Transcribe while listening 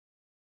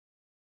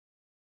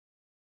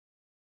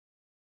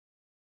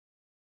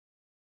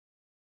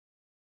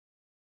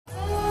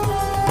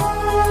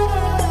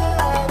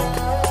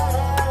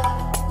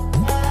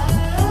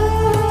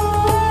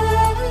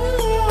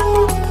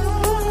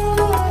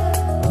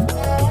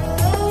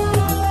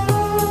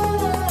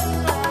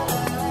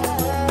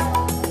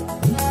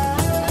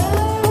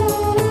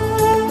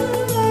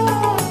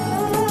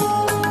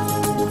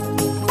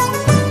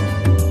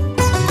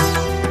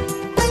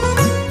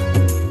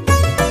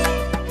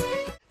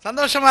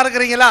சந்தோஷமா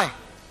இருக்கிறீங்களா?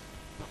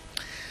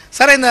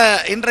 சரி, இந்த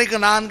இன்றைக்கு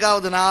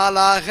 4வது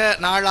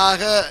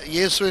நாளாக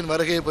இயேசுவின்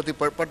வருகையை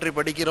பற்றி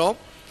படிக்கிறோம்.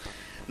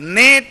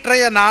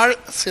 நேற்றைய நாள்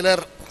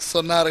சிலர்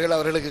சொன்னார்கள்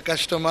அவர்களுக்கு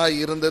கஷ்டமாக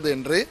இருந்தது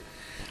என்று.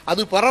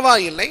 அது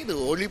பரவாயில்லை, இது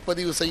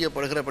ஒளிப்பதிவு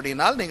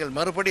செய்யப்படுகிறபடினால் நீங்கள்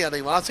மறுபடி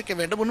அதை வாசிக்க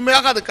வேண்டும்.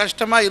 உண்மையாக அது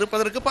கஷ்டமாக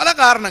இருப்பதற்கு பல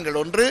காரணங்கள்.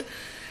 ஒன்று,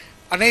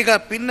 அநேக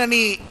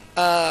பின்னணி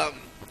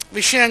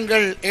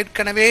விஷயங்கள்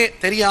ஏற்கனவே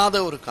தெரியாத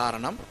ஒரு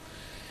காரணம்.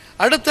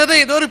 அடுத்தது,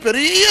 இது ஒரு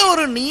பெரிய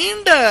ஒரு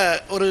நீண்ட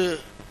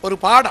ஒரு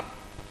பாடம்.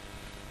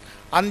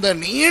 அந்த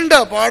நீண்ட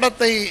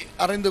பாடத்தை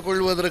அறிந்து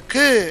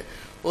கொள்வதற்கு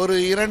ஒரு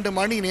 2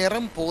 மணி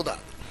நேரம்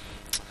போதாது.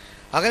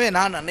 ஆகவே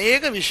நான்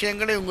அநேக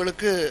விஷயங்களை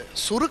உங்களுக்கு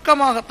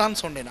சுருக்கமாகத்தான்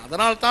சொன்னேன்.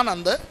 அதனால் தான்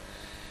அந்த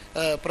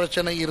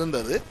பிரச்சனை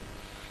இருந்தது.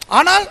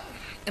 ஆனால்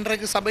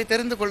இன்றைக்கு சபை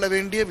தெரிந்து கொள்ள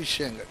வேண்டிய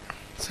விஷயங்கள்,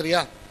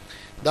 சரியா?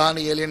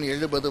 தானியேலின்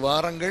 70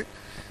 வாரங்கள்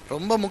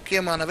ரொம்ப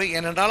முக்கியமானவை.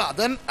 ஏனென்றால்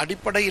அதன்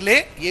அடிப்படையிலே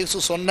இயேசு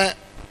சொன்ன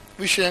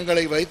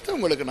விஷயங்களை வைத்து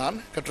உங்களுக்கு நான்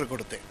கற்றுக்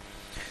கொடுத்தேன்.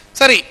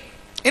 சரி,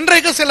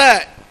 இன்றைக்கு சில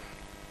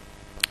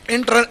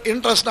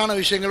இன்ட்ரெஸ்டான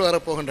விஷயங்கள்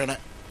வரப்போகின்றன.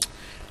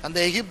 அந்த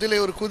எகிப்திலே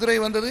ஒரு குதிரை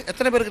வந்தது.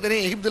 எத்தனை பேருக்கு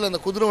தெரியும் எகிப்தில் அந்த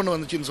குதிரை ஒன்று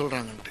வந்துச்சுன்னு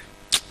சொல்கிறாங்கன்ட்டு?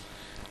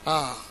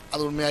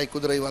 அது உண்மையாய்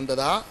குதிரை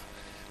வந்ததா?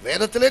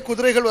 வேதத்திலே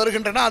குதிரைகள்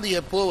வருகின்றன. அது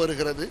எப்போ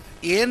வருகிறது,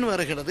 ஏன்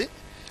வருகிறது,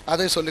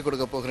 அதை சொல்லிக்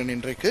கொடுக்க போகிறேன்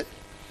இன்றைக்கு.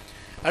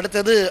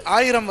 அடுத்தது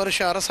 1000 வருஷ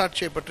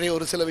அரசாட்சியை பற்றிய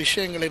ஒரு சில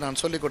விஷயங்களை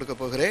நான் சொல்லிக் கொடுக்க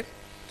போகிறேன்.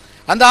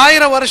 அந்த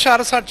 1000 வருஷ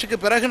அரசாட்சிக்கு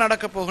பிறகு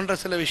நடக்கப் போகின்ற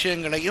சில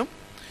விஷயங்களையும்,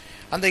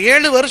 அந்த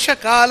 7 வருஷ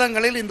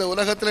காலங்களில் இந்த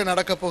உலகத்தில்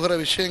நடக்கப் போகிற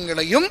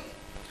விஷயங்களையும்,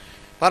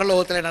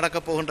 பரலோகத்தில்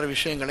நடக்கப் போகின்ற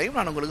விஷயங்களையும்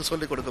நான் உங்களுக்கு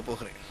சொல்லிக் கொடுக்க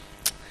போகிறேன்.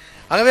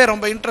 ஆகவே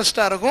ரொம்ப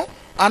இன்ட்ரெஸ்டாக இருக்கும்.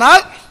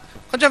 ஆனால்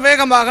கொஞ்சம்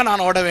வேகமாக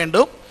நான் ஓட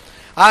வேண்டும்.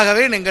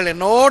 ஆகவே நீங்கள்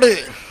என்னோடு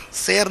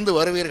சேர்ந்து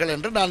வருவீர்கள்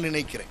என்று நான்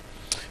நினைக்கிறேன்.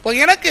 இப்போ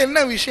எனக்கு என்ன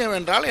விஷயம்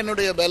என்றால்,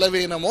 என்னுடைய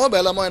பலவீனமோ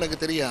பலமோ எனக்கு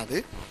தெரியாது.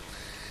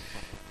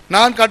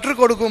 நான் கற்றுக்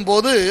கொடுக்கும்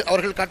போது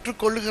அவர்கள்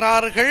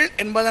கற்றுக்கொள்கிறார்கள்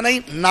என்பதனை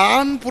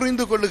நான்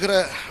புரிந்து கொள்ளுகிற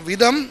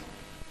விதம்,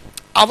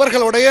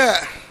 அவர்களுடைய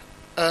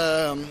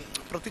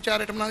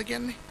பிரதிச்சாரம்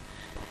என்ன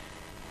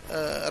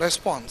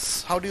response,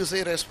 how do you say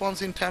response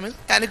in Tamil?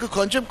 எனக்கு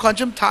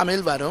கொஞ்சம்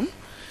தமிழ் வரும்.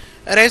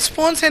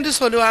 ரெஸ்பான்ஸ் என்று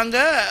சொல்லுவாங்க.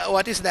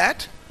 What is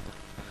that?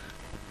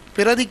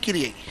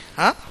 பிரதிக்கிரியை.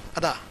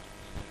 அதா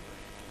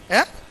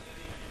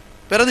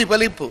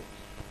பிரதிபலிப்பு.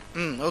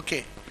 ஓகே.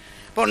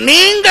 இப்போ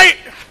நீங்கள்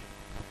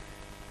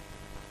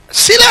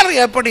சிலர்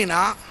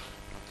எப்படின்னா,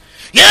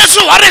 இயேசு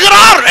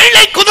வருகிறார்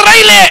வெள்ளை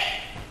குதிரையிலே,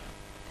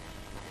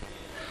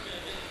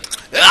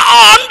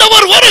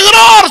 ஆண்டவர்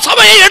வருகிறார்,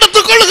 சபையை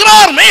எடுத்துக்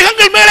கொள்கிறார்,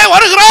 மேகங்கள் மேலே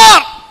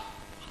வருகிறார்.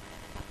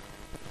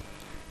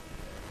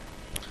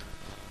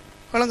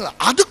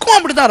 அதுக்கும்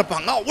அப்படிதான்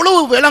இருப்பாங்க. அவ்வளவு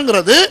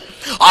விளங்குறது.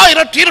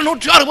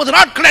 1260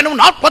 நாட்கள் எனும்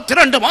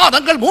 42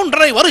 மாதங்கள்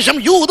 3.5 வருஷம்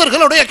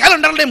யூதர்களுடைய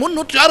கேலண்டர்ல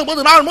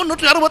 360 நாள்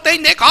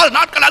 365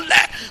 நாட்கள் அல்ல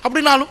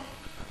அப்படின்னாலும்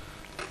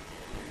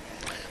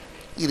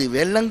இது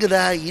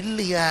விளங்குதா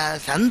இல்லையா,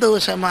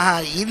 சந்தோஷமா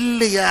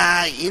இல்லையா,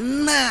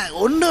 என்ன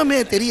ஒண்ணுமே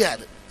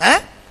தெரியாது.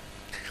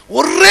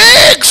 ஒரே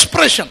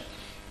எக்ஸ்பிரஷன்.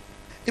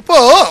 இப்போ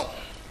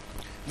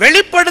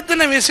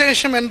வெளிப்படுத்தின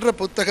விசேஷம் என்ற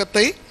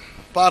புத்தகத்தை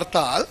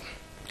பார்த்தால்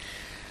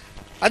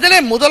அதிலே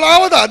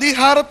முதலாவது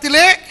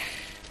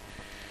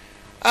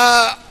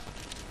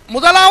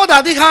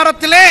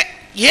அதிகாரத்திலே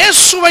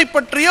இயேசுவை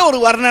பற்றிய ஒரு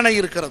வர்ணனை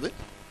இருக்கிறது.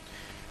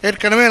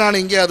 ஏற்கனவே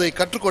நான் இங்கே அதை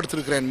கற்றுக்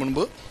கொடுத்திருக்கிறேன்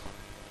முன்பு.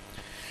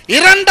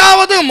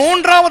 2வது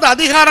 3வது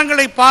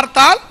அதிகாரங்களை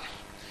பார்த்தால்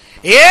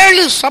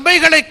 7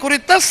 சபைகளை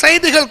குறித்த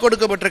செய்திகள்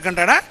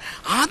கொடுக்கப்பட்டிருக்கின்றன.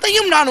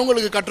 அதையும் நான்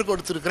உங்களுக்கு கற்றுக்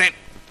கொடுத்திருக்கிறேன்.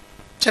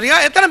 சரியா?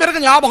 எத்தனை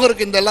பேருக்கு ஞாபகம்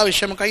இருக்கு இந்த எல்லா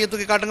விஷயமும்? கையை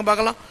தூக்கி காட்டுங்க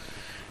பார்க்கலாம்.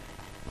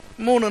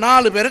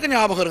 3-4 பேருக்கு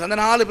ஞாபகம் இருக்கு. அந்த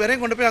 4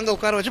 பேரையும் கொண்டு போய் அங்கே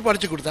உட்கார வச்சு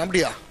படிச்சு கொடுத்தேன்.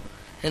 அப்படியா?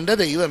 என்ற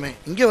தெய்வமே,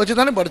 இங்கே வச்சு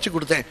தானே படிச்சு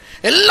கொடுத்தேன்.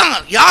 எல்லாம்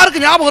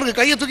யாருக்கு ஞாபகம் இருக்கு?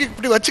 கையை தூக்கி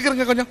இப்படி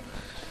வச்சுக்கிறேங்க கொஞ்சம்.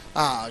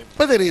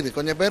 இப்போ தெரியுது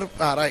கொஞ்சம் பேர்.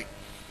 ராய்.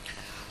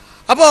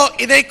 அப்போ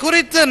இதை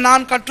குறித்து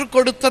நான் கற்றுக்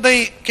கொடுத்ததை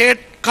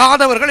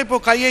கேட்காதவர்கள், இப்போ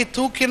கையை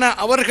தூக்கின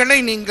அவர்களை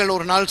நீங்கள்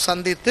ஒரு நாள்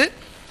சந்தித்து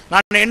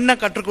நான் என்ன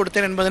கற்றுக்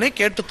கொடுத்தேன் என்பதனை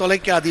கேட்டு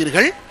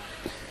தொலைக்காதீர்கள்.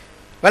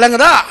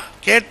 விளங்குதா?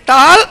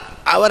 கேட்டால்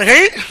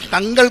அவர்கள்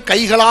தங்கள்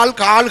கைகளால்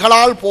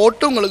கால்களால்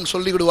போட்டு உங்களுக்கு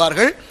சொல்லி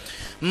விடுவார்கள்.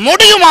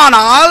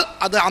 முடியுமானால்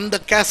அது அந்த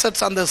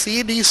கேசட்ஸ், அந்த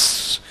சிடிஸ்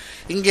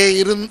இங்கே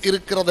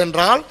இருக்கிறது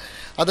என்றால்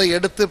அதை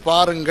எடுத்து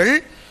பாருங்கள்.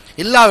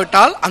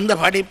 இல்லாவிட்டால் அந்த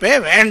படிப்பே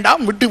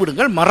வேண்டாம், விட்டு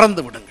விடுங்கள்,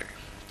 மறந்து விடுங்கள்.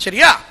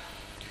 சரியா?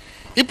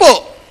 இப்போ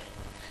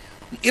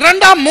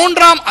 2ஆம்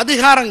 3ஆம்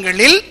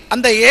அதிகாரங்களில்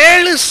அந்த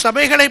 7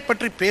 சபைகளை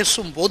பற்றி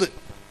பேசும்போது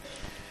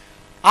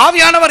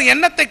ஆவியானவர்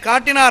என்னத்தை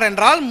காட்டினார்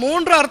என்றால்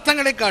 3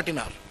 அர்த்தங்களை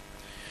காட்டினார்.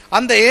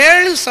 அந்த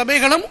 7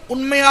 சபைகளும்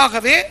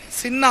உண்மையாகவே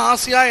சின்ன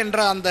ஆசியா என்ற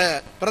அந்த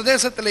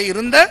பிரதேசத்தில்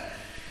இருந்த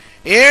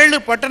 7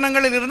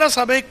 பட்டணங்களில் இருந்த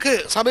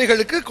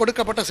சபைகளுக்கு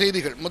கொடுக்கப்பட்ட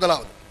செய்திகள்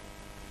முதலாவது.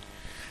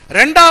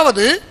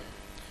 2வது,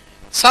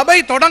 சபை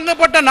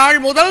தொடங்கப்பட்ட நாள்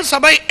முதல்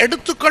சபை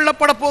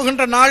எடுத்துக்கொள்ளப்பட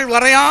போகின்ற நாள்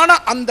வரையான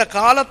அந்த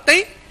காலத்தை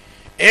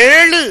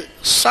 7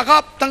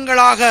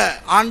 சகாப்தங்களாக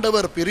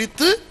ஆண்டவர்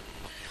பிரித்து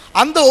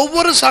அந்த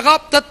ஒவ்வொரு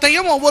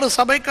சகாப்தத்தையும் ஒவ்வொரு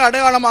சபைக்கு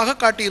அடையாளமாக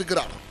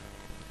காட்டியிருக்கிறார்.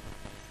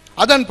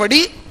 அதன்படி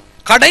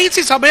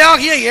கடைசி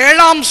சபையாகிய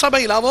 7ஆம்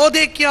சபை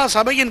லவோதேக்கியா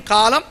சபையின்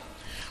காலம்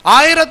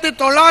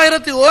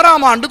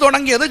 1901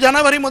 தொடங்கியது.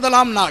 ஜனவரி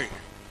 1 நாள்.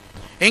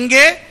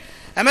 எங்கே?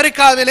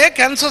 அமெரிக்காவிலே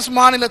கேன்சஸ்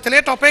மாநிலத்திலே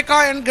டொபேக்கா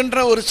என்கின்ற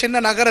ஒரு சின்ன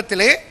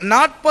நகரத்திலே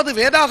 40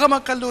 வேதாகம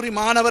கல்லூரி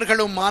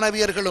மாணவர்களும்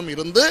மாணவியர்களும்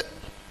இருந்து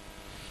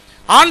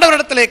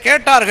ஆண்டவரிடத்திலே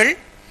கேட்டார்கள்,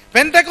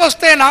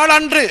 பெந்தெகோஸ்தே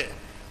நாளன்று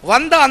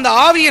வந்த அந்த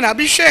ஆவியின்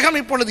அபிஷேகம்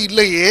இப்பொழுது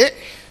இல்லையே,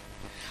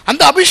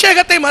 அந்த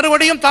அபிஷேகத்தை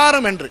மறுபடியும்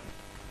தாரும் என்று.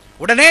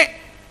 உடனே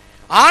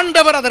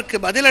ஆண்டவர் அதற்கு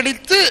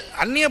பதிலளித்து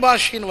அந்நிய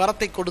பாஷையின்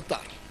வரத்தை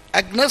கொடுத்தார்.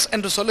 அக்னஸ்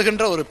என்று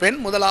சொல்லுகின்ற ஒரு பெண்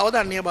முதலாவது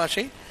அந்நிய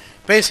பாஷை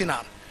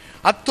பேசினார்.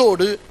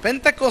 அத்தோடு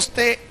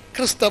பெந்தெகோஸ்தே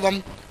கிறிஸ்தவம்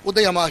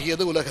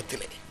உதயமாகியது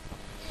உலகத்திலே.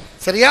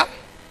 சரியா?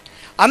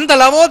 அந்த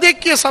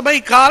லவோதேக்கிய சபை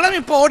காலம்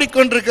இப்போ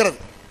ஓடிக்கொண்டிருக்கிறது.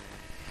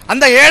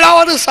 அந்த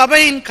 7வது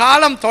சபையின்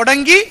காலம்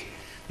தொடங்கி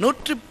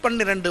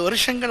 112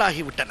 வருஷங்கள்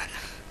ஆகிவிட்டன.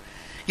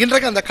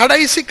 இன்றைக்கு அந்த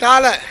கடைசி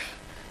கால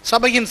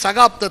சபையின்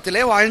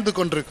சகாப்தத்திலே வாழ்ந்து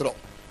கொண்டிருக்கிறோம்.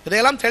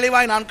 இதையெல்லாம்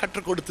தெளிவாய் நான்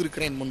கற்றுக்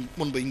கொடுத்திருக்கிறேன்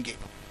முன்பு இங்கே.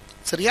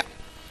 சரியா?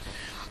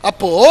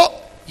 அப்போ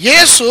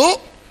இயேசு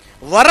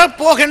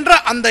வரப்போகின்ற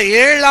அந்த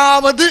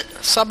 7வது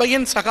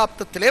சபையின்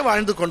சகாப்தத்திலே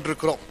வாழ்ந்து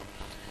கொண்டிருக்கிறோம்.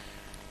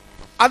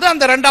 அது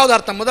அந்த 2வது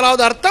அர்த்தம்.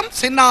 முதலாவது அர்த்தம்,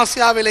 சின்ன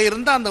ஆசியாவிலே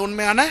இருந்த அந்த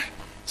உண்மையான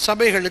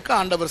சபைகளுக்கு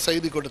ஆண்டவர்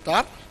செய்தி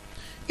கொடுத்தார்.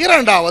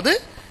 2வது,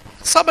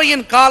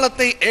 சபையின்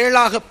காலத்தை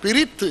 7ஆக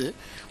பிரித்து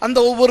அந்த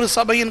ஒவ்வொரு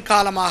சபையின்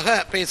காலமாக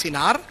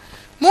பேசினார்.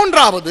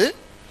 3வது,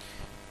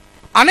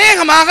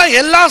 அநேகமாக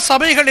எல்லா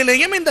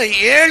சபைகளிலேயும் இந்த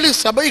 7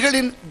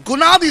 சபைகளின்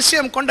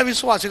குணாதிசயம் கொண்ட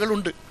விசுவாசிகள்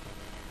உண்டு.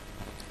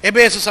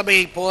 எபேசு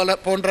சபையை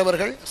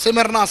போன்றவர்கள்,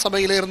 சிமர்னா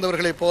சபையில்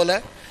இருந்தவர்களை போல,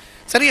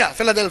 சரியா,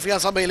 பிலதெல்பியா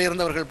சபையில்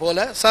இருந்தவர்கள் போல,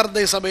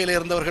 சர்தை சபையில்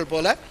இருந்தவர்கள்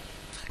போல,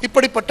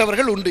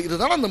 இப்படிப்பட்டவர்கள் உண்டு.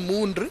 இதுதான் அந்த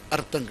 3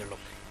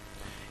 அர்த்தங்களும்.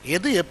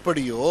 எது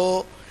எப்படியோ,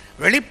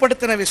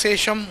 வெளிப்படுத்தின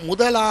விசேஷம்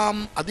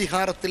 1ஆம்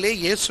அதிகாரத்திலே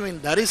இயேசுவின்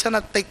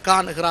தரிசனத்தை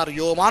காணுகிறார்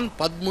யோவான்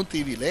பத்மு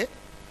தீவிலே.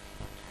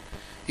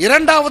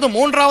 2வது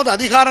 3வது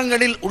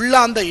அதிகாரங்களில் உள்ள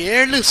அந்த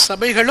 7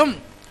 சபைகளும்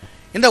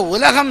இந்த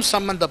உலகம்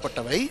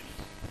சம்பந்தப்பட்டவை.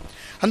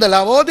 அந்த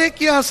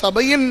லவோதேக்கியா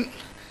சபையின்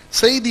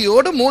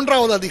செய்தியோடு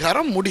 3வது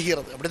அதிகாரம்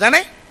முடிகிறது.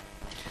 அப்படித்தானே?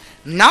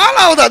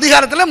 4வது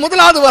அதிகாரத்தில்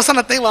 1வது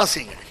வசனத்தை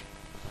வாசிங்கள்.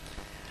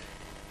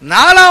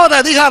 4வது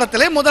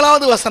அதிகாரத்திலே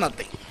 1வது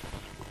வசனத்தை.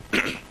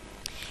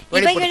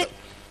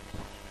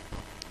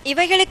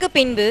 இவைகளுக்கு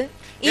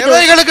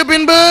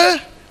பின்பு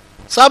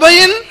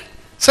சபையின்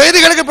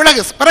செய்திகளுக்கு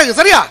பிறகு,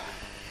 சரியா,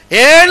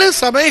 7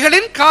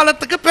 சபைகளின்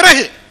காலத்துக்கு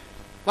பிறகு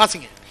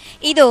வாசிங்க.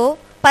 இதோ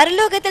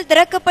பரலோகத்தில்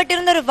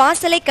திறக்கப்பட்டிருந்த ஒரு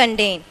வாசலை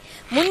கண்டேன்.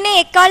 முன்னே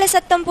எக்கால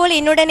சத்தம் போல்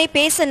என்னுடனே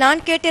பேச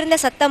நான் கேட்டிருந்த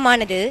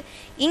சத்தமானது,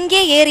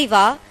 இங்கே ஏறி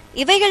வா,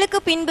 இவைகளுக்கு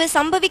பின்பு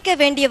சம்பவிக்க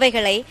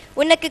வேண்டியவைகளை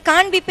உனக்கு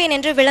காண்பிப்பேன்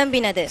என்று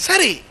விளம்பினது.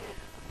 சரி,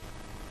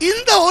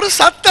 இந்த ஒரு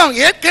சத்தம்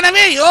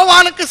ஏற்கனவே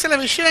யோவானுக்கு சில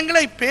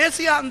விஷயங்களை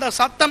பேசிய அந்த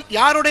சத்தம்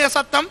யாருடைய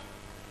சத்தம்?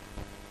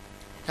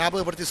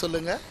 ஞாபகப்படுத்தி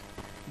சொல்லுங்க.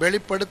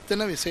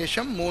 வெளிப்படுத்தின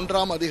விசேஷம்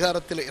 3ஆம்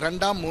அதிகாரத்தில்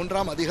 2ஆம்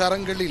 3ஆம்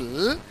அதிகாரங்களில்,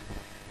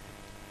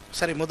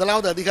 சரி,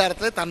 1வது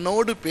அதிகாரத்தில்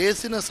தன்னோடு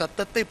பேசின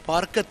சத்தத்தை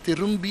பார்க்க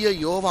திரும்பிய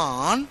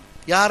யோவான்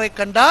யாரை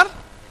கண்டார்?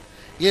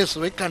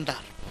 இயேசுவை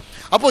கண்டார்.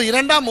 அப்போ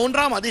 2ஆம்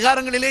 3ஆம்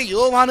அதிகாரங்களிலே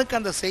யோவானுக்கு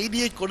அந்த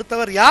செய்தியை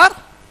கொடுத்தவர் யார்?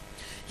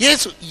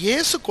 இயேசு.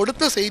 இயேசு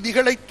கொடுத்த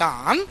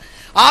செய்திகளைத்தான்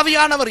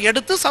ஆவியானவர்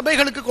எடுத்து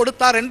சபைகளுக்கு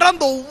கொடுத்தார் என்ற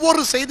அந்த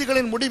ஒவ்வொரு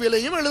செய்திகளின்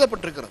முடிவிலையும்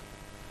எழுதப்பட்டிருக்கிறது.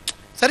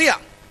 சரியா?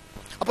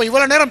 அப்போ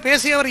இவ்வளவு நேரம்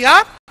பேசியவர்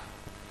யார்?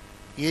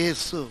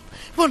 இயேசு.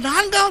 இப்போ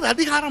 4வது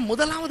அதிகாரம்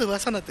 1வது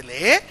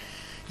வசனத்திலே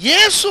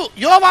இயேசு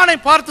யோவானை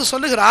பார்த்து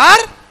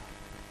சொல்லுகிறார்,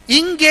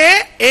 இங்கே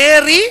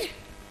ஏறி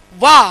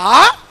வா,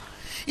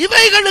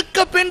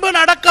 இவைகளுக்கு பின்பு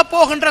நடக்க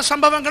போகின்ற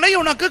சம்பவங்களை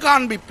உனக்கு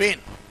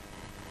காண்பிப்பேன்.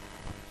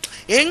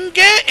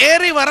 எங்கே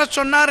ஏறி வர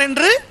சொன்னார்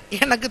என்று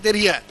எனக்கு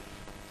தெரியாது.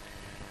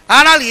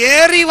 ஆனால்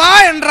ஏறி வா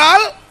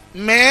என்றால்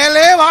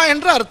மேலே வா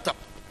என்று அர்த்தம்.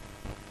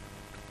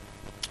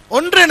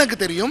 ஒன்று எனக்கு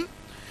தெரியும்,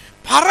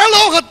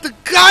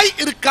 பரலோகத்துக்காய்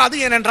இருக்காது.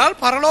 ஏனென்றால்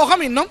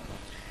பரலோகம் இன்னும்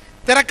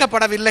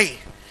திறக்கப்படவில்லை.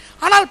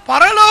 ஆனால்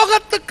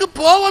பரலோகத்துக்கு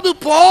போவது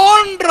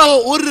போன்ற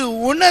ஒரு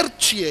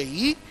உணர்ச்சியை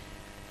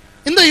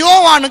இந்த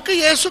யோவானுக்கு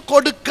இயேசு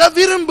கொடுக்க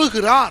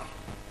விரும்புகிறார்.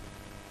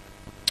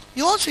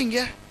 யோசிங்க,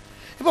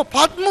 இப்போ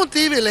பத்மு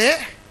தீவிலே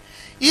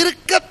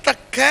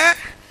இருக்கத்தக்க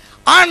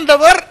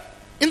ஆண்டவர்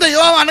இந்த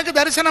யோவானுக்கு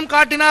தரிசனம்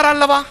காட்டினார்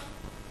அல்லவா?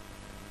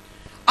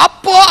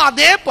 அப்போ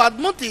அதே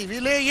பத்மு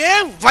தீவிலேயே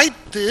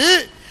வைத்து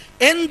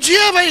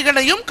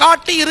எஞ்சியவைகளையும்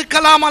காட்டி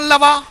இருக்கலாம்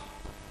அல்லவா?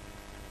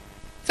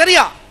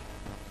 சரியா?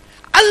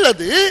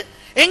 அல்லது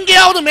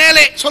எங்கேயாவது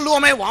மேலே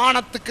சொல்லுவோமே,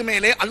 வானத்துக்கு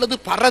மேலே அல்லது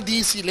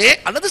பரதீசிலே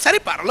அல்லது சரி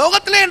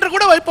பரலோகத்திலே என்று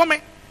கூட வைப்போமே,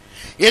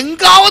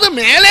 எங்காவது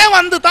மேலே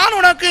வந்து தான்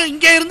உனக்கு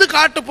இங்கே இருந்து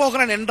காட்டு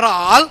போகிறேன்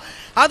என்றால்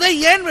அதை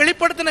ஏன்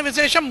வெளிப்படுத்தின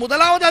விசேஷம்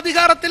 1வது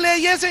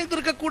அதிகாரத்திலேயே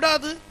செய்திருக்க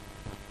கூடாது?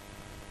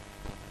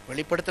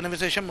 வெளிப்படுத்தின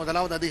விசேஷம்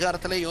 1வது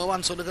அதிகாரத்திலே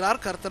யோவான்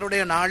சொல்லுகிறார்,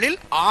 கர்த்தருடைய நாளில்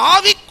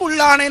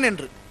ஆவிக்குள்ளானேன்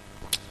என்று.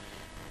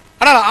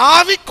 ஆனால்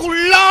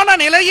ஆவிக்குள்ளான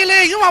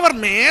நிலையிலேயும் அவர்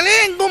மேலே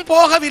எங்கும்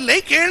போகவில்லை,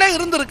 கீழே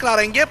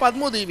இருந்திருக்கிறார். எங்கே?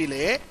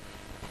 பத்மதீவிலே.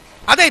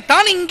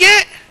 அதைத்தான் இங்கே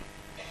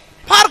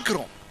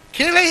பார்க்கிறோம்.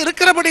 கீழே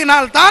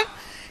இருக்கிறபடினால் தான்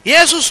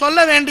இயேசு சொல்ல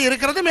வேண்டி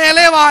இருக்கிறது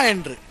மேலே வா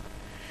என்று.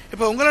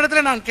 இப்போ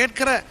உங்களிடத்தில் நான்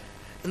கேட்கிற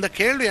இந்த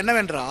கேள்வி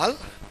என்னவென்றால்,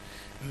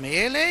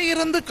 மேலே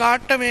இருந்து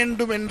காட்ட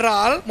வேண்டும்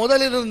என்றால்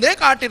முதலிலிருந்தே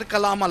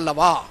காட்டியிருக்கலாம்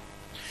அல்லவா?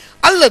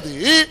 அல்லது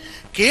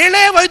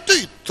கீழே வைத்து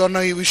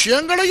இத்தனை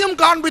விஷயங்களையும்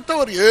காண்பித்த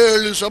ஒரு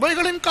 7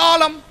 சபைகளின்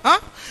காலம்,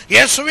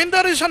 இயேசுவின்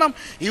தரிசனம்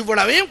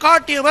இவ்வளவையும்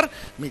காட்டியவர்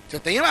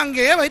மிச்சத்தையும்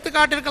அங்கேயே வைத்து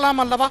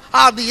காட்டியிருக்கலாம் அல்லவா?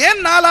 அது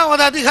ஏன்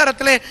 4வது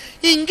அதிகாரத்திலே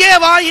இங்கே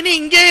வா, இனி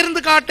இங்கே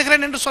இருந்து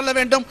காட்டுகிறேன் என்று சொல்ல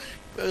வேண்டும்?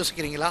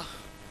 யோசிக்கிறீங்களா?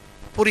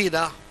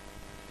 புரியுதா?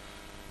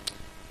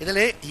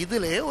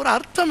 இதிலே ஒரு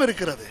அர்த்தம்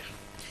இருக்கிறது.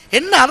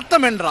 என்ன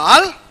அர்த்தம்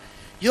என்றால்,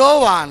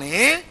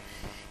 யோவானே,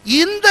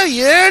 இந்த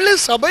 7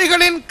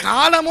 சபைகளின்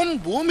காலமும்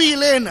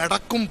பூமியிலே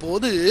நடக்கும்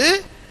போது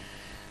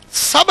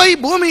சபை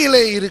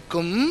பூமியிலே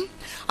இருக்கும்.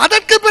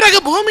 அதற்கு பிறகு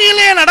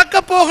பூமியிலே நடக்க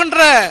போகின்ற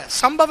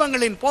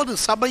சம்பவங்களின் போது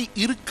சபை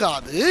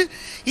இருக்காது.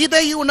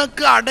 இதை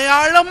உனக்கு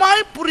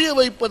அடையாளமாய் புரிய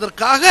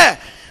வைப்பதற்காக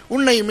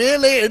உன்னை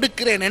மேலே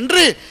எடுக்கிறேன்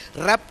என்று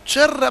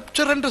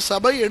ரப்சர் என்று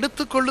சபை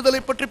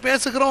எடுத்துக்கொள்ளுதலை பற்றி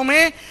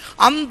பேசுகிறோமே,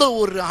 அந்த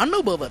ஒரு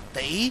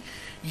அனுபவத்தை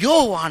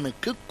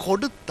யோவானுக்கு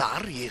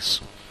கொடுத்தார் இயேசு.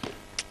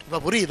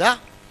 இப்ப புரியுதா?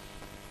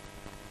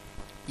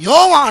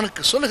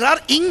 யோவானுக்கு சொல்லுகிறார்,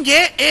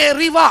 இங்கே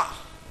ஏறி வா.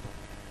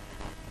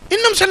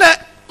 இன்னும் சில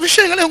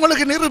விஷயங்களை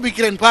உங்களுக்கு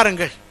நிரூபிக்கிறேன்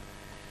பாருங்கள்.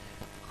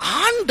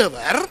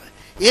 ஆண்டவர்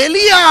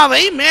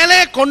எலியாவை மேலே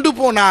கொண்டு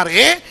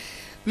போனாரே,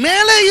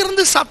 மேலே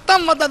இருந்து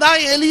சத்தம் வந்ததா,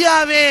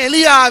 எலியாவே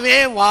எலியாவே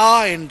வா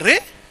என்று?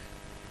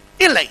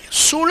 இல்லை,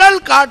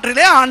 சுழல்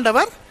காற்றிலே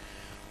ஆண்டவர்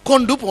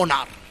கொண்டு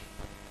போனார்.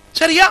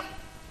 சரியா?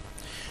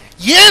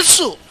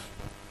 இயேசு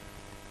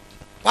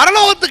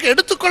பரலோகத்துக்கு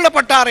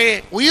எடுத்துக்கொள்ளப்பட்டாரே,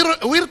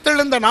 உயிர்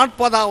தெழுந்த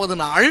 40வது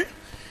நாள்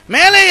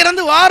மேலே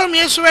இருந்து வாரும்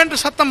இயேசு என்று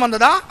சத்தம்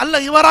வந்ததா? அல்ல,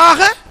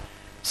 இவராக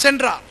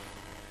சென்றார்.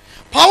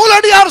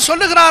 பவுலடியார்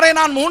சொல்லுகிறாரே,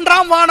 நான்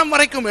 3ஆம் வானம்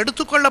வரைக்கும்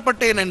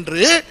எடுத்துக்கொள்ளப்பட்டேன்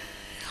என்று.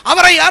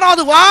 அவரை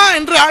யாராவது வா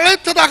என்று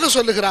அழைத்ததாக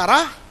சொல்லுகிறாரா?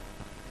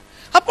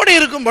 அப்படி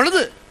இருக்கும்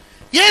பொழுது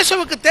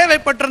இயேசுவுக்கு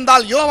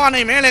தேவைப்பட்டிருந்தால்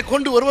யோவானை மேலே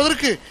கொண்டு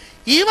வருவதற்கு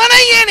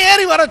இவனை ஏன்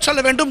ஏறி வர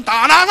சொல்ல வேண்டும்?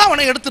 தானாக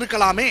அவனை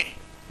எடுத்திருக்கலாமே.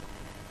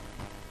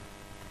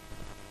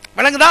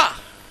 விளங்குதா?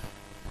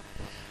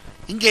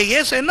 இங்கே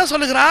இயேசு என்ன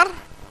சொல்லுகிறார்?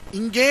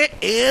 இங்கே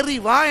ஏறி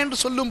வா என்று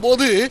சொல்லும்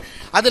போது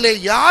அதிலே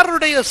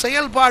யாருடைய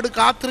செயல்பாடு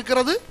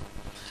காத்திருக்கிறது?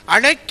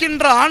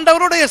 அழைக்கின்ற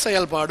ஆண்டவருடைய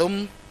செயல்பாடும்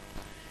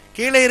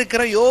கீழே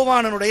இருக்கிற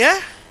யோவானுடைய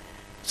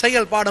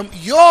செயல்பாடும்.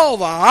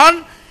 யோவான்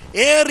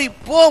ஏறி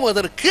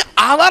போவதற்கு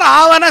அவர்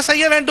ஆவன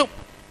செய்ய வேண்டும்.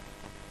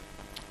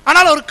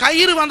 ஆனால் ஒரு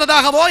கயிறு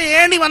வந்ததாகவோ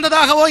ஏணி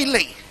வந்ததாகவோ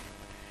இல்லை.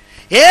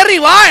 ஏறி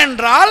வா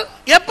என்றால்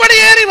எப்படி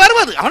ஏறி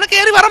வருவது? அவனுக்கு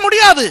ஏறி வர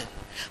முடியாது,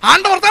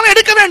 ஆண்டவர் தான்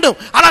எடுக்க வேண்டும்.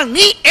 ஆனால்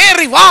நீ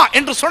ஏறி வா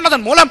என்று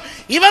சொன்னதன் மூலம்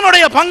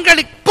இவனுடைய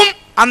பங்களிப்பும்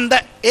அந்த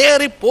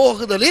ஏறி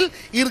போகுதலில்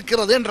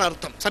இருக்கிறது என்ற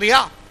அர்த்தம்.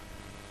 சரியா?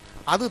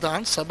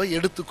 அதுதான் சபை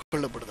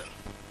எடுத்துக்கொள்ளப்படுதல்.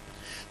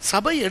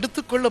 சபை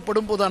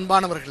எடுத்துக்கொள்ளப்படும் போது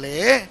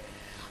அன்பானவர்களே,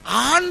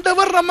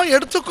 ஆண்டவர் நம்ம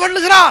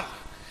எடுத்துக்கொள்ளுகிறார்.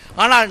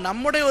 ஆனால்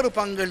நம்முடைய ஒரு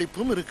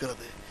பங்களிப்பும்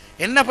இருக்கிறது.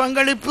 என்ன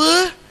பங்களிப்பு?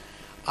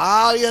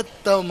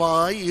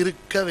 ஆயத்தமாய்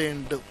இருக்க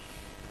வேண்டும்.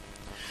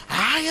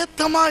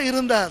 ஆயத்தமாய்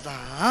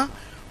இருந்தாதான்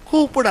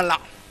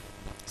கூப்பிடலாம்.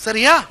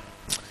 சரியா?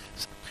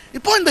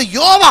 இப்போ இந்த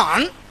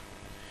யோவான்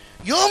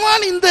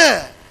இந்த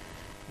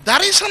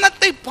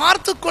தரிசனத்தை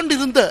பார்த்து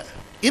கொண்டிருந்த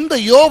இந்த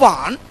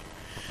யோவான்,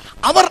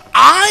 அவர்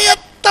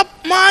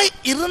ஆயத்தமாய்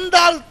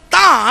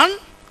இருந்தால்தான்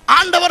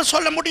ஆண்டவர்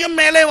சொல்ல முடியும்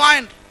மேலே வா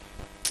என்று.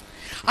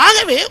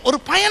 ஆகவே ஒரு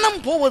பயணம்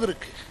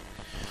போவதற்கு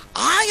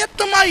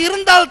ஆயத்தமாய்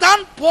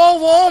இருந்தால்தான்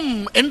போவோம்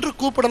என்று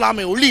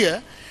கூப்பிடலாமே ஒழிய,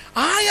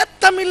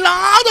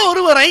 ஆயத்தமில்லாத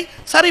ஒருவரை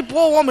சரி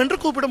போவோம் என்று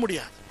கூப்பிட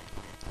முடியாது.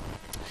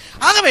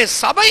 ஆகவே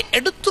சபை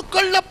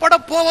எடுத்துக்கொள்ளப்பட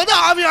போவது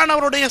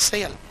ஆவியானவருடைய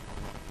செயல்.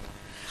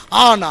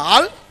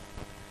 ஆனால்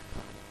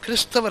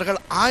கிறிஸ்தவர்கள்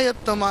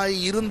ஆயத்தமாய்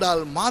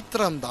இருந்தால்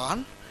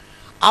மாத்திரம்தான்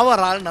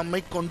அவரால்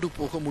நம்மை கொண்டு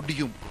போக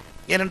முடியும்.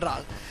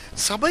 ஏனென்றால்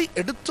சபை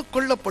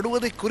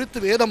எடுத்துக்கொள்ளப்படுவதை குறித்து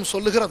வேதம்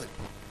சொல்லுகிறது.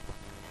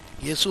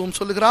 இயேசுவும்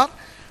சொல்லுகிறார்,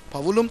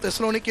 பவுலும்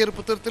தெசலோனிக்கேயர்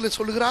புத்தகத்தில்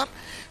சொல்லுகிறார்,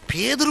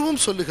 பேதுருவும்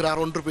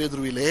சொல்லுகிறார் 1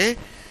 பேதுருவிலே,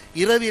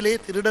 இரவிலே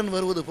திருடன்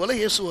வருவது போல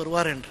இயேசு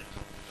வருவார் என்று.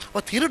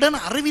 திருடன்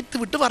அறிவித்து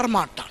விட்டு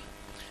வரமாட்டான்,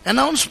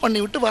 அனௌன்ஸ்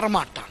பண்ணிவிட்டு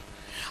வரமாட்டான்.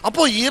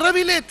 அப்போ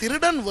இரவிலே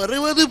திருடன்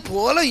வருவது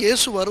போல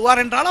இயேசு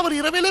வருவார் என்றால் அவர்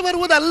இரவிலே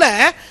வருவது அல்ல,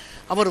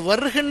 அவர்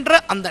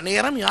வருகின்ற அந்த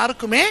நேரம்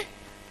யாருக்குமே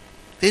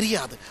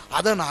தெரியாது.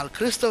 அதனால்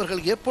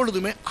கிறிஸ்தவர்கள்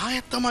எப்பொழுதுமே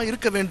ஆயத்தமாக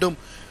இருக்க வேண்டும்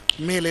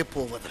மேலே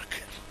போவதற்கு.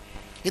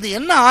 இது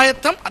என்ன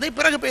ஆயத்தம்? அதை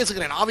பிறகு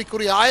பேசுகிறேன்.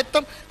 ஆவிக்குரிய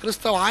ஆயத்தம்,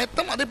 கிறிஸ்தவ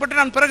ஆயத்தம், அதை பற்றி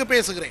நான் பிறகு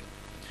பேசுகிறேன்.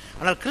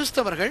 ஆனால்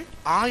கிறிஸ்தவர்கள்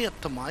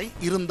ஆயத்தமாய்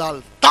இருந்தால்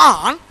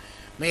தான்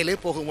மேலே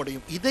போக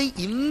முடியும்.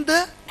 இந்த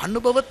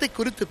அனுபவத்தை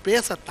குறித்து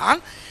பேசத்தான்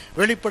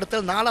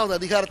வெளிப்படுத்தல் 4வது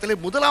அதிகாரத்திலே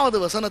 1வது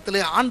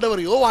வசனத்திலே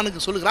ஆண்டவர்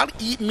யோவானுக்கு சொல்லுகிறார்,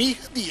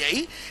 மிகுதியை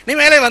நீ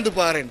மேலே வந்து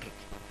பார் என்று.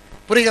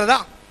 புரிகிறதா?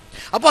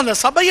 அப்போ அந்த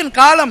சபையின்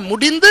காலம்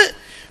முடிந்து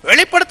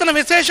வெளிப்படுத்தின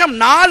விசேஷம்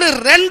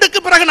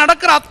 4:2 பிறகு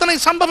நடக்கிற அத்தனை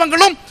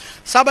சம்பவங்களும்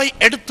சபை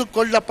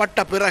எடுத்துக்கொள்ளப்பட்ட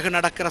பிறகு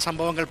நடக்கிற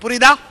சம்பவங்கள்.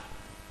 புரியுதா?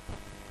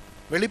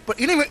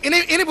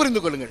 இனி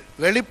புரிந்து கொள்ளுங்கள்.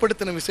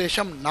 வெளிப்படுத்தின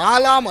விசேஷம்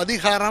 4ஆம்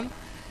அதிகாரம்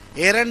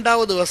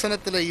இரண்டாவது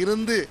வசனத்தில்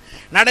இருந்து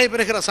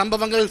நடைபெறுகிற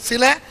சம்பவங்கள்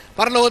சில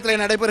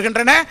பரலோகத்தில்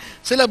நடைபெறுகின்றன,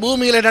 சில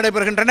பூமியில்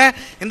நடைபெறுகின்றன.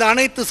 இந்த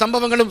அனைத்து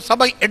சம்பவங்களும்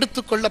சபை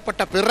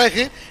எடுத்துக்கொள்ளப்பட்ட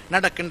பிறகு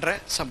நடக்கின்ற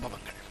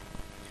சம்பவங்கள்.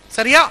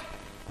 சரியா?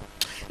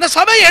 இந்த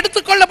சபை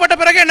எடுத்துக்கொள்ளப்பட்ட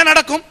பிறகு என்ன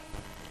நடக்கும்?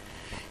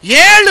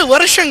 7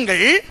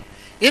 வருஷங்கள்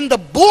இந்த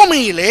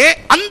பூமியிலே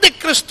அந்த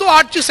கிறிஸ்து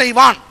ஆட்சி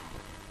செய்வான்.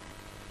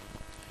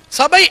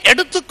 சபை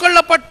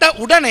எடுத்துக்கொள்ளப்பட்ட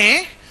உடனே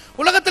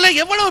உலகத்தில்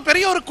எவ்வளவு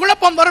பெரிய ஒரு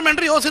குழப்பம் வரும்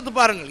என்று யோசித்து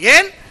பாருங்கள்.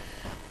 ஏன்?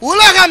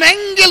 உலகம்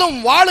எங்கிலும்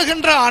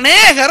வாழுகின்ற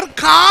அநேகர்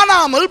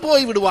காணாமல்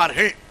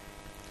போய்விடுவார்கள்.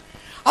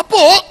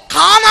 அப்போ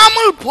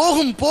காணாமல்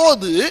போகும்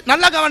போது,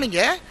 நல்லா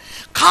கவனிங்க,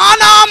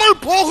 காணாமல்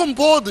போகும்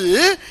போது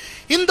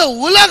இந்த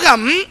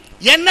உலகம்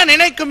என்ன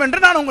நினைக்கும் என்று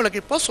நான்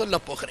உங்களுக்கு இப்போ சொல்ல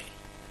போகிறேன்.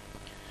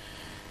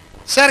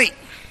 சரி,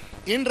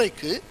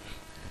 இன்றைக்கு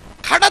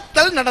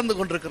கடத்தல் நடந்து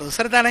கொண்டிருக்கிறது,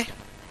 சரிதானே?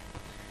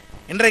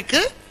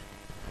 இன்றைக்கு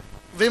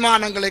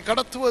விமானங்களை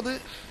கடத்துவது,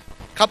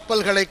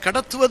 கப்பல்களை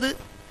கடத்துவது,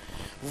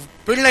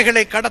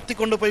 பிள்ளைகளை கடத்தி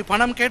கொண்டு போய்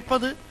பணம்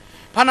கேட்பது,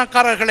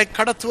 பணக்காரர்களை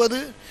கடத்துவது.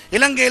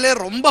 இலங்கையிலே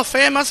ரொம்ப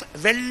ஃபேமஸ்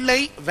வெள்ளை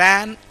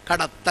வேன்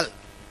கடத்தல்,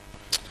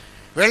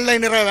 வெள்ளை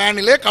நிற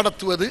வேனிலே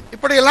கடத்துவது,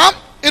 இப்படியெல்லாம்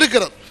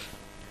இருக்கிறது.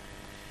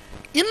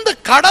 இந்த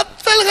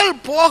கடத்தல்கள்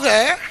போக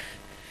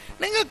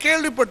நீங்கள்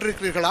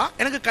கேள்விப்பட்டிருக்கிறீர்களா?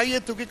 எனக்கு கையை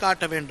தூக்கி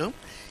காட்ட வேண்டும்.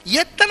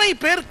 எத்தனை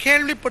பேர்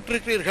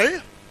கேள்விப்பட்டிருக்கிறீர்கள்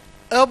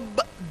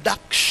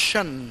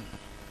அப்டக்ஷன்?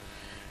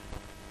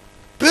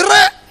 பிற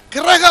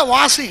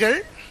கிரகவாசிகள்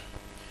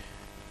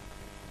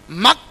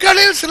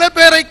மக்களில் சில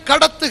பேரை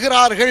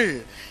கடத்துகிறார்கள்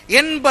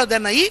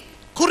என்பதனை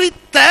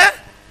குறித்த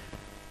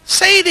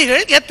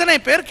செய்திகள் எத்தனை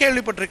பேர்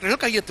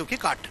கேள்விப்பட்டிருக்கிறீர்கள்? கையை தூக்கி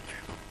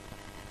காட்டுங்கள்.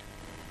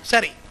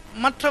 சரி,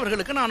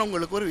 மற்றவர்களுக்கு நான்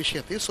உங்களுக்கு ஒரு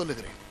விஷயத்தை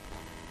சொல்லுகிறேன்.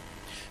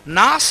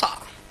 நாசா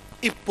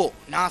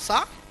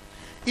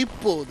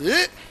இப்போது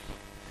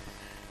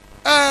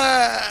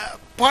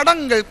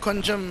படங்கள்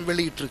கொஞ்சம்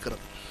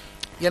வெளியிட்டிருக்கிறது.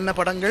 என்ன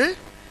படங்கள்?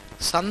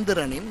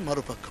 சந்திரனின்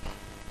மறுபக்கம்.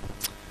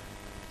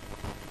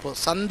 இப்போ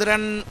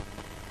சந்திரன்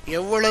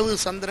எவ்வளவு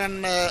சந்திரன்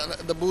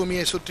இந்த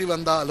பூமியை சுற்றி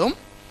வந்தாலும்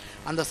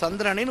அந்த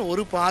சந்திரனின்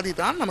ஒரு பாதி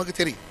தான் நமக்கு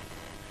தெரியும்.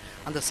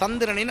 அந்த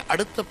சந்திரனின்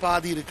அடுத்த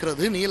பாதி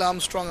இருக்கிறது. நீல்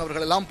ஆம்ஸ்ட்ராங்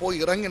அவர்கள் எல்லாம்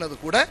போய் இறங்கினது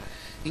கூட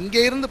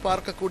இங்கே இருந்து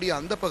பார்க்கக்கூடிய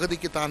அந்த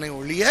பகுதிக்கு தானே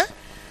ஒழிய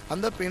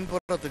அந்த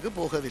பின்புறத்துக்கு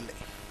போகவில்லை.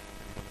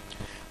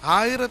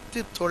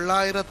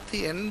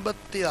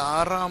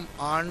 1986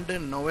 ஆண்டு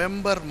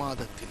நவம்பர்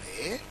மாதத்திலே,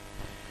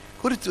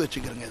 குறித்து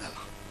வச்சுக்கிறேங்க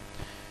இதெல்லாம்,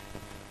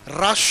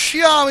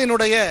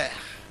 ரஷ்யாவினுடைய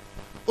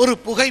ஒரு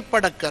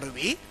புகைப்பட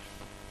கருவி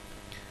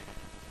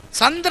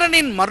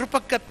சந்திரனின்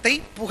மறுபக்கத்தை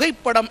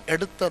புகைப்படம்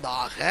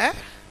எடுத்ததாக,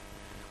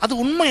 அது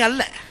உண்மை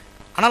அல்ல,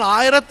 ஆனால்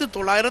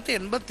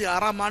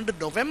 1986 ஆண்டு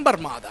நவம்பர்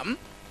மாதம்,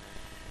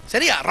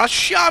 சரியா,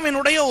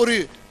 ரஷ்யாவினுடைய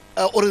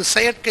ஒரு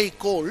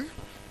செயற்கைக்கோள்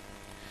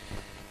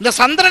இந்த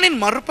சந்திரனின்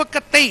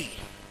மறுபக்கத்தை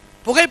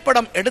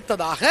புகைப்படம்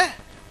எடுத்ததாக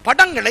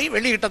படங்களை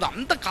வெளியிட்டது.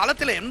 அந்த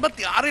காலத்தில்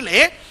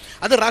 86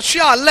 அது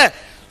ரஷ்யா அல்ல,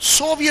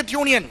 Soviet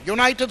union,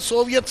 United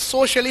Soviet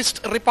socialist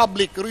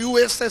republic,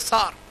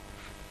 USSR.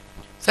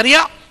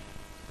 சரியா?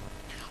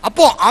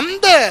 அப்போ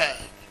அந்த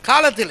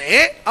காலத்திலே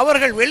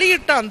அவர்கள்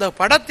வெளியிட்ட அந்த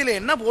படத்திலே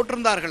என்ன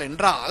போட்டிருந்தார்கள்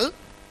என்றால்,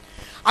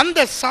 அந்த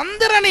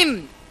சந்திரனின்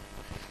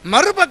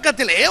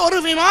மறுபக்கத்திலே ஒரு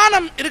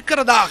விமானம்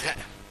இருக்கிறதாக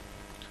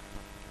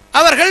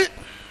அவர்கள்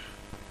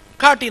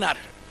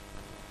காட்டினார்கள்.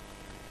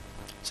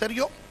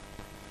 சரியோ?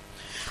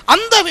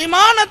 அந்த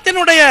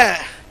விமானத்தினுடைய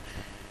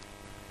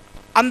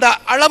அந்த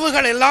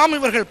அளவுகள் எல்லாம்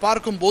இவர்கள்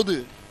பார்க்கும்போது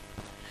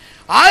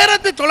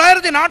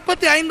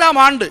 1945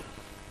 ஆண்டு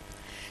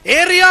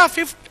ஏரியா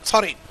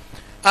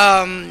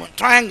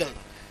ட்ரையாங்கிள்,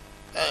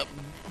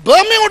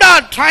 பெர்மியூடா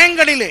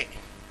ட்ரையாங்கிளிலே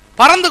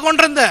பறந்து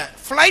கொண்டிருந்த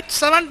ஃபிளைட்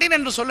 17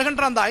 என்று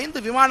சொல்லுகின்ற அந்த 5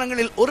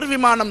 விமானங்களில் ஒரு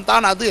விமானம்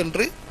தான் அது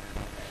என்று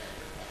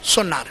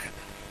சொன்னார்கள்.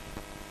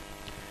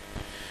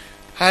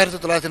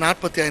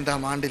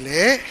 1945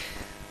 ஆண்டிலே,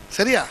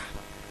 சரியா,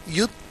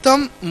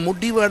 யுத்தம்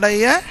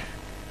முடிவடைய,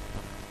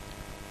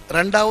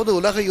 இரண்டாவது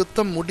உலக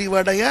யுத்தம்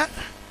முடிவடைய,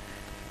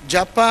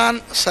 ஜப்பான்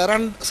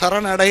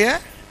சரணடைய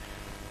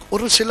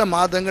ஒரு சில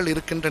மாதங்கள்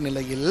இருக்கின்ற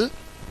நிலையில்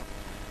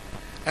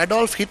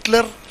அடால்ஃப்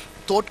ஹிட்லர்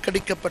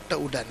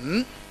தோற்கடிக்கப்பட்டவுடன்,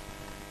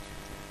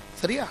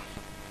 சரியா,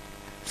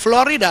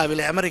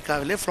 புளோரிடாவிலே,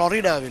 அமெரிக்காவிலே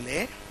புளோரிடாவிலே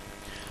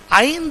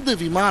 5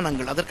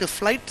 விமானங்கள், அதற்கு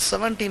ஃபிளைட்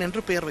 17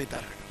 என்று பெயர்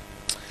வைத்தார்கள்.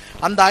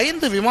 அந்த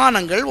 5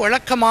 விமானங்கள்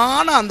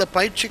வழக்கமான அந்த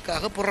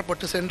பயிற்சிக்காக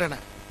புறப்பட்டு சென்றன.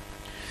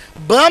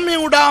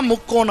 பெர்மியூடா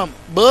முக்கோணம்,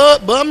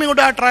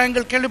 பெர்மியூடா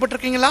ட்ரையாங்கிள்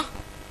கேள்விப்பட்டிருக்கீங்களா?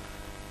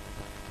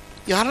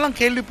 யாரெல்லாம்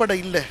கேள்விப்பட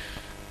இல்லை?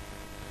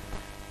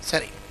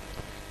 சரி,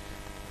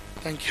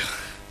 தேங்க்யூ.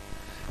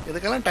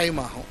 இதுக்கெல்லாம் டைம்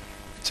ஆகும்.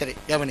 சரி,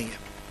 கவனிங்க.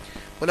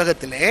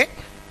 உலகத்திலே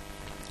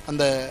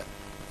அந்த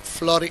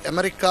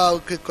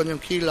அமெரிக்காவுக்கு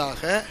கொஞ்சம்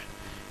கீழாக,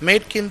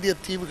 மேற்கிந்திய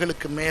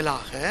தீவுகளுக்கு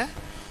மேலாக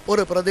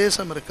ஒரு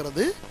பிரதேசம்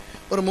இருக்கிறது.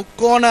 ஒரு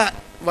முக்கோண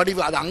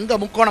வடிவு, அது அங்கே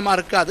முக்கோணமாக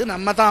இருக்காது,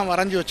 நம்ம தான்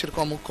வரைஞ்சி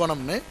வச்சுருக்கோம்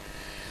முக்கோணம்னு.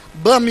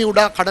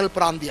 பெர்மியூடா கடல்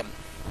பிராந்தியம்.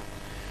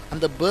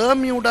 அந்த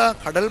பெர்மியூடா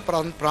கடல்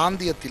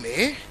பிராந்தியத்திலே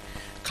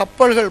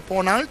கப்பல்கள்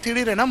போனால்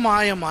திடீரென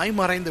மாயமாய்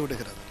மறைந்து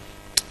விடுகிறது.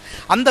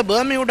 அந்த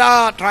பெர்மியூடா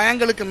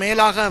ட்ரையாங்கிளுக்கு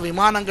மேலாக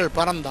விமானங்கள்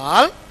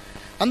பறந்தால்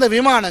அந்த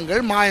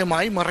விமானங்கள்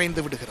மாயமாய்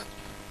மறைந்து விடுகிறது.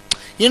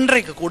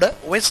 இன்றைக்கு கூட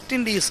வெஸ்ட்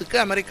இண்டீஸுக்கு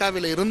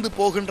அமெரிக்காவில் இருந்து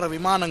போகின்ற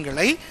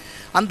விமானங்களை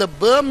அந்த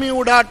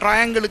பெர்மியூடா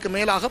ட்ரையாங்கிளுக்கு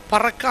மேலாக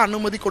பறக்க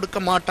அனுமதி கொடுக்க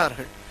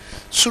மாட்டார்கள்,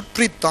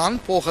 சுற்றித்தான்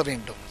போக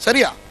வேண்டும்.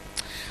 சரியா?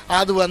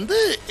 அது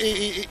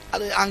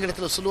அது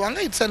ஆங்கிலத்தில் சொல்லுவாங்க,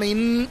 இட்ஸ் அன்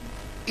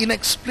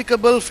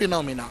இன்எக்ஸ்பிளிகபிள்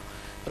ஃபினாமினா,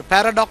 ஒரு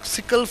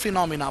பாரடாக்சிக்கல்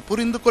ஃபினாமினா,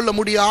 புரிந்து கொள்ள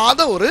முடியாத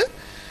ஒரு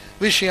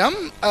விஷயம்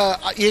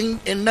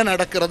என்ன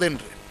நடக்கிறது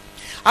என்று.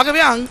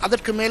 ஆகவே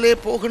அதற்கு மேலே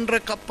போகின்ற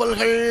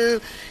கப்பல்கள்,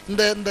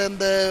 இந்த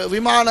இந்த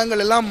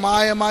விமானங்கள் எல்லாம்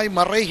மாயமாய்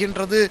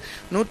மறைகின்றது.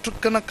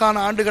 நூற்றுக்கணக்கான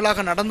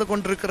ஆண்டுகளாக நடந்து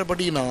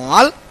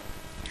கொண்டிருக்கிறபடியினால்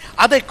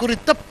அதை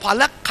குறித்த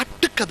பல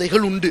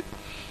கட்டுக்கதைகள் உண்டு.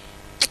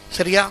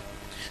 சரியா?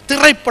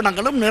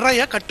 திரைப்படங்களும்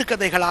நிறைய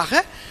கட்டுக்கதைகளாக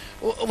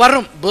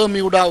வரும்.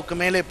 பெர்மியூடாவுக்கு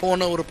மேலே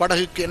போன ஒரு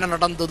படகுக்கு என்ன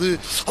நடந்தது,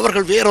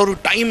 அவர்கள்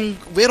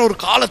வேறொரு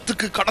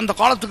காலத்துக்கு, கடந்த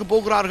காலத்துக்கு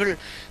போகிறார்கள்.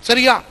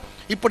 சரியா?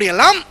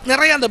 இப்படியெல்லாம்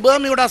நிறைய அந்த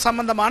பெர்மியூடா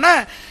சம்பந்தமான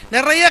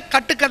நிறைய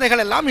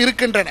கட்டுக்கதைகள் எல்லாம்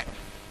இருக்கின்றன.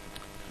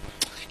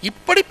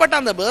 இப்படிப்பட்ட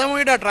அந்த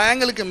பெர்மியூடா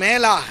ட்ரையாங்கிளுக்கு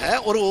மேலாக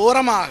ஒரு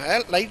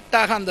ஓரமாக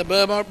லைட்டாக அந்த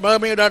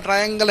பெர்மியூடா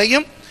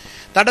ட்ரையாங்கிளையும்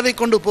தடவை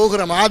கொண்டு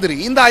போகிற மாதிரி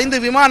இந்த 5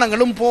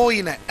 விமானங்களும்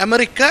போயின.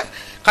 அமெரிக்க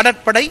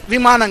கடற்படை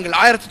விமானங்கள்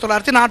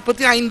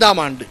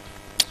 1945 ஆண்டு.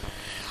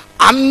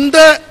 அந்த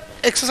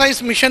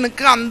எக்ஸசைஸ்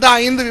மிஷனுக்கு அந்த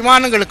 5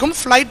 விமானங்களுக்கும்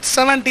ஃப்ளைட்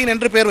 17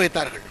 என்று பெயர்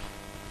வைத்தார்கள்.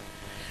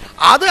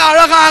 அது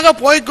அழகாக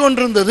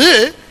போய்கொண்டிருந்தது.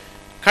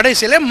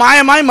 கடைசியிலே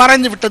மாயமாய்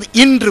மறைந்து விட்டது.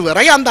 இன்று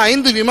வரை அந்த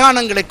 5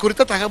 விமானங்களை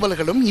குறித்த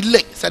தகவல்களும்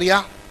இல்லை. சரியா?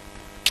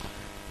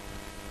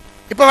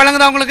 இப்ப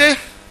விளங்குதா உங்களுக்கு?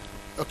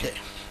 ஓகே.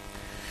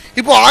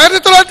 இப்போ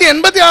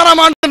 1986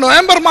 ஆண்டு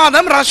நவம்பர்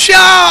மாதம்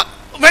ரஷ்யா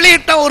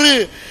வெளியிட்ட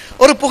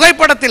ஒரு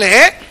புகைப்படத்திலே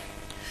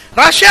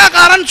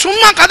ரஷ்யாக்காரன்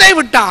சும்மா கதை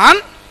விட்டான்.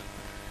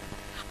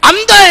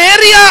 அந்த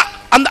ஏரியா,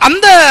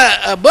 அந்த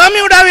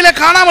பெர்மியூடாவிலே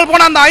காணாமல்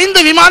போன அந்த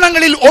 5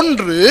 விமானங்களில்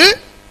ஒன்று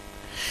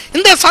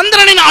இந்த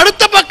சந்திரனின்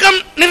அடுத்த பக்கம்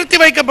நிறுத்தி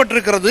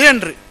வைக்கப்பட்டிருக்கிறது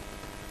என்று.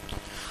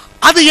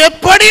 அது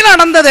எப்படி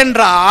நடந்தது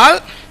என்றால்,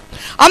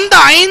 அந்த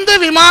 5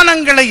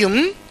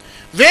 விமானங்களையும்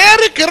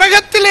வேறு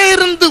கிரகத்திலே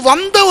இருந்து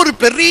வந்த ஒரு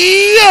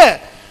பெரிய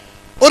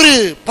ஒரு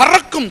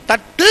பறக்கும்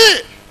தட்டு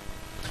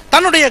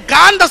தன்னுடைய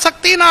காந்த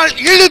சக்தியினால்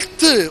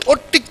இழுத்து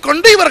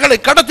ஒட்டிக்கொண்டு இவர்களை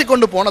கடத்தி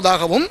கொண்டு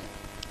போனதாகவும்,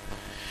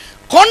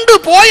 கொண்டு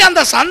போய்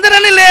அந்த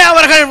சந்திரனிலே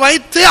அவர்கள்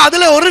வைத்து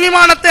அதுல ஒரு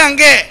விமானத்தை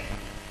அங்கே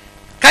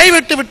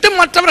கைவிட்டு விட்டு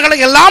மற்றவர்களை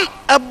எல்லாம்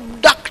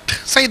அப்டக்ட்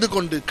செய்து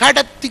கொண்டு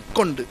கடத்தி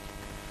கொண்டு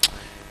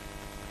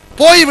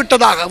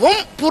போய்விட்டதாகவும்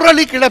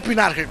புரளி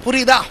கிளப்பினார்கள்.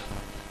 புரியுதா?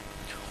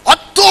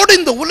 அத்தோடு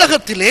இந்த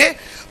உலகத்திலே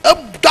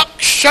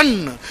அப்டக்ஷன்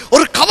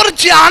ஒரு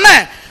கவர்ச்சியான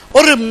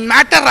ஒரு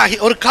மேட்டர் ஆகி,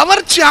 ஒரு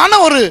கவர்ச்சியான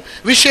ஒரு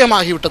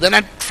விஷயமாகிவிட்டது. an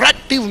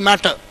attractive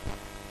matter.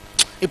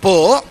 இப்போ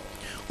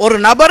ஒரு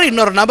நபர்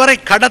இன்னொரு நபரை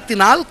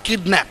கடத்தினால்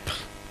கிட்னாப்,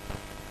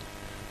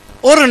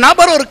 ஒரு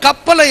நபர் ஒரு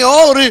கப்பலையோ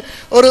ஒரு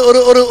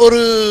ஒரு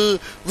ஒரு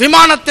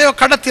விமானத்தையோ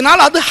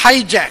கடத்தினால் அது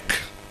ஹைஜாக்.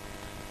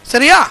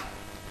 சரியா?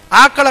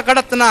 ஆக்களை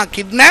கடத்தினா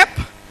கிட்னாப்,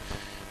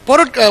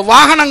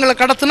 வாகனங்களை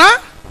கடத்தினா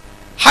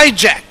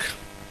ஹைஜாக்.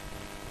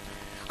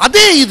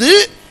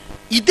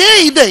 இதே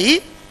இதை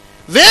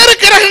வேறு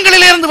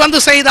கிரகங்களில் இருந்து வந்து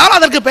செய்தால்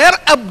அதற்கு பெயர்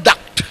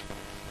அப்டக்ட்.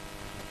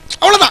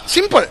 அவ்வளவுதான்,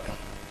 சிம்பிள்.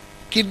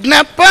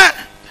 கிட்னாப்ப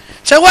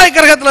செவ்வாய்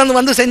கிரகத்தில் இருந்து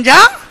வந்து செஞ்சா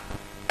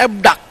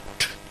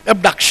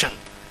அப்டக்ஷன்.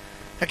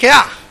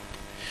 ஓகேயா?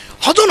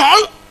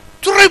 அதனால்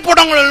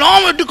திரைப்படங்கள்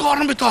எல்லாம் எடுக்க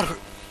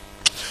ஆரம்பித்தார்கள்.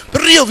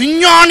 பெரிய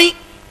விஞ்ஞானி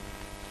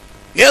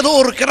ஏதோ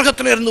ஒரு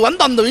கிரகத்தில் இருந்து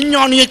வந்து அந்த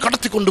விஞ்ஞானியை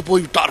கடத்தி கொண்டு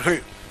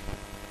போய்விட்டார்கள்.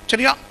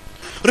 சரியா?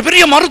 ஒரு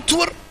பெரிய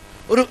மருத்துவர்,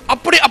 ஒரு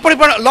அப்படி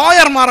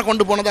லாயர் மாற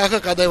கொண்டு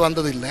போனதாக கதை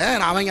வந்தது இல்லை.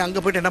 அவங்க அங்கே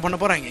போயிட்டு என்ன பண்ண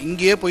போறாங்க?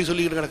 இங்கேயே போய்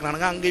சொல்லிக்கிட்டு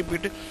கிடக்குறானுங்க, அங்கேயே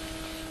போயிட்டு.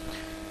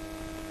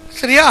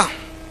 சரியா?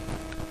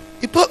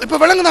 இப்போ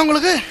விளங்குதா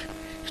உங்களுக்கு?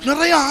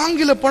 நிறைய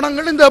ஆங்கில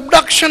படங்கள் இந்த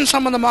அப்டக்ஷன்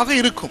சம்பந்தமாக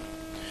இருக்கும்.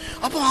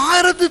 அப்போ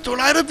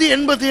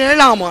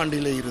 1987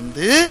 ஆண்டில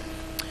இருந்து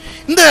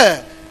இந்த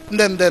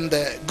இந்த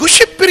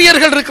குஷிப்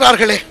பிரியர்கள்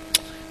இருக்கிறார்களே,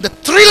 இந்த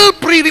த்ரில்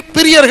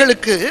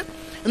பிரியர்களுக்கு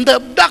இந்த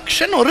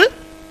அப்டக்ஷன் ஒரு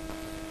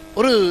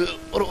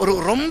ஒரு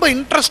ரொம்ப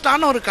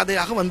இன்ட்ரெஸ்டான ஒரு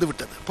கதையாக வந்து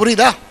விட்டது.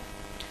 புரியுதா?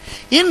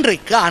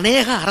 இன்றைக்கு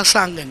அநேக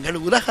அரசாங்கங்கள்,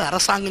 உலக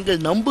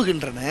அரசாங்கங்கள்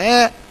நம்புகின்றன,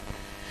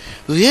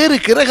 வேறு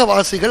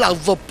கிரகவாசிகள்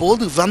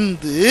அவ்வப்போது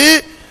வந்து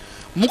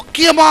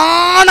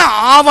முக்கியமான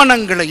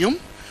ஆவணங்களையும்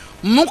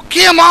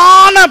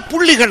முக்கியமான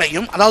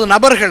புள்ளிகளையும், அதாவது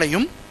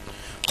நபர்களையும்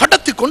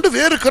கடத்தி கொண்டு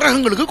வேறு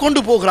கிரகங்களுக்கு கொண்டு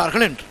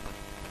போகிறார்கள் என்று.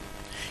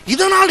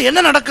 இதனால் என்ன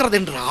நடக்கிறது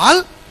என்றால்,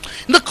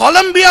 இந்த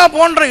கொலம்பியா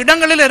போன்ற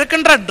இடங்களில்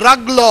இருக்கின்ற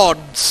ட்ரக்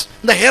லார்ட்ஸ்,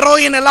 இந்த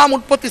ஹெரோயின் எல்லாம்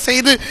உற்பத்தி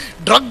செய்து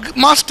ட்ரக்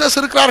மாஸ்டர்ஸ்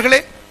இருக்கிறார்களே,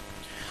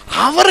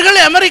 அவர்கள்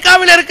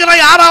அமெரிக்காவில் இருக்கிற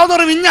யாராவது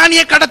ஒரு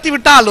விஞ்ஞானியை கடத்தி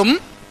விட்டாலும்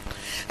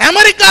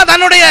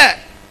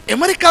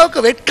அமெரிக்காவுக்கு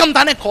வெட்கம்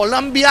தானே.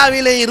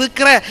 கொலம்பியாவிலே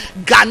இருக்கிற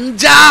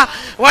கஞ்சா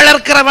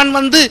வளர்க்கிறவன்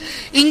வந்து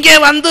இங்கே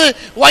வந்து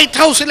ஒயிட்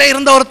ஹவுஸில்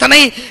இருந்த ஒருத்தனை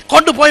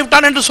கொண்டு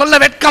போய்விட்டான் என்று சொல்ல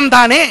வெட்கம்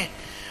தானே.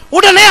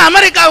 உடனே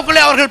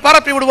அமெரிக்காவுக்குள்ளே அவர்கள்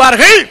பரப்பி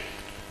விடுவார்கள்.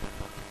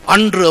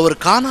 அன்று அவர்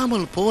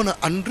காணாமல் போன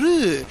அன்று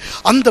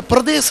அந்த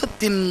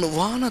பிரதேசத்தின்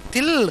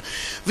வானத்தில்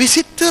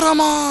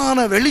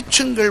விசித்திரமான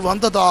வெளிச்சங்கள்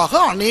வந்ததாக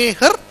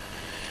அநேகர்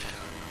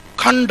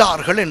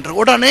கண்டார்கள் என்று.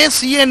 உடனே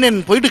CNN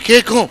போயிட்டு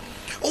கேட்கும்,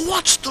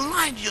 what's the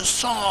light you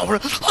saw?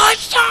 I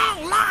saw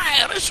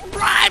light, it's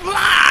bright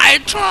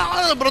light.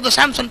 Brother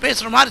Samson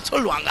பேசுற மாதிரி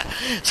சொல்லுவாங்க.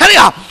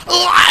 சரியா?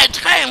 Light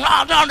came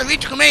down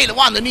வீட்டுக்கு மேல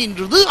வந்து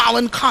நின்றது,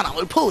 அவன்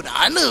காணாமல்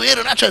போனான்,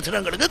 வேறு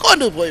நட்சத்திரங்களுக்கு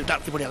கொண்டு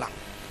போயிட்டான். இப்படியெல்லாம்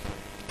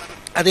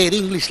அதே இது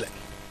இங்கிலீஷ்ல.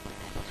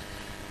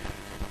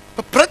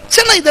 இப்ப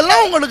பிரச்சனை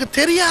இதெல்லாம் உங்களுக்கு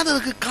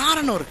தெரியாததுக்கு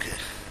காரணம் இருக்கு.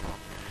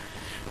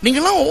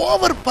 நீங்கெல்லாம்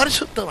ஓவர்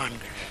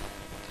பரிசுத்தவான்கள்.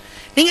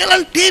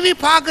 நீங்கெல்லாம் டிவி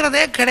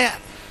பார்க்கறதே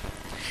கிடையாது.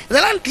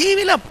 இதெல்லாம்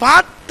டிவியில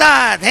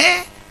பார்த்தாதே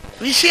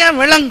விஷயம்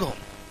விளங்கும்.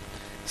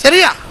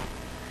 சரியா?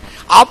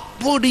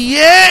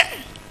 அப்படியே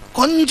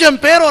கொஞ்சம்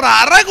பேர் ஒரு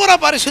அரைகுறை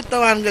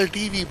பரிசுத்தவான்கள்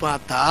டிவி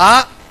பார்த்தா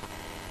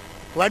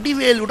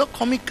வடிவேலோட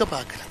கொமிக்க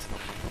பார்க்கறது,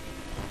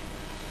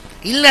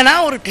 இல்லைன்னா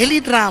ஒரு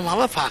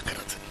டெலிடிராமாவை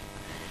பார்க்கறது.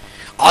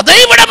 அதை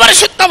விட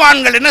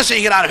பரிசுத்தவான்கள் என்ன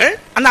செய்கிறார்கள்?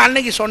 அந்த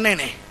அன்னைக்கு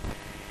சொன்னேனே,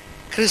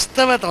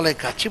 கிறிஸ்தவ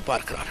தொலைக்காட்சி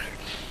பார்க்கிறார்கள்.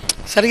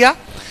 சரியா?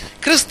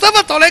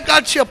 கிறிஸ்தவ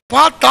தொலைக்காட்சியை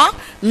பார்த்தா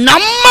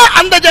நம்ம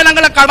அந்த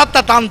ஜனங்களை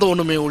கடத்தத்தான்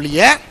தோணுமே ஒழிய,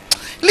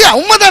 இல்லையா?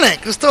 உண்மைதானே?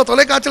 கிறிஸ்தவ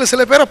தொலைக்காட்சியில்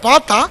சில பேரை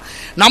பார்த்தா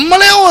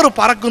நம்மளே ஒரு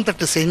பறக்கும்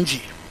தட்டு செஞ்சு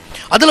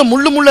அதில்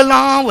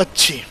முள்ளெல்லாம்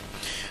வச்சு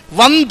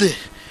வந்து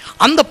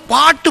அந்த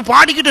பாட்டு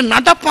பாடிக்கிட்டு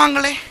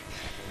நடப்பாங்களே,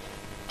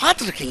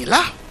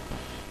 பார்த்துருக்கீங்களா?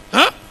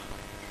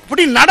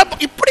 இப்படி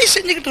இப்படி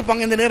செஞ்சுக்கிட்டு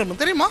இருப்பாங்க இந்த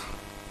நேரம், தெரியுமா?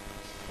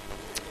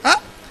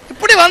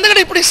 இப்படி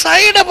வந்துக்கிட்டு இப்படி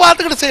சைடை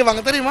பார்த்துக்கிட்டு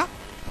செய்வாங்க, தெரியுமா?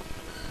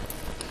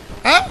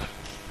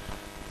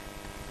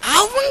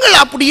 அவங்களை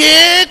அப்படியே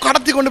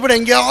கடத்தி கொண்டு போய்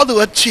எங்கேயாவது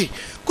வச்சு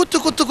குத்து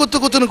குத்து குத்து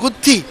குத்துன்னு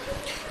குத்தி,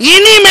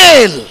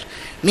 இனிமேல்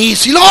நீ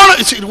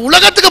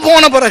உலகத்துக்கு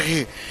போன பிறகு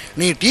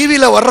நீ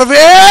டிவியில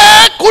வரவே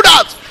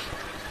கூடாது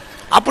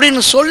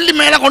அப்படின்னு சொல்லி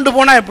மேல கொண்டு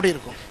போனா எப்படி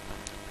இருக்கும்?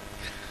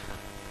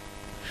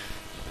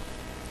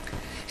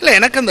 இல்லை,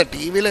 எனக்கு அந்த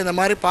டிவியில் இந்த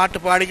மாதிரி பாட்டு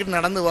பாடிக்கிட்டு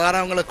நடந்து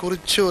வரவங்களை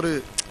குறித்து ஒரு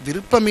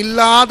விருப்பம்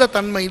இல்லாத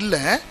தன்மை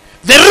இல்லை,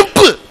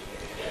 வெறுப்பு.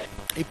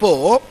 இப்போ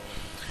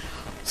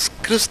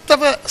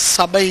கிறிஸ்தவ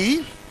சபை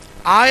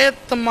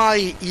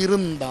ஆயத்தமாய்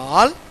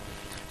இருந்தால்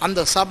அந்த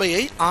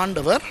சபையை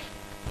ஆண்டவர்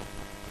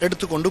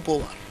எடுத்துக்கொண்டு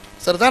போவார்.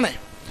 சரிதானே?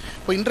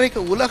 இப்போ இன்றைக்கு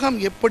உலகம்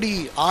எப்படி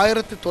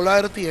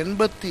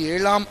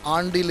 1987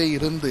 ஆண்டிலே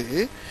இருந்து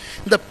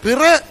இந்த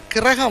பிற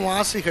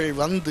கிரகவாசிகள்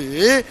வந்து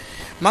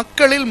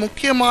மக்களில்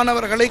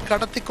முக்கியமானவர்களை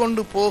கடத்தி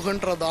கொண்டு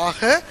போகின்றதாக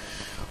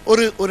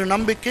ஒரு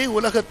நம்பிக்கை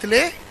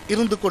உலகத்திலே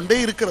இருந்து கொண்டே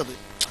இருக்கிறது.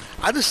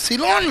 அது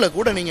சிலோன்ல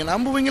கூட, நீங்க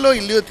நம்புவீங்களோ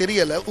இல்லையோ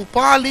தெரியல,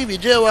 உபாலி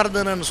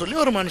விஜயவர்தனன் சொல்லி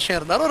ஒரு மனுஷன்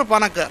இருந்தார், ஒரு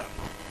பணக்காரன்.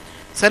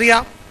 சரியா?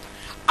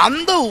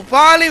 அந்த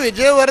உபாலி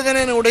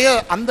விஜயவர்தனனுடைய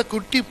அந்த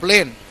குட்டி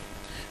பிளேன்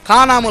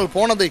காணாமல்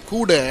போனதை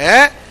கூட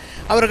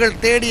அவர்கள்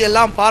தேடி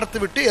எல்லாம்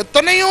பார்த்துவிட்டு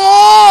எத்தனையோ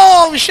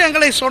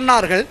விஷயங்களை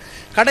சொன்னார்கள்.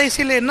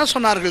 கடைசியில் என்ன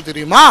சொன்னார்கள்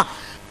தெரியுமா?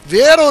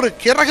 வேறொரு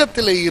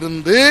கிரகத்தில்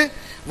இருந்து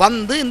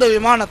வந்து இந்த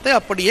விமானத்தை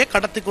அப்படியே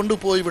கடத்தி கொண்டு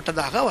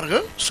போய்விட்டதாக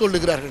அவர்கள்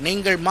சொல்லுகிறார்கள்.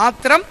 நீங்கள்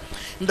மாத்திரம்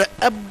இந்த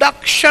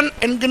அப்டக்ஷன்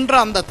என்கின்ற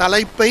அந்த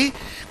தலைப்பை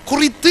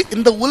குறித்து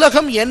இந்த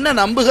உலகம் என்ன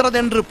நம்புகிறது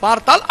என்று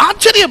பார்த்தால்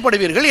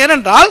ஆச்சரியப்படுவீர்கள்.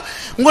 ஏனென்றால்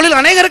உங்களில்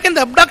அநேகருக்கு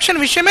இந்த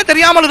அப்டக்ஷன் விஷயமே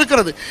தெரியாமல்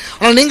இருக்கிறது.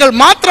 ஆனால் நீங்கள்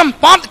மாத்திரம்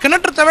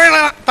கிணற்று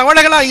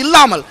தவளைகளா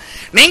இல்லாமல்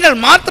நீங்கள்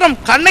மாத்திரம்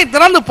கண்ணை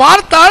திறந்து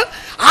பார்த்தால்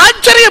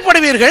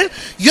ஆச்சரியப்படுவீர்கள்.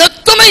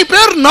 எத்தனை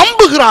பேர்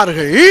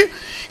நம்புகிறார்கள்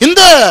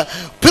இந்த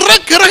பிற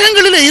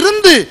கிரகங்களில்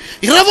இருந்து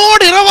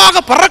இரவோடு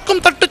இரவாக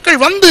பறக்கும்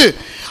தட்டுக்கள் வந்து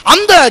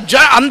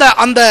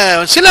அந்த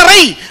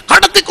சிலரை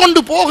கடத்தி கொண்டு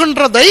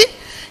போகின்றதை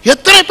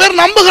எத்தனை பேர்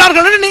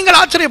நம்புகிறார்கள் என்று நீங்கள்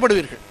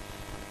ஆச்சரியப்படுவீர்கள்.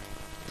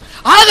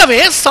 ஆகவே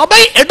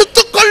சபை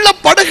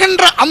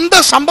எடுத்துக்கொள்ளப்படுகின்ற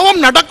அந்த சம்பவம்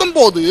நடக்கும்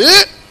போது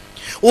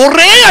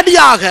ஒரே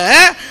அடியாக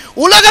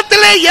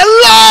உலகத்திலே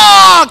எல்லா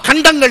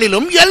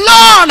கண்டங்களிலும் எல்லா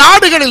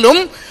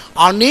நாடுகளிலும்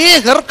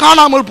அநேகர்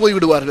காணாமல்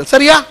போய்விடுவார்கள்.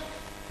 சரியா?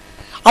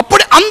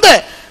 அப்படி அந்த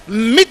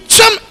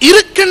மிச்சம்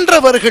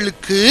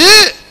இருக்கின்றவர்களுக்கு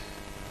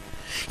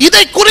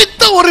இதை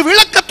குறித்த ஒரு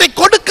விளக்கத்தை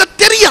கொடுக்க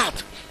தெரியாது.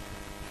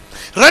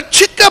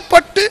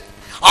 ரட்சிக்கப்பட்டு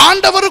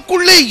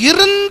ஆண்டவருக்குள்ளே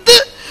இருந்து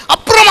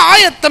அப்புறம்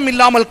ஆயத்தம்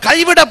இல்லாமல்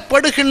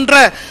கைவிடப்படுகின்ற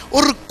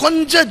ஒரு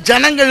கொஞ்ச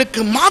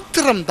ஜனங்களுக்கு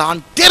மாத்திரம்தான்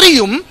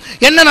தெரியும்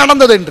என்ன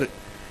நடந்தது என்று.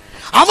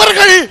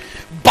 அவர்கள்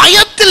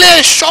பயத்திலே,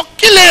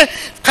 ஷாக்கிலே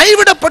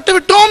கைவிடப்பட்டு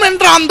விட்டோம்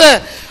என்ற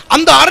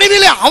அந்த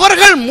அறிவிலே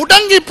அவர்கள்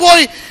முடங்கி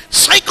போய்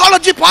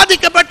சைக்காலஜி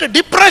பாதிக்கப்பட்டு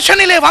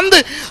டிப்ரெஷனிலே வந்து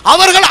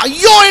அவர்கள்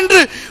ஐயோ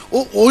என்று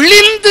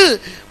ஒளிந்து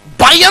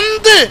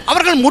பயந்து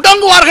அவர்கள்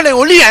முடங்குவார்களே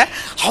ஒழிய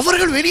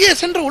அவர்கள் வெளியே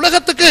சென்ற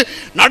உலகத்துக்கு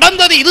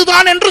நடந்தது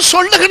இதுதான் என்று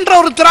சொல்லுகின்ற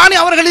ஒரு திராணி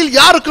அவர்களில்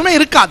யாருக்குமே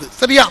இருக்காது.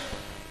 சரியா?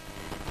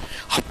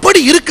 அப்படி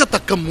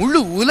இருக்கத்தக்க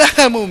முழு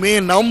உலகமுமே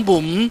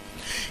நம்பும்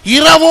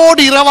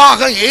இரவோடு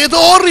இரவாக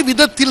ஏதோ ஒரு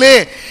விதத்திலே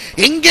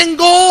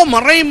எங்கெங்கோ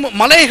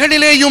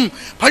மலைகளிலேயும்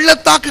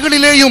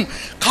பள்ளத்தாக்குகளிலேயும்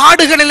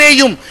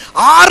காடுகளிலேயும்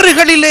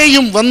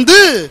ஆறுகளிலேயும் வந்து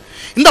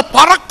இந்த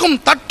பறக்கும்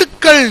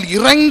தட்டுக்கள்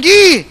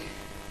இறங்கி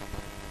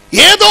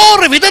ஏதோ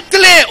ஒரு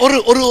விதத்திலே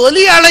ஒரு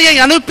ஒலி அலையை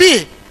அனுப்பி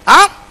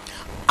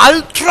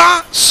அல்ட்ரா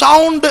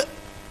சவுண்ட்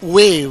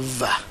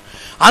வேவ்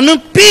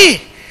அனுப்பி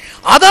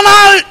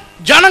அதனால்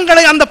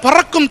ஜனங்களை அந்த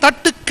பறக்கும்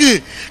தட்டுக்கு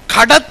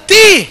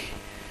கடத்தி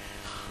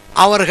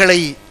அவர்களை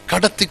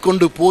கடத்தி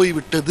கொண்டு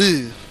போய்விட்டது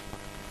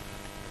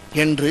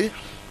என்று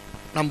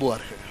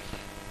நம்புவார்கள்.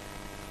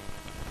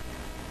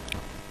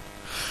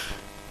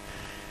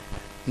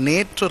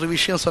 நேற்று ஒரு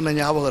விஷயம் சொன்ன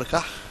ஞாபகம்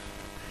இருக்கா?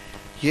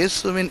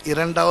 இயேசுவின்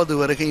இரண்டாவது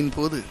வருகையின்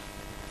போது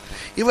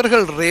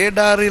இவர்கள்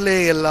ரேடாரிலே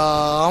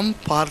எல்லாம்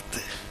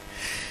பார்த்து,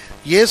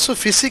 இயேசு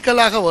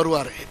பிசிக்கலாக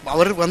வருவார்,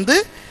 அவர்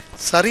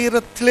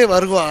சரீரத்திலே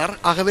வருவார்,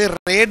 ஆகவே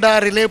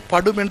ரேடாரிலே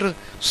படும் என்று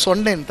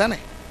சொன்னேன் தானே.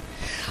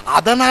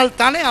 அதனால்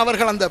தானே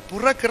அவர்கள் அந்த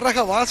புற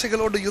கிரக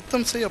வாசிகளோடு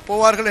யுத்தம் செய்ய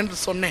போவார்கள் என்று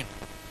சொன்னேன்.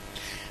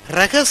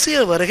 ரகசிய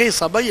வருகை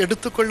சபை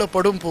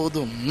எடுத்துக்கொள்ளப்படும்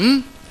போதும்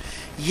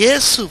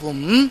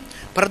இயேசுவும்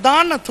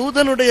பிரதான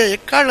தூதனுடைய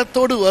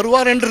எக்காலத்தோடு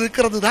வருவார் என்று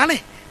இருக்கிறது தானே.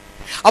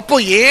 அப்போ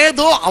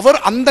ஏதோ அவர்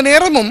அந்த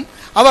நேரமும்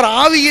அவர்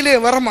ஆவியிலே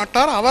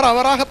வரமாட்டார், அவர்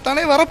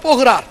அவராகத்தானே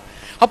வரப்போகிறார்.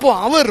 அப்போ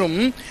அவரும்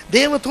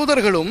தேவ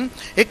தூதர்களும்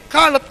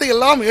எக்காலத்தை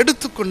எல்லாம்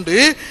எடுத்துக்கொண்டு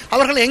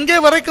அவர்கள் எங்கே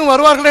வரைக்கும்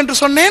வருவார்கள் என்று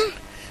சொன்னேன்?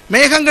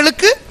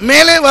 மேகங்களுக்கு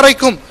மேலே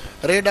வரைக்கும்.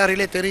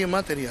 ரேடாரிலே தெரியுமா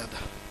தெரியாதா?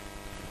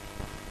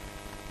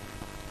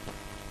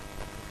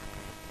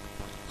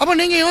 அப்ப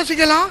நீங்க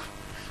யோசிக்கலாம்,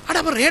 அட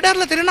அப்ப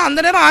ரேடார்ல தெரியும் அந்த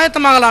நேரம்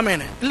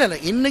ஆயத்தமாகலாமேன்னு. இல்ல இல்ல,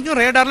 இன்னைக்கும்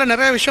ரேடார்ல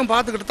நிறைய விஷயம்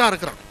பார்த்துக்கிட்டு தான்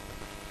இருக்கிறான்.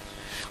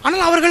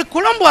 ஆனால் அவர்கள்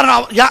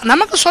குழம்புவார்கள்,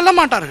 நமக்கு சொல்ல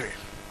மாட்டார்கள்.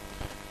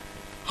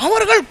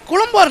 அவர்கள்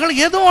குழம்புவார்கள்,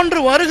 ஏதோ ஒன்று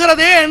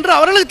வருகிறதே என்று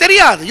அவர்களுக்கு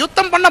தெரியாது.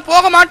 யுத்தம் பண்ண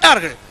போக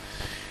மாட்டார்கள்.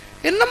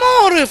 என்னமோ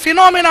ஒரு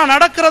பினோமினா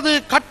நடக்கிறது.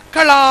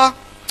 கற்களா,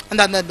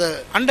 அந்த அந்த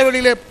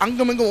அண்டவெளியிலே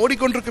அங்கும் இங்கும்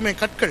ஓடிக்கொண்டிருக்குமே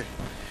கற்கள்,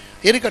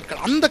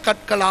 எரிக்கற்கள், அந்த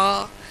கற்களா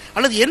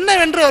அல்லது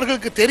என்னவென்று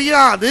அவர்களுக்கு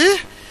தெரியாது.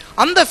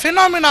 அந்த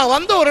பினோமினா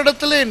ஒரு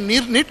இடத்துல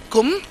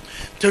நிற்கும்.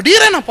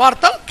 திடீரென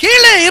பார்த்தால்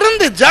கீழே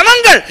இருந்து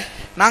ஜனங்கள்,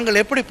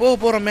 நாங்கள் எப்படி போக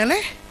போறோம்? மேலே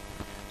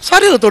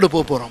சரீரத்தோடு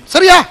போக போறோம்.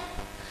 சரியா?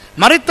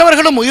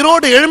 மரித்தவர்களும்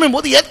உயிரோடு எழும்பும்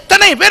போது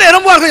எத்தனை பேர்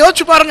எழும்புவார்கள்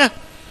யோசிச்சு பாருங்க.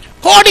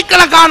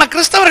 கோடிக்கணக்கான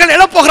கிறிஸ்தவர்கள்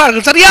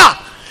எழப்போகிறார்கள். சரியா?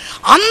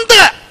 அந்த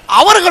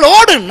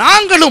அவர்களோடு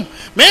நாங்களும்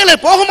மேலே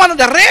போகுமான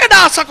அந்த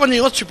ரேடார்ஸை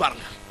கொஞ்சம் யோசிச்சு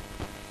பாருங்க.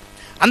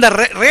 அந்த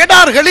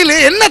ரேடார்களில்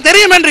என்ன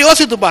தெரியும் என்று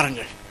யோசித்து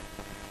பாருங்கள்.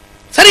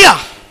 சரியா?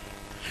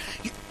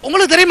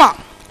 உங்களுக்கு தெரியுமா,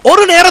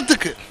 ஒரு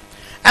நேரத்துக்கு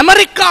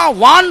அமெரிக்கா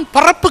வான்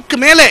பரப்புக்கு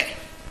மேலே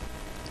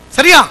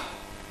சரியா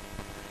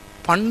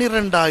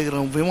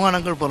 12,000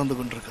 விமானங்கள் பறந்து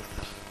கொண்டிருக்கிறது.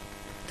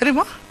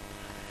 தெரியுமா?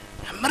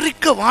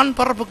 அமெரிக்க வான்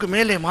பரப்புக்கு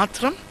மேலே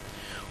மாத்திரம்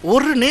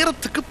ஒரு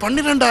நேரத்துக்கு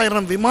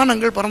 12,000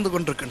 விமானங்கள் பறந்து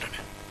கொண்டிருக்கின்றன.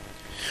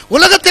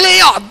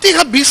 உலகத்திலேயே அதிக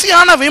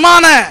பிஸியான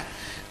விமான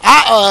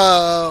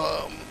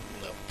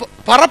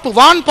பரப்பு,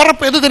 வான்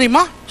பரப்பு எது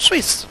தெரியுமா?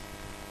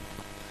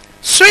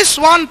 சுவிஸ்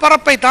வான்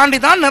பரப்பை தாண்டி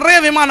தான் நிறைய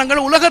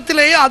விமானங்கள்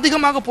உலகத்திலேயே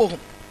அதிகமாக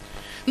போகும்.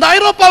 இந்த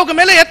ஐரோப்பாவுக்கு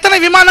மேலே எத்தனை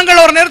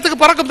விமானங்கள் ஒரு நேரத்துக்கு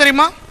பறக்கும்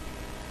தெரியுமா?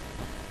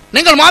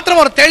 நீங்கள்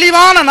மாத்திரம் ஒரு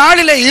தெளிவான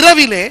நாளிலே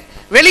இரவிலே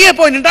வெளியே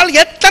போய் நின்றால்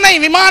எத்தனை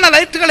விமான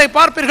லைட்டுகளை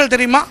பார்ப்பீர்கள்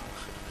தெரியுமா?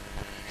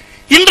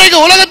 இன்றைக்கு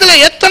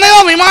உலகத்தில் எத்தனையோ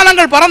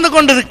விமானங்கள் பறந்து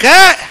கொண்டிருக்க,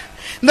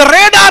 இந்த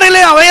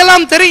ரேடாரிலே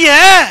அவையெல்லாம் தெரிய,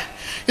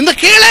 இந்த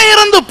கீழே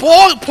இருந்து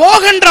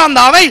போகின்ற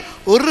அந்த அவை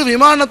ஒரு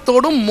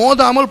விமானத்தோடும்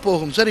மோதாமல்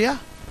போகும். சரியா?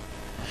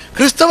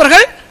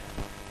 கிறிஸ்தவர்கள்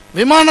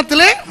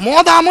விமானத்திலே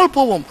மோதாமல்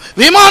போவோம்.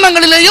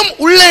 விமானங்களிலேயும்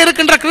உள்ளே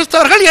இருக்கின்ற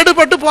கிறிஸ்தவர்கள்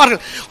எடுபட்டு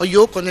போவார்கள்.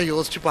 ஐயோ, கொஞ்சம்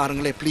யோசிச்சு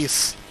பாருங்களே ப்ளீஸ்,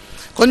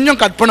 கொஞ்சம்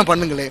கற்பனை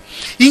பண்ணுங்களே.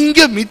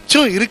 இங்க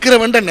மிச்சம்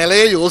இருக்கிறவன்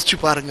நிலையை யோசிச்சு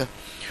பாருங்க.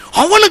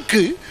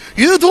 அவனுக்கு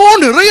ஏதோ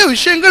நிறைய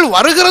விஷயங்கள்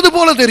வருகிறது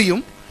போல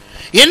தெரியும்.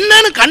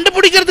 என்னன்னு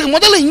கண்டுபிடிக்கிறதுக்கு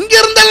முதல்ல இங்க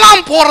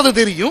இருந்தெல்லாம் போறது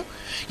தெரியும்.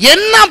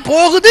 என்ன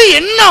போகுது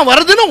என்ன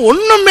வருதுன்னு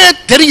ஒண்ணுமே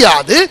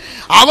தெரியாது.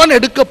 அவன்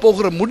எடுக்க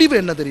போகிற முடிவு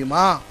என்ன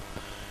தெரியுமா?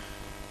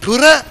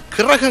 பிற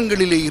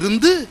கிரகங்களிலே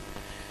இருந்து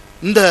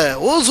இந்த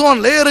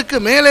ஓசோன் லேயருக்கு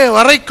மேலே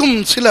வரைக்கும்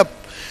சில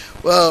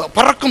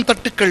பறக்கும்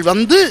தட்டுக்கள்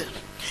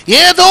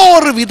ஏதோ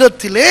ஒரு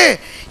விதத்திலே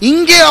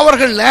இங்கே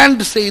அவர்கள்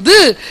லேண்ட் செய்து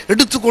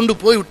எடுத்துக்கொண்டு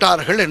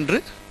போய்விட்டார்கள் என்று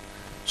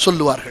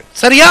சொல்லுவார்கள்.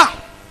 சரியா?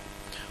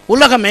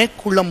 உலகமே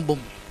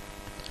குழம்பும்.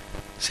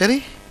 சரி,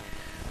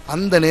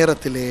 அந்த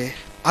நேரத்திலே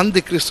அந்த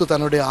கிறிஸ்து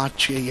தன்னுடைய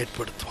ஆட்சியை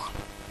ஏற்படுத்துவான்.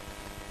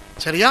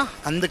 சரியா?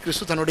 அந்த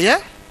கிறிஸ்து தன்னுடைய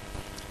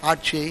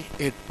ஆட்சியை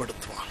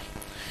ஏற்படுத்துவான்.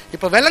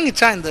 இப்ப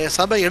விளங்கிச்சா? இந்த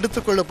சபை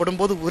எடுத்துக்கொள்ளப்படும்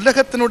போது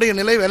உலகத்தினுடைய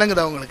நிலை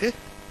விளங்குதா உங்களுக்கு?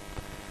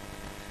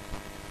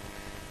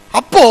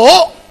 அப்போ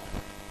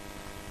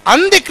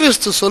அந்த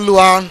கிறிஸ்து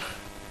சொல்லுவான்,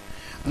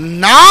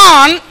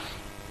 நான்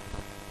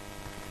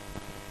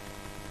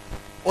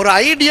ஒரு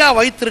ஐடியா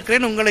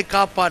வைத்திருக்கிறேன் உங்களை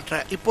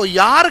காப்பாற்ற. இப்போ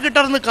யாருகிட்ட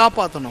இருந்து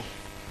காப்பாற்றணும்?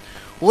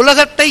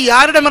 உலகத்தை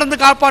யாரிடமிருந்து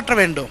காப்பாற்ற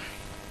வேண்டும்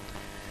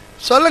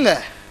சொல்லுங்க?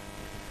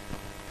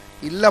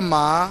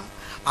 இல்லம்மா,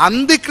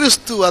 அந்த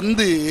கிறிஸ்து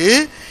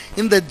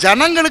இந்த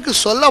ஜனங்களுக்கு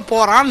சொல்ல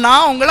போறான்,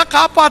 நான் உங்களை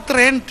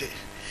காப்பாத்துறேன்ட்டு.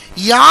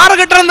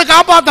 யாருகிட்ட இருந்து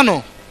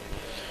காப்பாற்றணும்?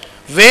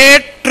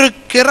 வேற்று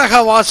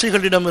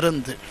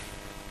கிரகவாசிகளிடமிருந்து.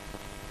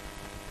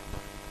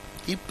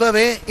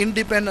 இப்பவே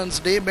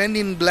இண்டிபெண்டன்ஸ் டே, மென்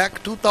இன் பிளாக்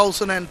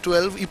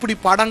 2012 இப்படி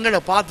படங்களை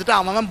பார்த்துட்டு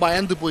அவன்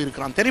பயந்து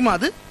போயிருக்கிறான். தெரியுமா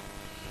அது?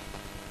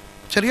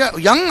 சரியா?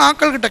 யங்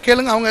ஆட்கள் கிட்ட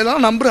கேளுங்க, அவங்க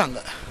எல்லாம் நம்புறாங்க.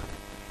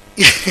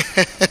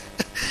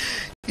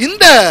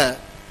 இந்த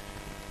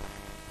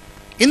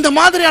இந்த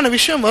மாதிரியான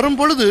விஷயம் வரும்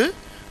பொழுது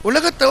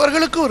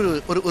உலகத்தவர்களுக்கு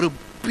ஒரு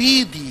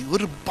பீதி,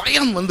 ஒரு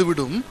பயம்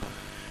வந்துவிடும்.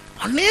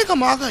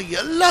 அநேகமாக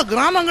எல்லா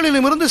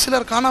கிராமங்களிலும் இருந்து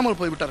சிலர் காணாமல்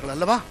போய்விட்டார்கள்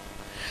அல்லவா?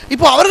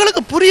 இப்போ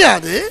அவர்களுக்கு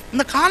புரியாது,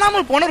 இந்த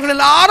காணாமல் போனவர்கள்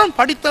எல்லாரும்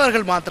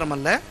படித்தவர்கள்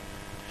மாத்திரமல்ல,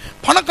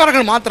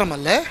 பணக்காரர்கள்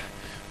மாத்திரமல்ல,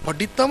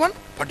 படித்தவன்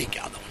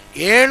படிக்காதவன்,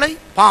 ஏழை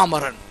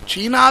பாமரன்,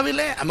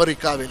 சீனாவிலே,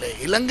 அமெரிக்காவிலே,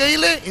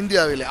 இலங்கையிலே,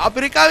 இந்தியாவிலே,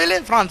 ஆப்பிரிக்காவிலே,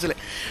 பிரான்சிலே,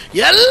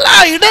 எல்லா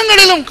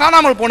இடங்களிலும்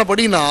காணாமல்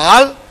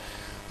போனபடினால்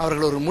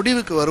அவர்கள் ஒரு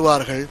முடிவுக்கு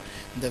வருவார்கள்.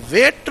 இந்த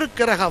வேற்று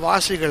கிரக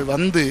வாசிகள்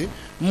வந்து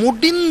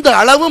முடிந்த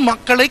அளவு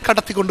மக்களை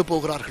கடத்தி கொண்டு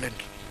போகிறார்கள்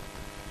என்று,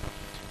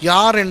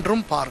 யார்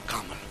என்றும்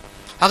பார்க்காமல்.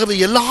 ஆகவே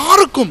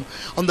எல்லாருக்கும்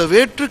அந்த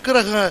வேற்று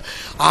கிரக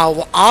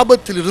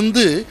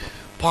ஆபத்திலிருந்து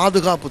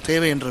பாதுகாப்பு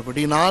தேவை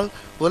என்றபடினால்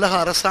உலக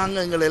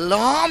அரசாங்கங்கள்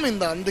எல்லாம்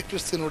இந்த அந்தி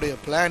கிறிஸ்துவனுடைய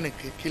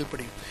பிளானுக்கு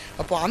கீழ்ப்படியும்.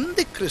 அப்போ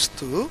அந்தி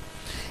கிறிஸ்து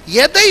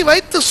எதை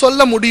வைத்து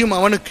சொல்ல முடியும்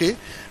அவனுக்கு,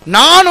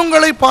 நான்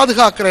உங்களை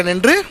பாதுகாக்கிறேன்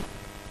என்று?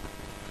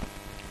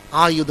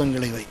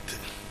 ஆயுதங்களை வைத்து.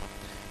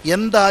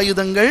 எந்த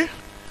ஆயுதங்கள்?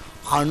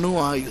 அணு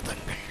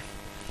ஆயுதங்கள்.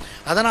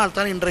 அதனால்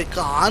தான்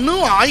இன்றைக்கு அணு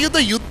ஆயுத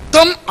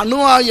யுத்தம்,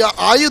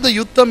 ஆயுத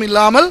யுத்தம்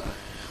இல்லாமல்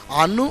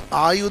அணு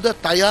ஆயுத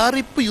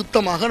தயாரிப்பு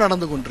யுத்தமாக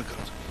நடந்து கொண்டிருக்கிறது.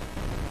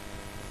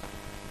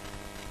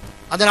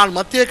 அதனால்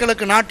மத்திய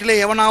கிழக்கு நாட்டிலே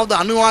எவனாவது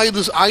அணு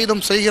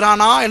ஆயுதம்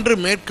செய்கிறானா என்று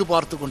மேற்கு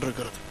பார்த்து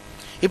கொண்டிருக்கிறது.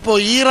 இப்போ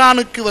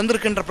ஈரானுக்கு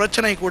வந்திருக்கின்ற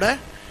பிரச்சனை கூட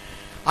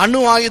அணு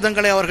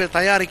ஆயுதங்களை அவர்கள்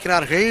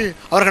தயாரிக்கிறார்கள்,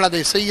 அவர்கள்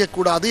அதை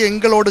செய்யக்கூடாது,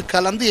 எங்களோடு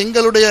கலந்து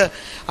எங்களுடைய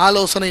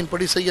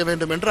ஆலோசனையின்படி செய்ய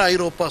வேண்டும் என்று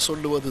ஐரோப்பா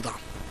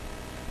சொல்லுவதுதான்.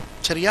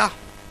 சரியா?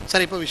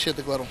 சரி, இப்போ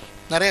விஷயத்துக்கு வரும்.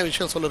 நிறைய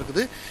விஷயம் சொல்ல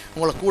இருக்குது,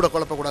 உங்களை கூட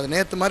குழப்பக்கூடாது.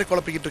 நேற்று மாதிரி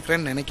குழப்பிக்கிட்டு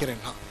இருக்கிறேன்னு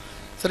நினைக்கிறேன் நான்.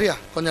 சரியா?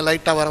 கொஞ்சம்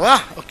லைட்டாக வரவா?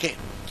 ஓகே.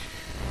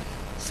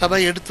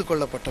 சபை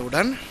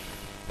எடுத்துக்கொள்ளப்பட்டவுடன்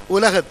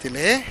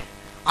உலகத்திலே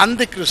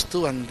அந்தி கிறிஸ்து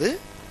வந்து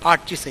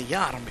ஆட்சி செய்ய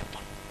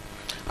ஆரம்பிப்பான்.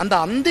 அந்த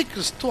அந்தி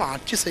கிறிஸ்து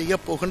ஆட்சி செய்ய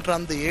போகின்ற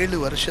அந்த 7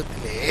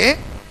 வருஷத்திலே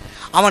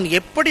அவன்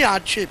எப்படி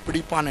ஆட்சியை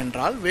பிடிப்பான்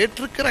என்றால்,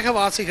 வேற்றுக்கிரக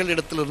வாசிகள்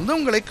இடத்திலிருந்து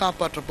உங்களை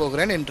காப்பாற்றப்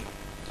போகிறேன் என்று.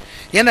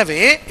 எனவே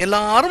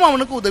எல்லாரும்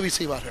அவனுக்கு உதவி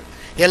செய்வார்கள்,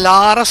 எல்லா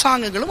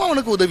அரசாங்கங்களும்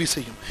அவனுக்கு உதவி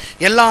செய்யும்.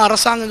 எல்லா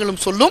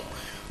அரசாங்கங்களும் சொல்லும்,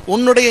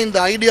 உன்னுடைய இந்த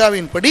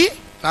ஐடியாவின் படி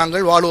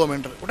நாங்கள் வாழுவோம்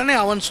என்று. உடனே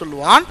அவன்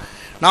சொல்லுவான்,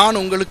 நான்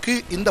உங்களுக்கு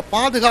இந்த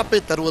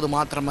பாதுகாப்பை தருவது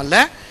மாத்திரமல்ல,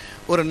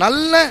 ஒரு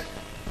நல்ல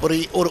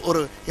ஒரு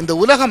இந்த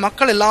உலக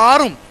மக்கள்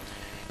எல்லாரும்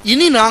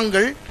இனி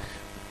நாங்கள்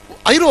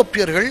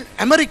ஐரோப்பியர்கள்,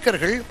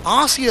 அமெரிக்கர்கள்,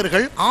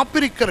 ஆசியர்கள்,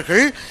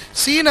 ஆப்பிரிக்கர்கள்,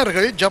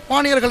 சீனர்கள்,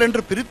 ஜப்பானியர்கள்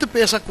என்று பிரித்து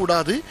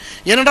பேசக்கூடாது.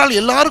 ஏனென்றால்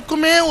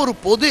எல்லாருக்குமே ஒரு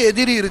பொது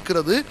எதிரி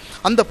இருக்கிறது.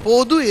 அந்த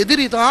பொது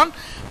எதிரி தான்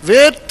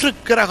வேற்று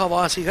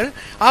கிரகவாசிகள்.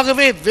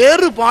 ஆகவே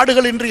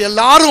வேறுபாடுகள் இன்றி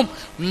எல்லாரும்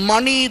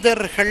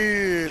மனிதர்கள்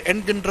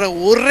என்கின்ற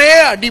ஒரே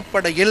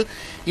அடிப்படையில்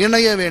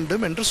இணைய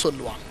வேண்டும் என்று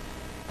சொல்லுவான்.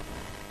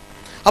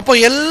 அப்போ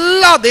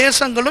எல்லா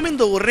தேசங்களும்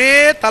இந்த ஒரே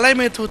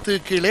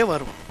தலைமைத்துவத்துக்கு கீழே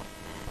வரும்.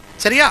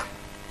 சரியா?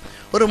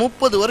 ஒரு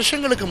 30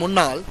 வருஷங்களுக்கு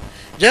முன்னால்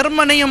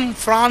ஜெர்மனியும்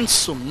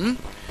பிரான்சும்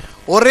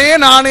ஒரே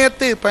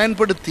நாணயத்தை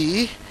பயன்படுத்தி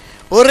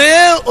ஒரே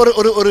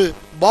ஒரு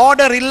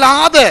பார்டர்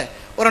இல்லாத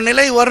ஒரு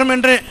நிலை வரும்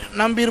என்று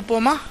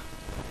நம்பியிருப்போமா?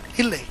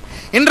 இல்லை.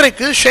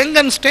 இன்றைக்கு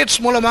ஷெங்கன்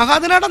ஸ்டேட்ஸ் மூலமாக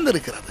அது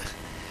நடந்திருக்கிறது.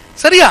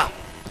 சரியா?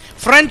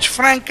 பிரெஞ்சு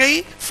பிராங்கை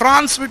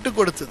பிரான்ஸ் விட்டு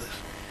கொடுத்தது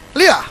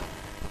இல்லையா?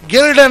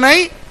 கில்டனை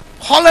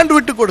ஹாலண்ட்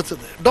விட்டு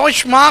கொடுத்தது,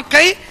 டாய்ச்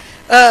மார்க்கை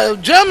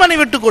ஜெர்மனி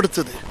விட்டு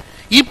கொடுத்தது,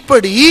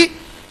 இப்படி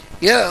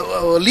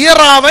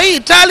லியராவை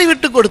இத்தாலி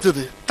விட்டு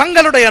கொடுத்தது,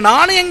 தங்களுடைய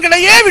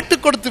நாணயங்களையே விட்டு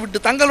கொடுத்து விட்டு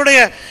தங்களுடைய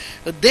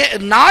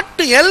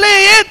நாட்டு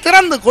எல்லையே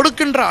திறந்து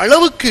கொடுக்கின்ற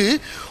அளவுக்கு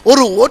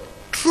ஒரு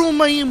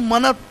ஒற்றுமை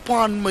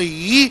மனப்பான்மை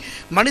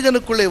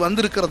மனிதனுக்குள்ளே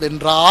வந்திருக்கிறது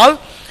என்றால்,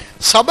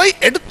 சபை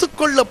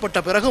எடுத்துக்கொள்ளப்பட்ட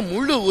பிறகு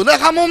முழு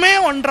உலகமுமே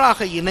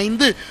ஒன்றாக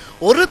இணைந்து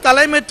ஒரு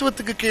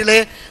தலைமைத்துவத்துக்கு கீழே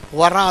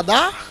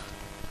வராதா?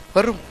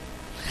 வரும்.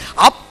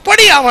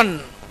 அப்படி அவன்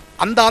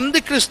அந்த அந்தி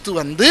கிறிஸ்து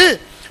வந்து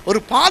ஒரு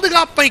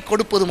பாதுகாப்பை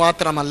கொடுப்பது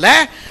மாத்திரமல்ல,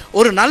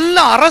 ஒரு நல்ல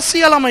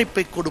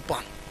அரசியலமைப்பை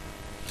கொடுப்பான்,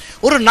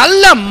 ஒரு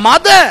நல்ல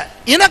மத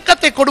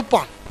இணக்கத்தை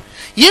கொடுப்பான்.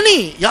 இனி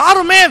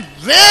யாருமே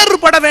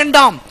வேறுபட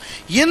வேண்டாம்.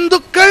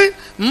 இந்துக்கள்,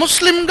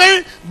 முஸ்லிம்கள்,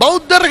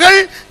 பௌத்தர்கள்,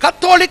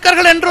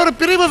 கத்தோலிக்கர்கள் என்ற ஒரு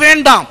பிரிவு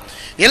வேண்டாம்.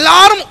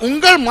 எல்லாரும்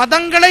உங்கள்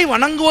மதங்களை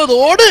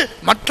வணங்குவதோடு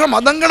மற்ற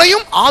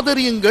மதங்களையும்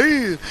ஆதரியுங்கள்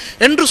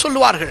என்று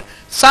சொல்லுவார்கள்.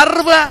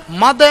 சர்வ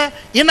மத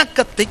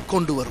இணக்கத்தை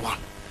கொண்டு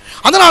வருவான்.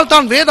 அதனால்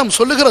தான் வேதம்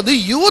சொல்லுகிறது,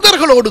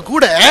 யூதர்களோடு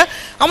கூட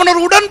அவன் ஒரு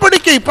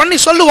உடன்படிக்கை பண்ணி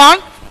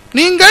சொல்லுவான்,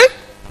 நீங்கள்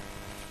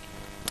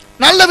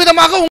நல்ல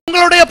விதமாக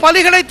உங்களுடைய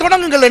பலிகளை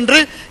தொடங்குங்கள் என்று.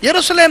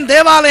 எருசலேம்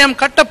தேவாலயம்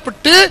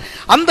கட்டப்பட்டு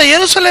அந்த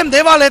எருசலேம்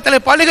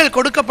தேவாலயத்தில் பலிகள்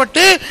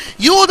கொடுக்கப்பட்டு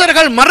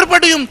யூதர்கள்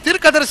மறுபடியும்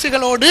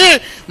தீர்க்கதரிசிகளோடு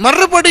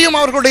மறுபடியும்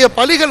அவர்களுடைய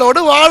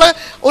பலிகளோடு வாழ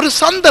ஒரு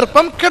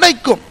சந்தர்ப்பம்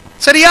கிடைக்கும்.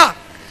 சரியா?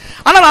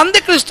 ஆனால்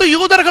அந்தி கிறிஸ்து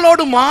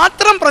யூதர்களோடு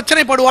மாத்திரம்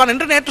பிரச்சனைப்படுவான்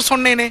என்று நேற்று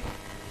சொன்னேனே,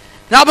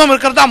 ஞாபகம்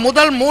இருக்கிறதா?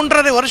 முதல்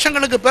 3.5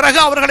 வருஷங்களுக்கு பிறகு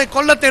அவர்களை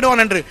கொல்ல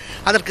தேடுவான் என்று.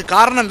 அதற்கு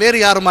காரணம் வேறு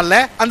யாரும் அல்ல,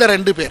 அந்த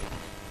 2 பேர்.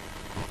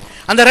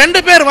 அந்த 2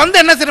 பேர் வந்து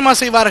என்ன தெரியுமா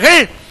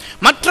செய்வார்கள்?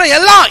 மற்ற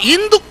எல்லா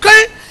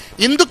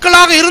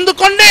இந்துக்களாக இருந்து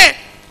கொண்டே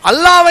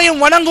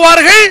அல்லாவையும்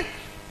வணங்குவார்கள்,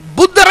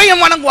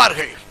 புத்தரையும்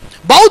வணங்குவார்கள்.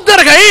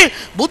 பௌத்தர்கள்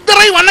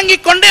புத்தரை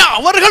வணங்கிக் கொண்டே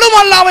அவர்களும்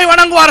அல்லாஹ்வை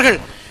வணங்குவார்கள்.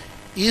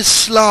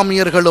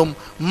 இஸ்லாமியர்களும்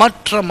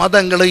மற்ற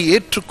மதங்களை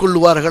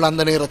ஏற்றுக்கொள்வார்கள்.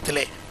 அந்த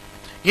நேரத்திலே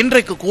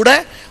இன்றைக்கு கூட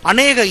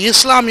அநேக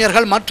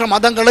இஸ்லாமியர்கள் மற்ற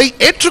மதங்களை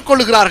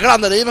ஏற்றுக்கொள்கிறார்கள்,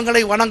 அந்த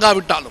தெய்வங்களை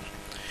வணங்காவிட்டாலும்.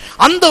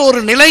 அந்த ஒரு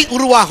நிலை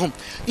உருவாகும்.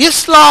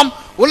 இஸ்லாம்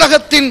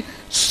உலகத்தின்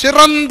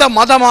சிறந்த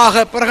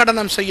மதமாக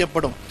பிரகடனம்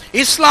செய்யப்படும்.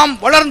 இஸ்லாம்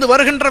வளர்ந்து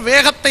வருகின்ற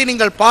வேகத்தை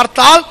நீங்கள்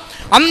பார்த்தால்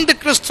அந்த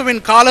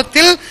கிறிஸ்துவின்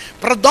காலத்தில்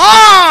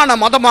பிரதான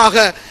மதமாக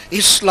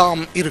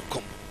இஸ்லாம்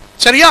இருக்கும்.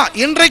 சரியா?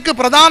 இன்றைக்கு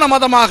பிரதான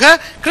மதமாக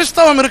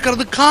கிறிஸ்தவம்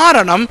இருக்கிறது.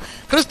 காரணம்,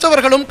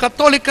 கிறிஸ்தவர்களும்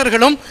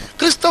கத்தோலிக்கர்களும்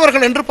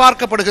கிறிஸ்தவர்கள் என்று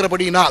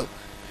பார்க்கப்படுகிறபடியினால்.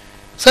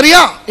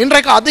 சரியா?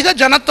 இன்றைக்கு அதிக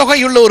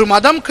ஜனத்தொகையுள்ள ஒரு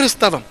மதம்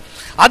கிறிஸ்தவம்,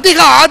 அதிக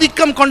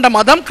ஆதிக்கம் கொண்ட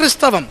மதம்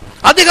கிறிஸ்தவம்,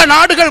 அதிக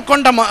நாடுகள்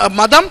கொண்ட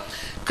மதம்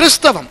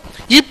கிறிஸ்தவம்.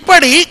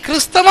 இப்படி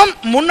கிறிஸ்தவம்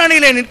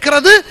முன்னணியிலே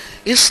நிற்கிறது,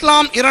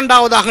 இஸ்லாம்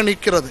இரண்டாவதாக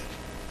நிற்கிறது.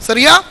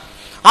 சரியா?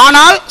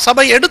 ஆனால்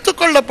சபை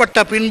எடுத்துக்கொள்ளப்பட்ட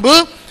பின்பு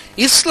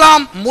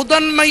இஸ்லாம்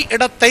முதன்மை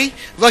இடத்தை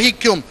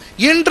வகிக்கும்.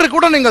 இன்று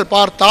கூட நீங்கள்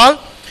பார்த்தால்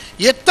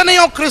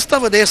எத்தனையோ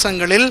கிறிஸ்தவ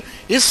தேசங்களில்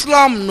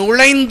இஸ்லாம்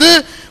நுழைந்து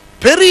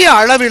பெரிய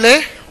அளவிலே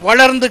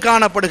வளர்ந்து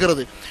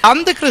காணப்படுகிறது.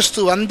 அந்த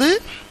கிறிஸ்து வந்து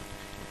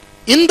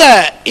இந்த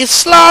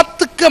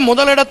இஸ்லாத்துக்கு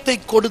முதலிடத்தை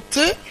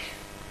கொடுத்து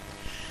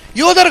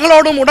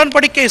யூதர்களோடும்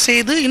உடன்படிக்கை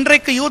செய்து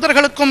இன்றைக்கு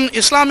யூதர்களுக்கும்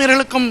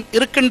இஸ்லாமியர்களுக்கும்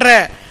இருக்கின்ற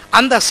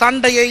அந்த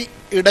சண்டையை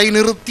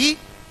இடைநிறுத்தி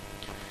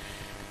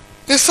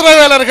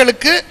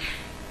இஸ்ரவேலர்களுக்கு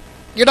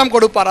இடம்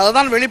கொடுப்பார்.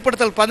 அதுதான்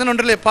வெளிப்படுத்தல்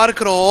 11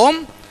 பார்க்கிறோம்.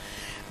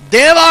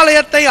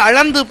 தேவாலயத்தை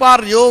அளந்து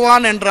பார்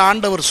யோவான் என்ற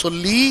ஆண்டவர்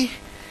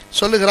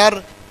சொல்லுகிறார்,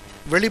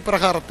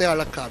 வெளிப்பிரகாரத்தை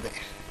அளக்காதே.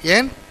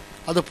 ஏன்?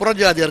 அது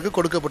புறஜாதியாருக்கு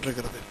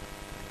கொடுக்கப்பட்டிருக்கிறது.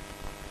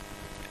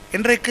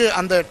 இன்றைக்கு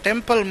அந்த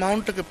டெம்பிள்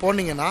மவுண்ட்டுக்கு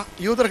போனீங்கன்னா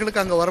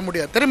யூதர்களுக்கு அங்கே வர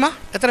முடியாது. தெரியுமா?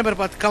 எத்தனை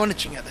பேர் பார்த்து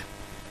கவனிச்சிங்க?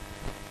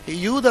 அது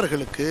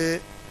யூதர்களுக்கு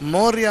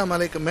மோரியா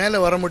மலைக்கு மேலே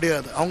வர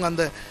முடியாது. அவங்க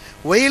அந்த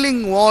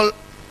வெயிலிங் வால்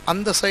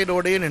அந்த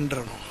சைடோடையே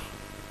நின்றணும்,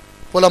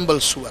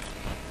 புலம்பல் சுவர்.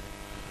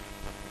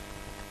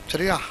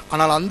 சரியா?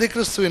 ஆனால் அந்த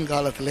கிறிஸ்துவின்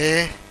காலத்திலே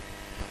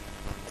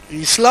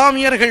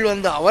இஸ்லாமியர்கள்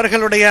வந்து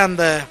அவர்களுடைய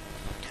அந்த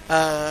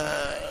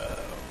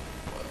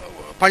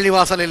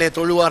பள்ளிவாசலிலே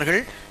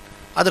தொழுவார்கள்.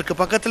 அதற்கு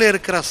பக்கத்திலே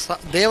இருக்கிற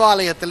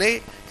தேவாலயத்திலே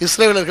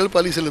இஸ்ரவேலர்கள்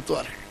பலி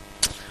செலுத்துவார்கள்.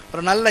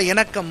 ஒரு நல்ல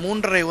இணக்கம்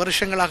 3.5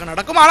 வருஷங்களாக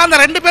நடக்கும். ஆனால் அந்த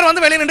 2 பேர்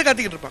வந்து வெளியே நின்று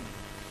கத்திக்கிட்டு இருப்பாங்க.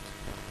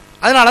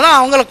 அதனால தான்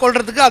அவங்கள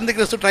கொல்றதுக்கு அந்த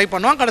கிறிஸ்து ட்ரை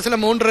பண்ணுவான்.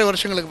 கடைசியில் 3.5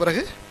 வருஷங்களுக்கு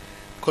பிறகு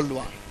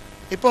கொல்லுவான்.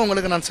 இப்போ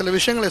உங்களுக்கு நான் சில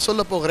விஷயங்களை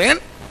சொல்ல போகிறேன்.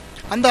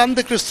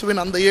 அந்த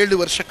கிறிஸ்துவின் அந்த 7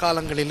 வருஷ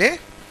காலங்களிலே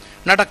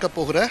நடக்க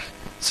போகிற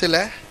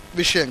சில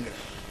விஷயங்கள்.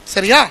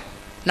 சரியா?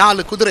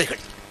 4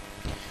 குதிரைகள்.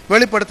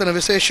 வெளிப்படுத்தின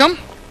விசேஷம்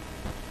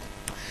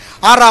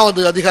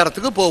 6வது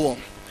அதிகாரத்துக்கு போவோம்.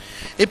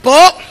 இப்போ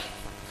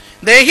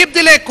இந்த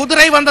எகிப்திலே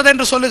குதிரை வந்தது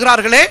என்று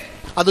சொல்லுகிறார்களே,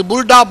 அது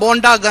புல்டா,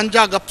 போண்டா,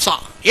 கஞ்சா, கப்சா.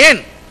 ஏன்?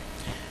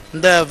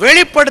 இந்த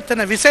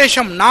வெளிப்படுத்தின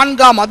விசேஷம்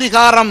 4ஆம்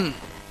அதிகாரம்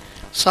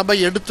சபை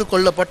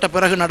எடுத்துக்கொள்ளப்பட்ட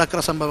பிறகு நடக்கிற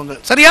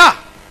சம்பவங்கள். சரியா?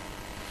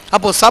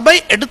 அப்போ சபை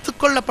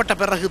எடுத்துக்கொள்ளப்பட்ட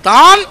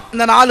பிறகுதான்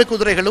இந்த 4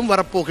 குதிரைகளும்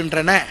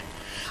வரப்போகின்றன.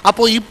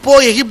 அப்போ இப்போ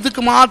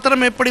எகிப்துக்கு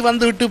மாத்திரம் எப்படி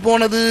வந்து விட்டு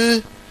போனது?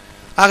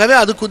 ஆகவே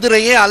அது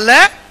குதிரையே அல்ல,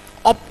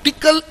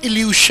 ஆப்டிக்கல்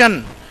இல்யூஷன்,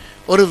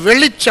 ஒரு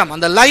வெளிச்சம்.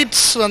 அந்த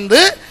லைட்ஸ் வந்து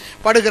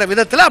படுகிற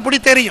விதத்தில் அப்படி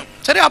தெரியும்.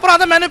 சரி, அப்புறம்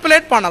அதை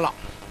மேனிப்புலேட் பண்ணலாம்,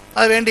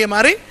 அதை வேண்டிய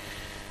மாதிரி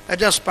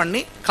அட்ஜஸ்ட்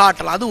பண்ணி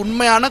காட்டலாம். அது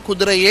உண்மையான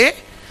குதிரையே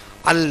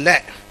அல்ல.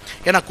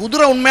 ஏன்னா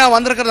குதிரை உண்மையாக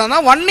வந்திருக்கிறதா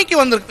வன்னிக்கு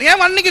வந்திருக்கு.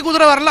 ஏன் வன்னிக்கு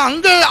குதிரை வரல?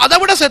 அங்கே அதை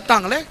விட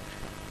செத்தாங்களே.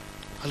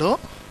 ஹலோ,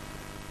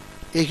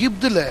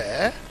 எகிப்தில்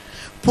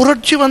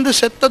புரட்சி வந்து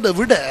செத்ததை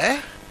விட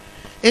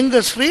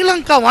எங்க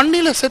ஸ்ரீலங்கா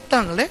வன்னியில்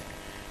செத்தாங்களே.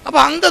 அப்போ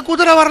அங்கே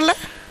குதிரை வரல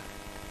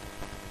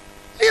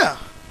ஐயா?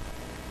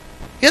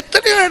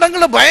 எத்தனையோ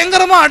இடங்களில்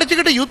பயங்கரமாக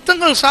அடிச்சுக்கிட்டு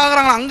யுத்தங்கள்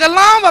சாகுறாங்க,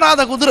 அங்கெல்லாம்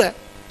வராத குதிரை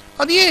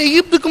அது ஏன்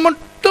எகிப்துக்கு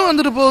மட்டும்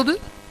வந்துட்டு போகுது?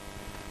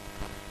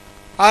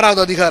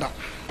 6வது அதிகாரம்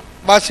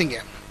வாசிங்க,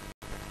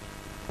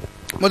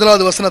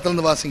 1வது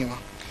வசனத்திலிருந்து வாசிங்கம்மா.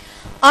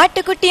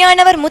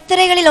 ஆட்டுக்குட்டியானவர்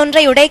முத்திரைகளில்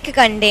ஒன்றை உடைக்க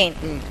கண்டேன்.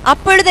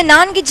 அப்பொழுது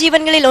 4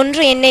 ஜீவன்களில்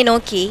ஒன்று என்னை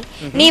நோக்கி,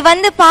 நீ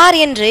வந்து பார்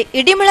என்று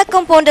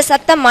இடிமுழக்கம் போன்ற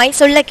சத்தமாய்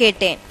சொல்ல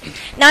கேட்டேன்.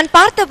 நான்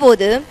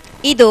பார்த்தபோது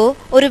இதோ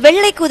ஒரு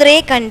வெள்ளை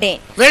குதிரையை கண்டேன்.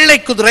 வெள்ளை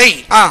குதிரை.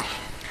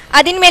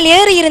 அதன் மேல்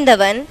ஏறி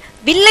இருந்தவன்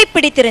வில்லை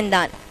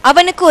பிடித்திருந்தான்.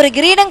 அவனுக்கு ஒரு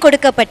கிரீடம்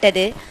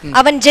கொடுக்கப்பட்டது.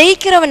 அவன்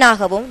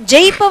ஜெயிக்கிறவனாகவும்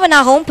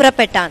ஜெயிப்பவனாகவும்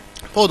புறப்பட்டான்.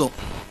 போதும்.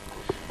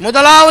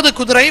 1வது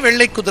குதிரை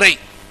வெள்ளை குதிரை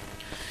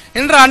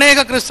என்று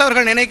அநேக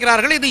கிறிஸ்தவர்கள்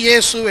நினைக்கிறார்கள் இது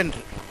இயேசு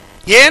என்று.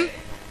 ஏன்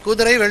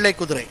குதிரை வெள்ளை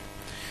குதிரை?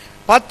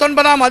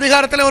 19ஆம்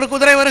அதிகாரத்தில் ஒரு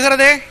குதிரை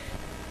வருகிறதே,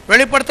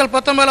 வெளிப்படுத்தல்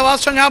 19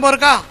 வாசம் ஞாபகம்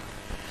இருக்கா?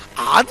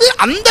 அது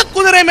அந்த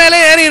குதிரை மேலே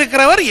ஏறி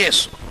இருக்கிறவர்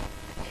இயேசு.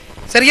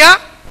 சரியா?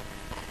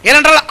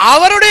 ஏனென்றால்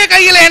அவருடைய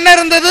கையில் என்ன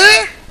இருந்தது?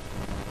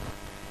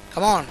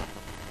 கமான்,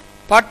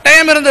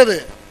 பட்டயம் இருந்தது.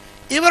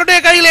 இவருடைய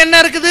கையில் என்ன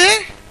இருக்குது?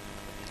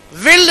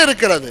 வில்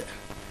இருக்கிறது.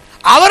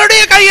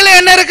 அவருடைய கையில்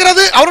என்ன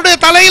இருக்கிறது? அவருடைய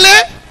தலையில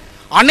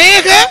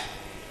அநேக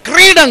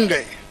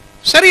கிரீடங்கள்.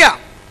 சரியா?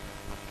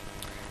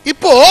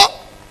 இப்போ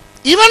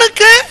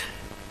இவனுக்கு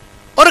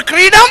ஒரு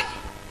கிரீடம்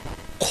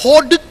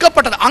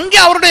கொடுக்கப்பட்டது. அங்கே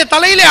அவருடைய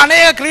தலையிலே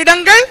அநேக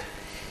கிரீடங்கள்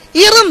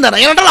இருந்தன.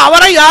 ஏனென்றால்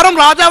அவரை யாரும்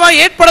ராஜாவாக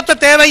ஏற்படுத்த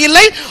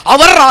தேவையில்லை,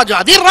 அவர்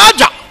ராஜாதி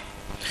ராஜா.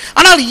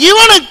 ஆனால்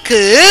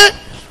இவனுக்கு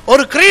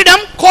ஒரு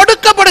கிரீடம்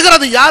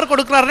கொடுக்கப்படுகிறது. யார்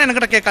கொடுக்கிறாருன்னு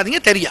என்கிட்ட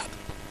கேட்காதீங்க, தெரியாது.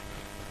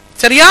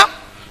 சரியா?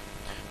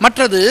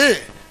 மற்றது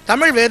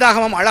தமிழ்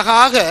வேதாகமம்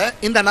அழகாக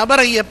இந்த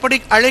நபரை எப்படி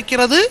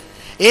அழைக்கிறது?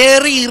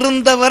 ஏறி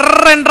இருந்தவர்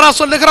என்றா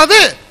சொல்லுகிறது.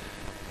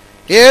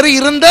 ஏறி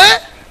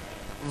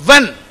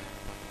இருந்தவன்.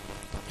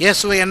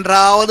 இயேசுவை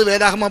என்றாவது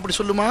வேதாகமம் அப்படி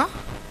சொல்லுமா?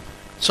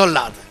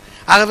 சொல்லாது.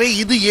 ஆகவே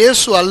இது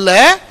இயேசு அல்ல,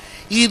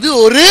 இது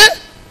ஒரு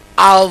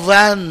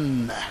அவன்,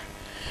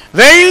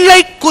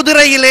 வெள்ளை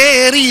குதிரையிலே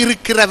ஏறி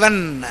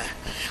இருக்கிறவன்.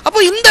 அப்போ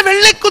இந்த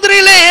வெள்ளை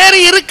குதிரையிலே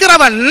ஏறி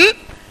இருக்கிறவன்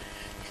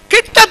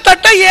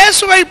கிட்டத்தட்ட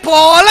இயேசுவை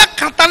போல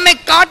தன்னை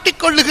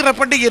காட்டிக்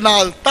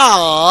கொள்ளுகிறபடியினால்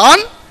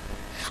தான்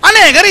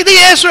அநேகர் இது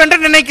இயேசு என்று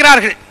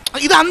நினைக்கிறார்கள்.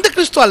 இது அந்த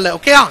கிறிஸ்து அல்ல.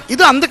 ஓகேயா?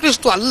 இது அந்த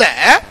கிறிஸ்து அல்ல,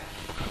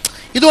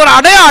 இது ஒரு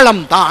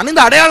அடையாளம் தான்.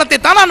 இந்த அடையாளத்தை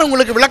தான் நான்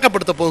உங்களுக்கு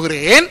விளக்கப்படுத்த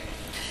போகிறேன்.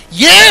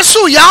 இயேசு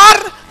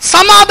யார்?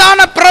 சமாதான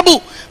பிரபு.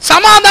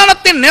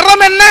 சமாதானத்தின்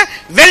நிறம் என்ன?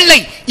 வெள்ளை.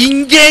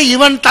 இங்கே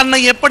இவன் தன்னை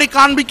எப்படி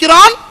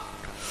காண்பிக்கிறான்?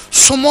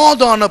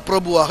 சமாதான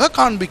பிரபுவாக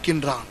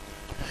காண்பிக்கின்றான்.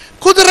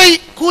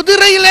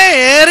 குதிரையிலே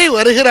ஏறி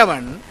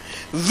வருகிறவன்,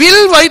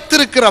 வில்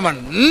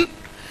வைத்திருக்கிறவன்,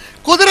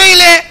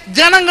 குதிரையிலே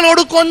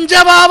ஜனங்களோடு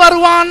கொஞ்சமா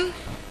வருவான்.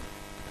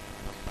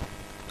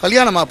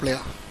 கல்யாண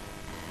மாப்பிள்ளையா?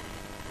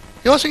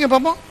 யோசிங்க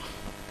பாப்போம்.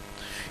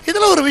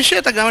 இதுல ஒரு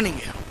விஷயத்தை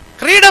கவனிங்க.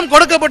 கிரீடம்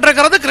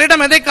கொடுக்கப்பட்டிருக்கிறது.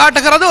 கிரீடம் எதை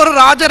காட்டுகிறது? ஒரு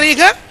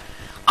ராஜரீக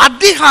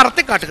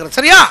அதிகாரத்தை காட்டுகிறது.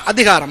 சரியா?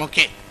 அதிகாரம்.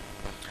 ஓகே.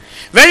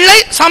 வெள்ளை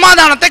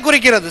சமாதானத்தை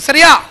குறிக்கிறது.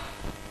 சரியா?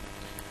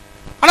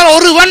 ஆனால்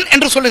ஒருவன்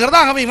என்று சொல்லுகிறது.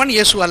 ஆகவே இவன்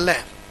இயேசு அல்ல.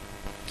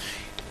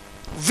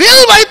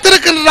 வில்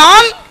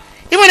வைத்திருக்கிறான்.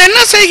 இவன் என்ன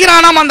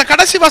செய்கிறானாம்? அந்த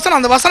கடைசி வசனம்,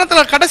 அந்த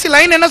வசனத்துல கடைசி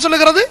லைன் என்ன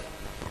சொல்லுகிறது?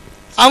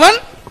 அவன்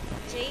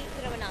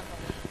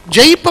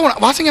ஜெயிப்பவன்.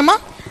 வாசிங்கம்மா.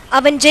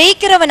 அவன்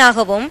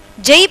ஜெயிக்கிறவனாகவும்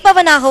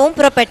ஜெயிப்பவனாகவும்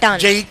புறப்பட்டான்.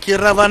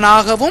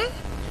 ஜெயிக்கிறவனாகவும்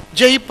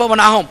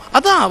ஜெயிப்பவனாகவும்,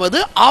 அதாவது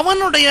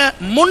அவனுடைய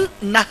முன்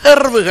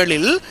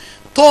நகர்வுகளில்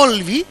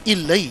தோல்வி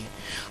இல்லை.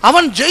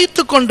 அவன்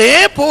ஜெயித்து கொண்டே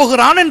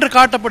போகிறான் என்று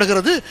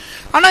காட்டப்படுகிறது.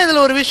 ஆனா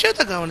இதுல ஒரு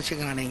விஷயத்தை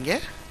கவனிச்சுங்க. நீங்க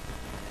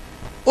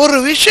ஒரு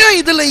விஷயம்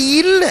இதுல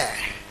இல்ல,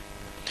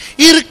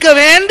 இருக்க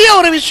வேண்டிய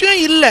ஒரு விஷயம்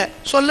இல்ல.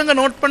 சொல்லுங்க,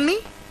 நோட் பண்ணி.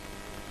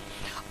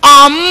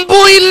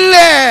 அம்பு இல்ல.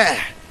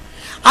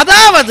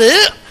 அதாவது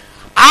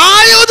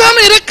ஆயுதம்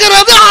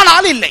இருக்கிறது,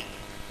 ஆனால் இல்லை.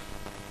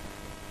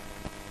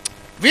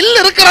 வில்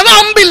இருக்கிறது,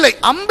 அம்பு இல்லை.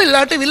 அம்பு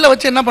இல்லாட்டி வில்ல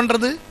வச்சு என்ன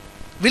பண்றது?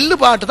 வில்லு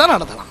பாட்டு தான்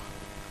நடத்தலாம்.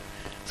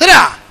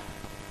 சரியா?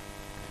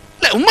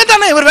 இல்ல,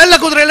 உண்மைதானே. இவர் வெள்ளை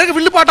குதிரையில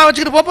வில்லு பாட்டா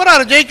வச்சுக்கிட்டு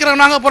போறாரு.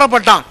 ஜெயிக்கிறவனாக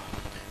புறப்பட்டான்.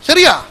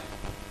 சரியா?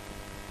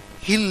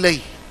 இல்லை.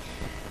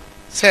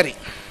 சரி.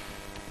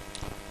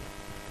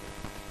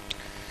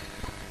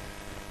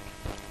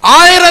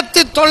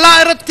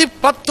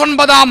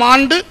 1919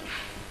 ஆண்டு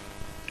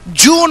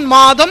ஜூன்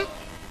மாதம்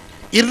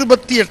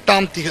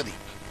 28ஆம் தேதி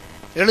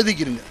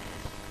எழுதிக்கிறீங்க.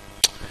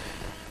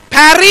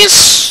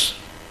 Paris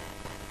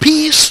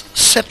piece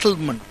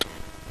settlement.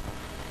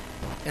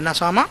 என்ன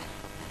சாமா?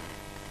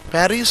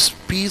 பாரிஸ்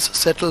பீஸ்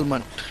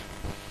செட்டில்மெண்ட்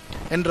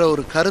என்ற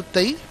ஒரு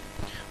கருத்தை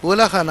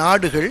உலக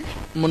நாடுகள்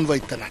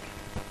முன்வைத்தன.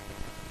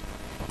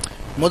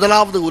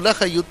 முதலாவது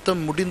உலக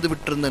யுத்தம் முடிந்து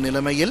விட்டிருந்த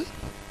நிலைமையில்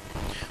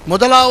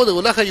முதலாவது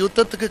உலக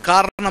யுத்தத்துக்கு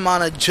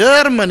காரணமான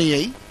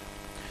ஜெர்மனியை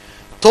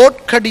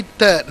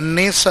தோற்கடித்த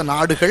நேச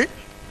நாடுகள்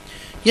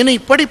இனி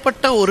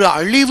இப்படிப்பட்ட ஒரு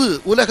அழிவு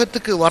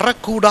உலகத்துக்கு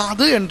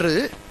வரக்கூடாது என்று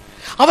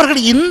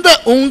அவர்கள்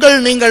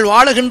நீங்கள்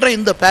வாழுகின்ற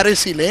இந்த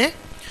பாரிஸிலே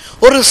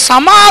ஒரு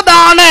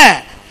சமாதான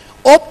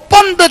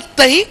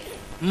ஒப்பந்தத்தை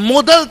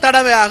முதல்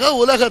தடவையாக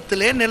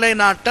உலகத்திலே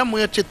நிலைநாட்ட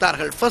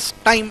முயற்சித்தார்கள். ஃபர்ஸ்ட்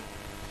டைம்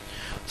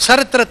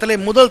சரித்திரத்திலே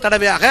முதல்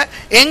தடவையாக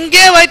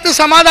எங்கே வைத்து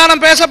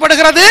சமாதானம்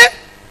பேசப்படுகிறது?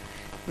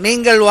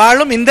 நீங்கள்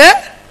வாழும் இந்த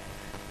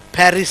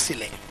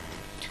பாரிஸிலே.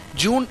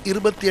 ஜூன்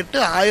 28,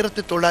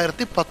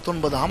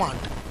 1919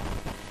 ஆண்டு.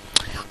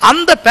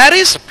 அந்த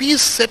Paris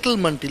piece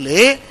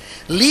செட்டில்மெண்டிலே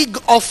league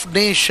of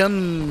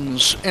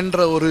Nations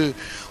என்ற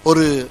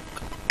ஒரு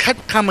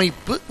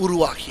கட்டமைப்பு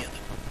உருவாகியது.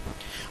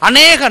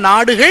 அநேக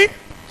நாடுகள்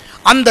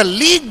அந்த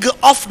லீக்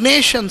ஆஃப்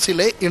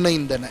நேஷன்ஸிலே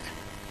இணைந்தன.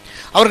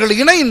 அவர்கள்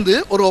இணைந்து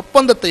ஒரு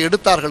ஒப்பந்தத்தை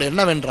எடுத்தார்கள்.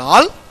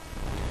 என்னவென்றால்,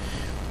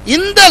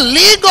 இந்த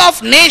லீக்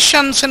ஆஃப்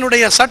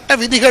நேஷன்ஸினுடைய சட்ட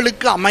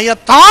விதிகளுக்கு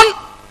அமையத்தான்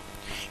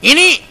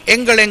இனி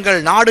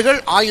எங்கள் நாடுகள்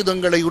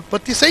ஆயுதங்களை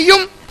உற்பத்தி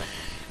செய்யும்.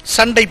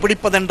 சண்டை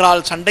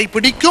பிடிப்பதென்றால் சண்டை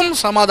பிடிக்கும்,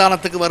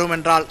 சமாதானத்துக்கு வரும்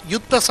என்றால்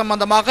யுத்த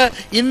சம்பந்தமாக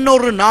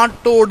இன்னொரு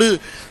நாட்டோடு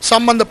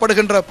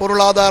சம்பந்தப்படுகின்ற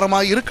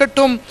பொருளாதாரமாக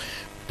இருக்கட்டும்,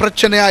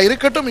 பிரச்சனையாக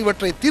இருக்கட்டும்,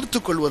 இவற்றை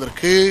தீர்த்து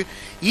கொள்வதற்கு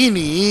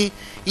இனி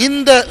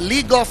இந்த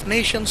லீக் ஆஃப்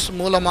நேஷன்ஸ்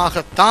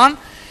மூலமாகத்தான்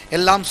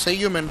எல்லாம்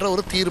செய்யும் என்ற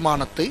ஒரு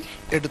தீர்மானத்தை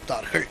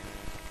எடுத்தார்கள்.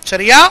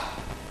 சரியா?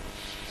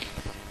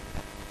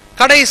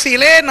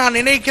 கடைசியிலே நான்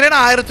நினைக்கிறேன்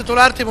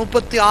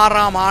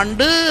 1936ஆம்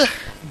ஆண்டு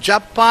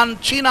ஜப்பான்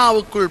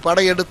சீனாவுக்குள்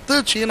படையெடுத்து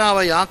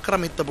சீனாவை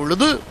ஆக்கிரமித்த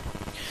பொழுது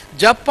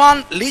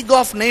ஜப்பான் லீக்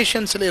ஆஃப்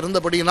நேஷன்ஸில்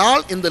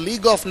இருந்தபடியினால் இந்த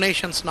லீக் ஆஃப்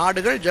நேஷன்ஸ்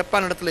நாடுகள்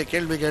ஜப்பான் இடத்துல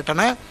கேள்வி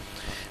கேட்டன,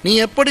 நீ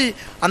எப்படி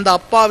அந்த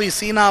அப்பாவி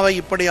சீனாவை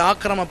இப்படி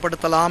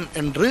ஆக்கிரமிக்கலாம்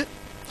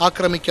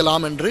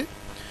என்று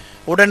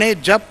உடனே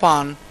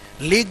ஜப்பான்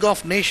லீக்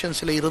ஆஃப்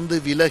நேஷன்ஸில் இருந்து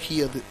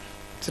விலகியது.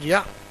 சரியா?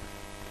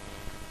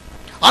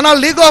 ஆனால்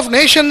லீக் ஆஃப்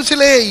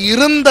நேஷன்ஸிலே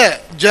இருந்த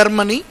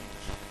ஜெர்மனி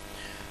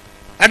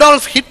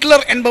அடால்ஃப்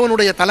ஹிட்லர்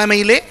என்பவனுடைய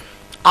தலைமையிலே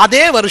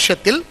அதே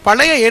வருஷத்தில்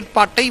பழைய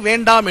ஏற்பாட்டை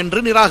வேண்டாம் என்று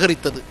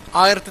நிராகரித்தது.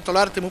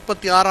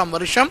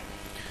 1936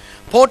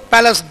 போர்ட்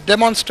பேலஸ்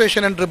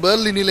டெமான்ஸ்ட்ரேஷன் என்று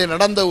பெர்லினிலே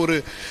நடந்த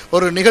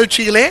ஒரு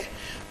நிகழ்ச்சியிலே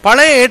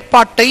பழைய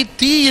ஏற்பாட்டை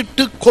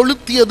தீயிட்டு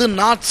கொளுத்தியது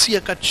நாட்சிய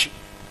கட்சி.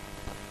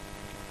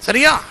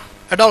 சரியா?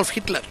 Adolf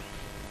Hitler.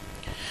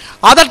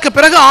 அதற்கு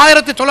பிறகு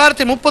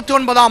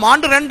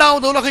 1939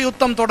 இரண்டாவது உலக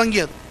யுத்தம்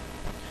தொடங்கியது.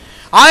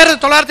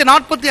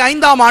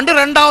 1945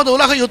 இரண்டாவது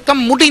உலக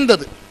யுத்தம்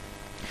முடிந்தது.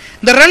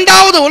 இந்த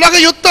இரண்டாவது உலக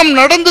யுத்தம்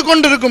நடந்து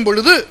கொண்டிருக்கும்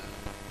பொழுது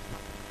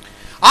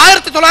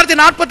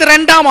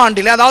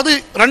 1942 அதாவது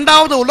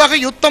இரண்டாவது உலக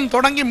யுத்தம்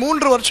தொடங்கி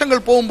 3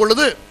 வருஷங்கள் போகும்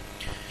பொழுது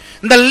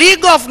இந்த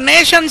லீக் ஆஃப்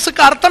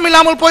நேஷன்ஸுக்கு அர்த்தம்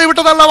இல்லாமல்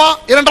போய்விட்டது அல்லவா?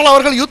 ஏனென்றால்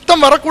அவர்கள்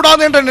யுத்தம்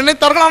வரக்கூடாது என்று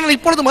நினைத்தார்கள். ஆனால்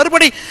இப்பொழுது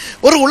மறுபடி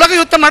ஒரு உலக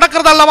யுத்தம்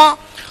நடக்கிறது அல்லவா?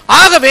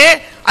 ஆகவே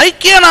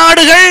ஐக்கிய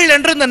நாடுகள்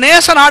என்று இந்த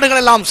நேச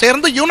நாடுகள் எல்லாம்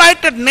சேர்ந்து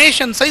யுனைடெட்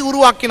நேஷன்ஸை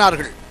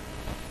உருவாக்கினார்கள்.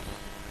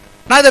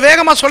 நான் இதை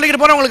வேகமா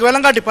சொல்லிக்கிட்டு போறேன், உங்களுக்கு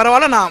விளங்காட்டி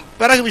பரவாயில்ல, நான்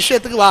பிறகு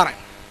விஷயத்துக்கு வாரேன்.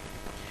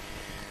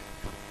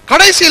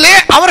 கடைசியிலே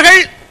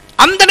அவர்கள்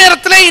அந்த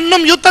நேரத்திலே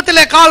இன்னும்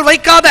யுத்தத்திலே கால்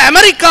வைக்காத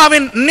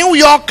அமெரிக்காவின்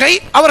நியூயார்க்கை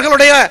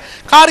அவர்களுடைய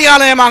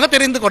காரியாலயமாக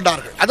தெரிந்து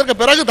கொண்டார்கள். அதற்கு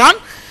பிறகுதான்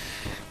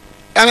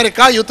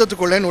அமெரிக்கா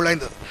யுத்தத்துக்குள்ளே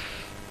நுழைந்தது.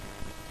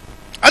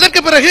 அதற்கு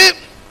பிறகு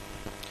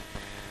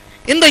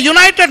இந்த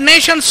யுனைடெட்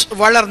நேஷன்ஸ்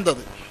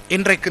வளர்ந்தது.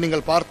 இன்றைக்கு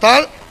நீங்கள்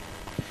பார்த்தால்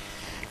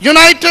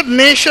யுனைடெட்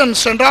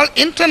நேஷன்ஸ் என்றால்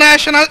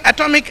international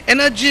atomic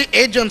energy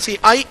agency,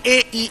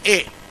 IAEA,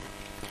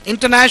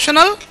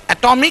 international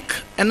atomic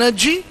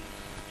energy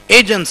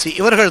agency.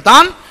 இவர்கள்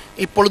தான்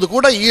இப்பொழுது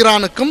கூட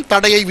ஈரானுக்கும்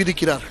தடையை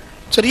விதிக்கிறார்கள்.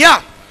 சரியா?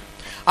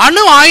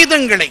 அணு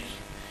ஆயுதங்களை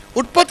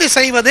உற்பத்தி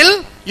செய்வதில்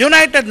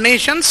யுனைடெட்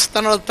நேஷன்ஸ்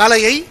தனது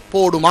தலையை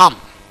போடுமாம்.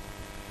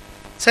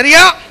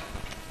 சரியா?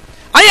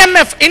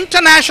 IMF,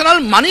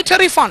 இன்டர்நேஷனல்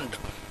மானிட்டரி ஃபண்ட்,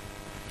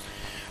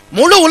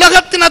 முழு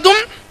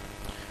உலகத்தினதும்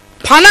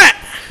பண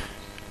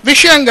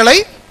விஷயங்களை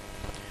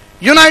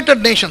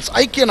யுனைடெட் நேஷன்ஸ்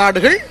ஐக்கிய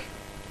நாடுகள்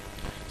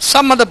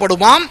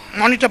சம்மதப்படுமாம்,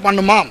 monitor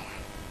பண்ணுமாம்.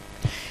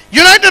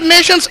 United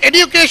Nations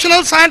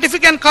educational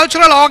scientific and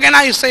cultural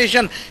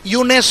organisation,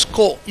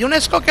 UNESCO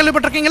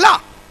கேள்விப்பட்டிருக்கீங்களா?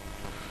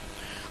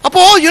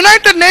 அப்போ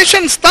யுனைடெட்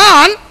நேஷன்ஸ்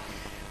தான்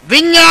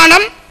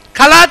விஞ்ஞானம்,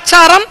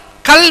 கலாச்சாரம்,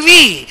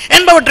 கல்வி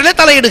என்பவற்றிலே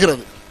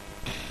தலையிடுகிறது.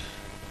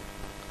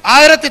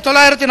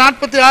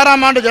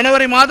 1946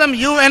 ஜனவரி மாதம்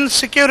UN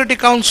செக்யூரிட்டி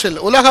கவுன்சில்,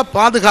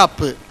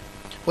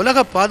 உலக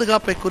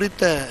பாதுகாப்பை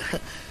குறித்த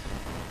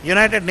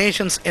யுனைடெட்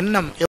நேஷன்ஸ்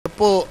எண்ணம்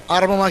எப்போ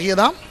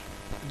ஆரம்பமாகியதாம்?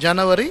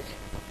 ஜனவரி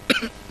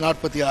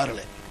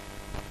 46.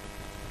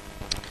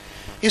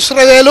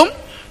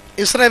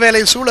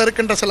 இஸ்ரேலை சூழ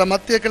இருக்கின்ற சில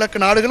மத்திய கிழக்கு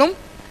நாடுகளும்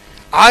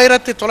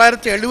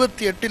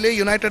 1978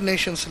 யுனைடெட்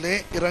நேஷன்ஸிலே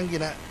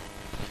இறங்கின.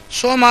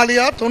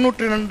 சோமாலியா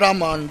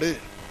 92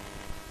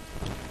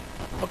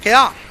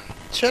 ஓகேயா?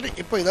 சரி,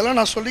 இப்போ இதெல்லாம்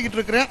நான் சொல்லிக்கிட்டு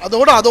இருக்கிறேன்.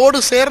 அதோடு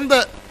சேர்ந்த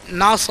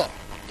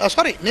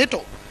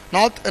NATO,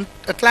 north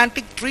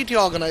Atlantic treaty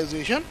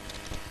organisation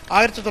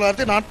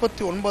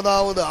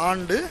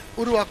 1949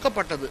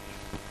 உருவாக்கப்பட்டது.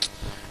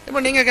 இப்போ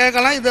நீங்கள்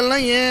கேட்கலாம்,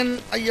 இதெல்லாம் ஏன்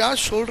ஐயா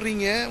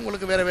சொல்றீங்க,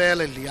 உங்களுக்கு வேற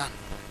வேலை இல்லையா?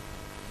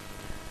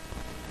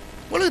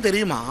 உங்களுக்கு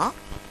தெரியுமா,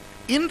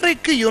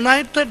 இன்றைக்கு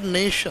யுனைடெட்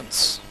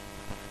நேஷன்ஸ்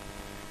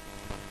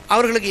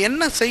அவர்களுக்கு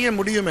என்ன செய்ய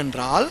முடியும்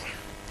என்றால்,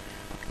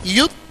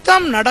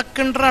 யுத்தம்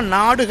நடக்கின்ற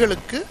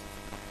நாடுகளுக்கு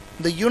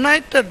இந்த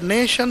யுனைடெட்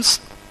நேஷன்ஸ்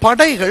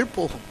படைகள்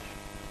போகும்.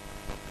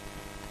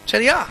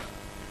 சரியா?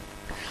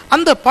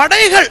 அந்த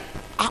படைகள்,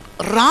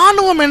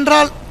 ராணுவம்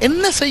என்றால்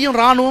என்ன செய்யும்?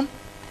 ராணுவம்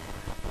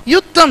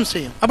யுத்தம்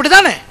செய்யும்,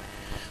 அப்படித்தானே?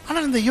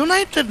 ஆனால் இந்த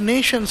யுனைடெட்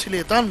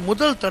நேஷன்ஸிலே தான்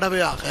முதல்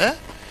தடவையாக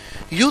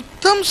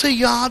யுத்தம்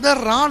செய்யாத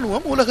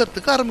ராணுவம்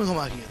உலகத்துக்கு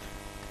அறிமுகமாகியது.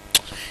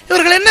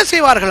 இவர்கள் என்ன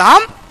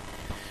செய்வார்களாம்?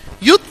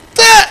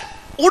 யுத்த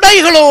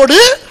உடைகளோடு,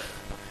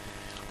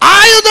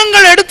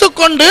 ஆயுதங்கள்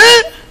எடுத்துக்கொண்டு,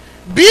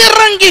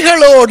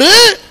 பீரங்கிகளோடு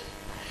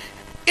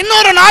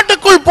இன்னொரு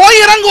நாட்டுக்குள் போய்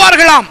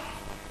இறங்குவார்களாம்.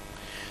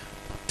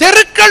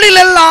 தெருக்களில்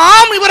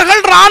எல்லாம்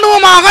இவர்கள்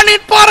ராணுவமாக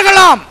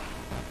நிற்பார்களாம்.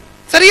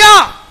 சரியா?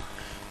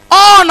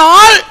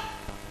 ஆனால்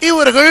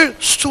இவர்கள்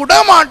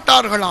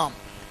சுடமாட்டார்களாம்.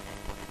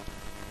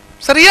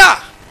 சரியா?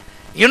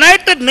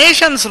 United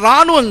Nations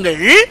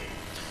ராணுவங்கள்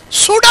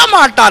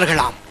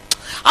சுடமாட்டார்களாம்.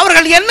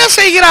 அவர்கள் என்ன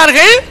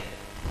செய்கிறார்கள்?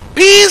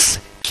 பீஸ்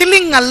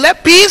கில்லிங் அல்ல,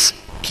 பீஸ்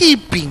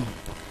கீப்பிங்.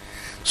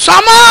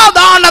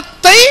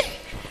 சமாதானத்தை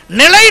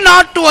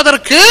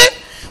நிலைநாட்டுவதற்கு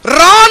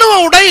ராணுவ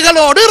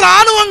உடைகளோடு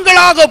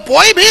ராணுவங்களாக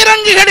போய்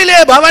பீரங்கிகளிலே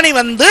பவனி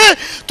வந்து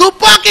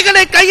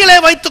துப்பாக்கிகளை கையிலே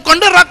வைத்துக்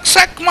கொண்டு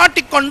ரக்ஷக்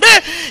மாட்டிக்கொண்டு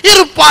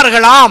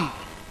இருப்பார்களாம்.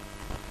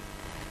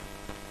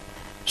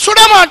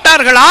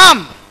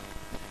 சுடமாட்டார்களாம்.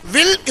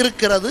 வில்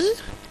இருக்கிறது,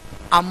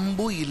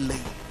 அம்பு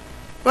இல்லை.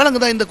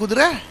 விளங்குதா இந்த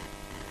குதிரை?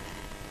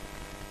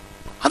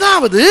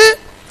 அதாவது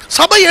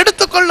சபை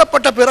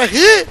எடுத்துக்கொள்ளப்பட்ட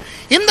பிறகு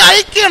இந்த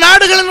ஐக்கிய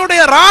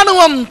நாடுகளினுடைய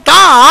ராணுவம்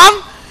தான்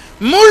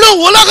முழு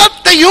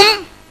உலகத்தையும்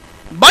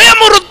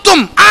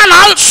பயமுறுத்தும்,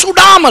 ஆனால்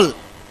சுடாமல்.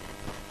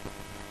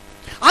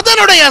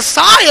 அதனுடைய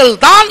சாயல்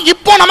தான்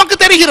இப்போ நமக்கு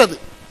தெரிகிறது.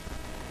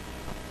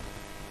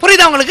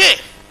 புரியுதா உங்களுக்கு?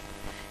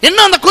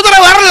 இன்னும் அந்த குதிரை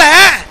வரல,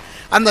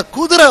 அந்த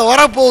குதிரை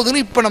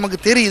வரப்போகுதுன்னு இப்ப நமக்கு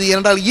தெரியுது.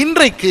 என்றால்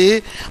இன்றைக்கு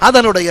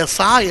அதனுடைய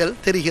சாயல்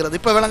தெரிகிறது.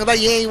 இப்ப விளங்குதா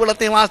ஏன்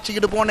இவ்வளத்தையும்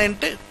வாசிச்சுக்கிட்டு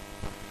போனேன்ட்டு?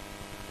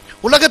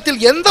 உலகத்தில்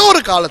எந்த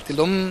ஒரு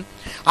காலத்திலும்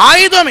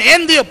ஆயுதம்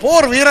ஏந்திய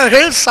போர்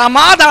வீரர்கள்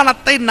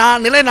சமாதானத்தை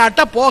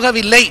நிலைநாட்ட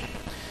போகவில்லை.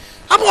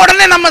 அப்போ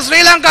உடனே நம்ம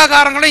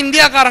ஸ்ரீலங்காக்காரங்களும்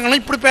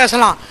இந்தியாக்காரங்களும் இப்படி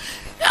பேசலாம்,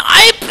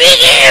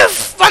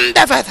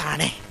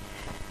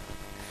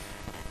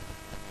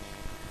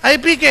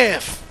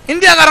 ஐபிகேஎஃப்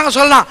இந்தியாக்காரங்க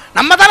சொல்லலாம்,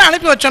 நம்ம தானே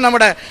அனுப்பி வச்சோம்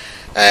நம்மட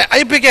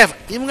ஐபிகேஎஃப்.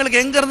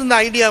 இவங்களுக்கு எங்க இருந்து இந்த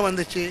ஐடியா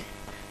வந்துச்சு?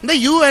 இந்த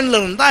யூஎன்ல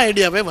இருந்து தான்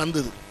ஐடியாவே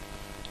வந்தது.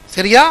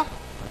 சரியா?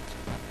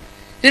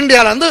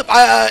 இந்தியாவில் வந்து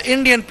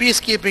இந்தியன்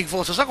பீஸ் கீப்பிங்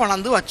ஃபோர்ஸஸை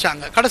கொண்டாந்து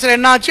வச்சாங்க. கடைசியில்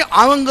என்ன ஆச்சு?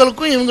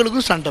 அவங்களுக்கும்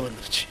இவங்களுக்கும் சண்டை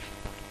வந்துருச்சு.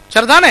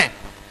 சரிதானே?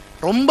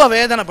 ரொம்ப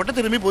வேதனைப்பட்டு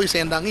திரும்பி போய்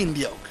சேர்ந்தாங்க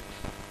இந்தியாவுக்கு.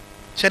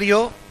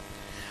 சரியோ?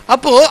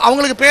 அப்போ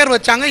அவங்களுக்கு பேர்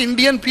வச்சாங்க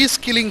இந்தியன் பீஸ்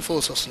கில்லிங்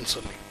ஃபோர்ஸஸ்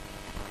சொல்லி.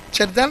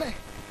 சரிதானே?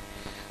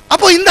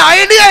 அப்போ இந்த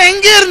ஐடியா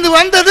எங்கே இருந்து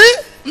வந்தது?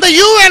 இந்த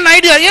யூஎன்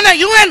ஐடியா. ஏன்னா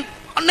யூஎன்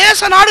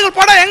நேச நாடுகள்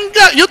பட எங்க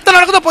யுத்தம்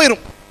நடக்குதோ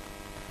போயிரும்.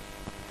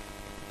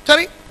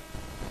 சரி,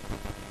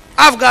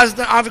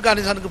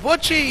 ஆப்கானிஸ்தானுக்கு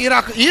போச்சு,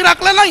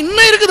 ஈராக்ல எல்லாம்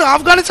இன்னும் இருக்குது,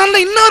 ஆப்கானிஸ்தான்ல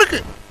இன்னும் இருக்கு.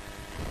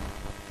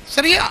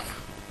 சரியா?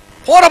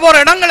 போற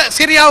இடங்களை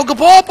சிரியாவுக்கு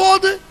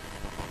போகுது,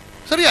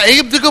 சரியா,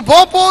 எகிப்துக்கு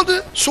போகுது,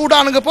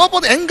 சூடானுக்கு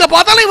போகுது, எங்க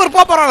பார்த்தாலும் இவர்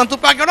போறாராம்,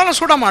 துப்பாக்கியோட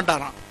சுட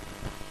மாட்டாராம்.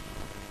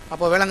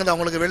 அப்போ விளங்குது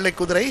அவங்களுக்கு வெள்ளை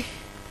குதிரை.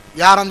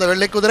 யார் அந்த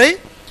வெள்ளை குதிரை?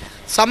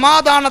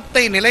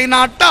 சமாதானத்தை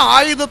நிலைநாட்ட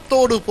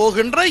ஆயுதத்தோடு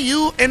போகின்ற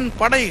யூஎன்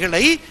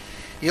படைகளை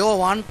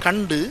யோவான்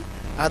கண்டு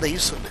அதை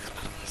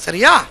சொல்லுகிறார்.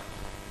 சரியா?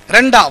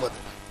 இரண்டாவது,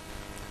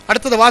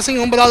 அடுத்தது வாசிங்க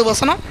 9வது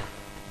வசனம்.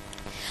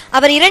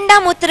 அவர்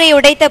இரண்டாம் முத்திரையை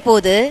உடைத்த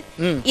போது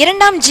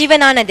இரண்டாம்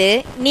ஜீவனானது,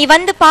 நீ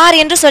வந்து பார்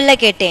என்று சொல்ல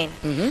கேட்டேன்.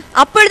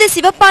 அப்பொழுது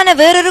சிவப்பான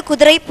வேறொரு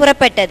குதிரை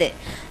புறப்பட்டது.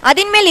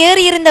 அதன்மேல்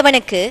ஏறி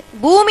இருந்தவனுக்கு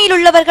பூமியில்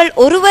உள்ளவர்கள்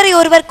ஒருவரை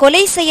ஒருவர்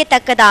கொலை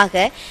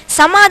செய்யத்தக்கதாக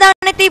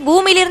சமாதானத்தை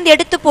பூமியிலிருந்து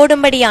எடுத்து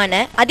போடும்படியான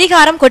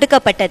அதிகாரம்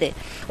கொடுக்கப்பட்டது.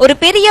 ஒரு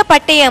பெரிய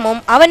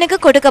பட்டயமும் அவனுக்கு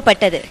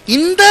கொடுக்கப்பட்டது.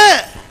 இந்த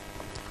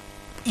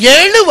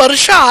 7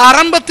 வருஷ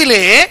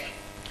ஆரம்பத்திலே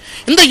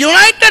இந்த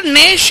யுனைடெட்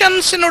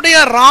நேஷன்ஸினுடைய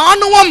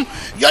ராணுவம்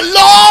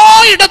எல்லா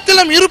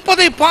இடத்திலும்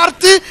இருப்பதை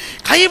பார்த்து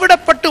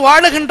கைவிடப்பட்டு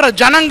வாழுகின்ற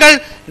ஜனங்கள்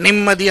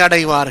நிம்மதி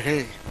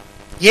அடைவார்கள்.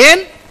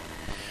 ஏன்?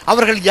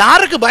 அவர்கள்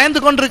யாருக்கு பயந்து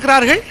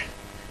கொண்டிருக்கிறார்கள்?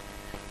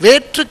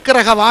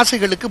 வேற்றுக்கிரக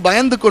வாசிகளுக்கு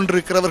பயந்து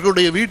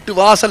கொண்டிருக்கிறவர்களுடைய வீட்டு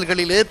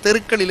வாசல்களிலே,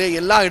 தெருக்களிலே,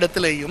 எல்லா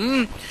இடத்திலேயும்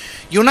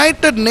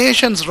யுனைடெட்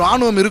நேஷன்ஸ்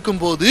ராணுவம்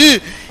இருக்கும்போது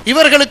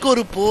இவர்களுக்கு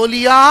ஒரு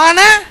போலியான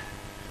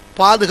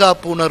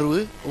பாதுகாப்பு உணர்வு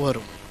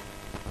வரும்.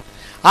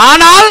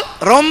 ஆனால்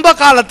ரொம்ப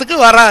காலத்துக்கு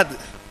வராது.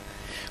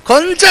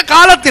 கொஞ்ச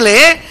காலத்திலே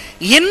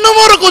இன்னும்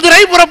ஒரு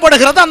குதிரை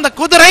புறப்படுகிறது. அந்த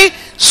குதிரை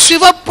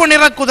சிவப்பு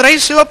நிற குதிரை.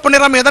 சிவப்பு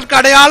நிறம் எதற்கு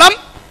அடையாளம்?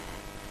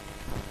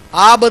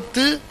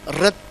 ஆபத்து,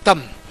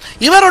 இரத்தம்.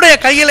 இவருடைய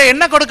கையில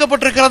என்ன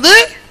கொடுக்கப்பட்டிருக்கிறது?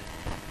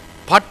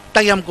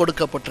 பட்டயம்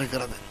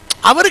கொடுக்கப்பட்டிருக்கிறது.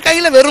 அவர்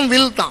கையில வெறும்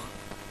வில் தான்.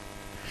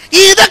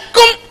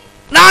 இதற்கும்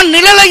நான்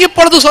நிழலை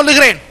இப்பொழுது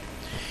சொல்லுகிறேன்.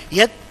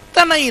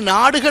 எத்தனை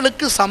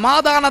நாடுகளுக்கு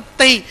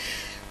சமாதானத்தை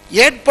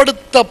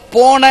ஏற்படுத்த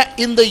போன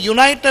இந்த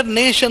யுனைடெட்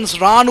நேஷன்ஸ்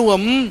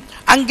ராணுவம்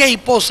அங்கே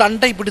இப்போ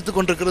சண்டை பிடித்துக்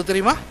கொண்டிருக்கிறது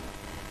தெரியுமா?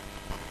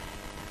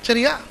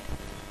 சரியா?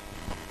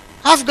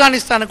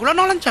 ஆப்கானிஸ்தானுக்குள்ள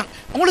நுழைஞ்சாங்க.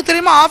 உங்களுக்கு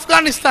தெரியுமா?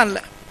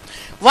 ஆப்கானிஸ்தான்ல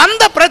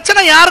வந்த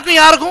பிரச்சனை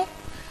யாருக்கும்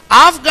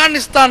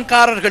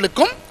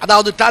ஆப்கானிஸ்தான்காரர்களுக்கும்,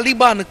 அதாவது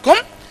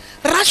தாலிபானுக்கும்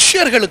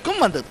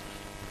ரஷ்யர்களுக்கும் வந்தது.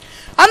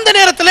 அந்த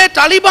நேரத்தில்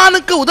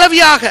தாலிபானுக்கு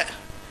உதவியாக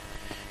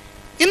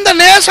இந்த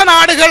நேச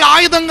நாடுகள்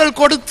ஆயுதங்கள்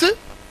கொடுத்து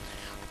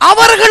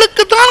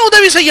அவர்களுக்கு தான்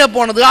உதவி செய்ய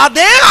போனது.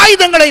 அதே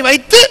ஆயுதங்களை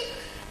வைத்து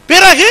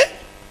பிறகு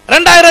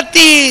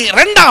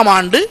 2002ஆம்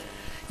ஆண்டு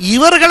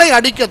இவர்களை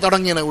அடிக்க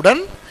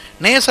தொடங்கினவுடன்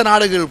நேச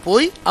நாடுகள்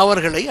போய்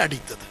அவர்களை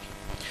அடித்தது.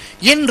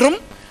 இன்றும்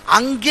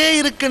அங்கே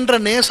இருக்கின்ற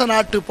நேச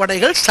நாட்டு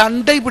படைகள்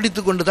சண்டை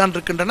பிடித்துக் கொண்டுதான்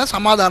இருக்கின்றன,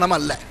 சமாதானம்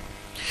அல்ல.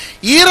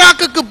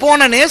 ஈராக்குக்கு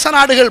போன நேச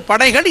நாடுகள்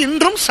படைகள்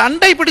இன்றும்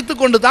சண்டை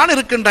பிடித்துக் கொண்டுதான்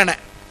இருக்கின்றன.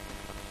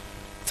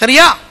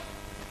 சரியா?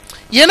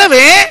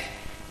 எனவே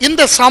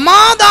இந்த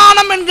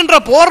சமாதானம் என்கின்ற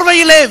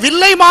போர்வையிலே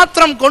வில்லை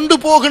மாத்திரம் கொண்டு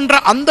போகின்ற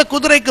அந்த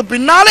குதிரைக்கு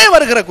பின்னாலே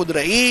வருகிற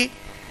குதிரை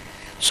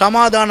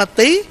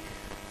சமாதானத்தை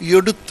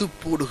எடுத்து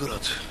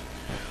போடுகிறது.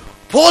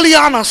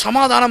 போலியான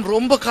சமாதானம்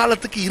ரொம்ப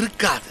காலத்துக்கு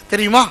இருக்காது,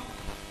 தெரியுமா?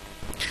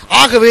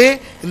 ஆகவே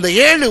இந்த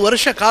 7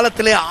 வருஷ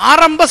காலத்திலே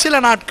ஆரம்ப சில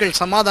நாட்கள்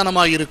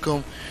சமாதானமாக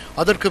இருக்கும்.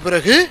 அதற்கு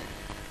பிறகு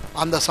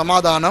அந்த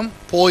சமாதானம்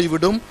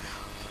போய்விடும்.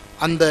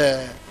 அந்த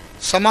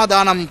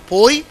சமாதானம்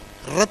போய்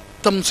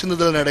இரத்தம்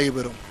சிந்துதல்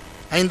நடைபெறும்.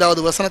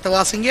 5வது வசனத்தை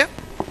வாசிங்க.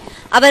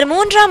 அவர்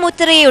 3ஆம்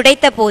முத்திரையை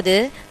உடைத்த போது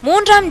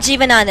 3ஆம்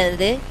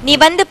ஜீவனானது, நீ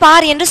வந்து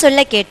பார் என்று சொல்ல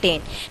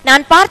கேட்டேன்.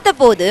 நான்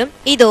பார்த்தபோது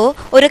இதோ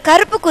ஒரு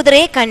கருப்பு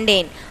குதிரையை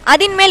கண்டேன்.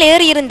 அதன் மேல்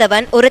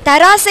ஏறியிருந்தவன் ஒரு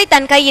தராசை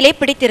தன் கையிலே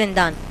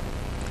பிடித்திருந்தான்.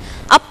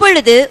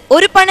 அப்பொழுது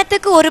ஒரு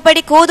பணத்துக்கு ஒரு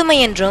படி கோதுமை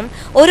என்றும்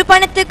ஒரு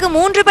பணத்துக்கு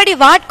 3 படி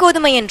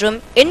வாட்கோதுமை என்றும்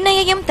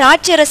எண்ணெயையும்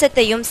திராட்சை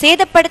ரசத்தையும்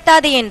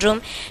சேதப்படுத்தாதே என்றும்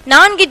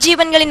 4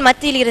 ஜீவன்களின்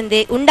மத்தியில் இருந்து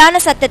உண்டான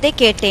சத்தத்தை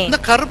கேட்டேன்.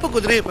 இந்த கருப்பு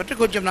குதிரையை பற்றி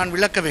கொஞ்சம் நான்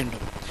விளக்க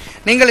வேண்டும்.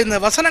 நீங்கள் இந்த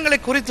வசனங்களை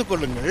குறித்துக்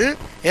கொள்ளுங்கள்.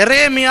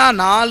 எரேமியா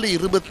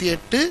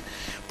 4:28,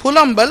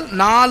 புலம்பல்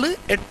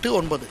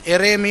 4:8-9.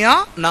 எரேமியா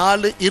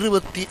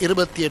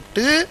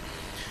 4:28,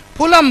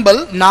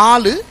 புலம்பல்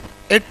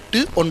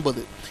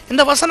 4:8-9.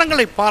 இந்த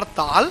வசனங்களை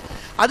பார்த்தால்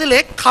அதிலே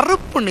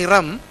கருப்பு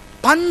நிறம்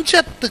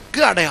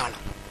பஞ்சத்துக்கு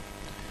அடையாளம்.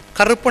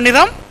 கருப்பு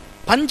நிறம்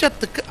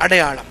பஞ்சத்துக்கு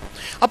அடையாளம்.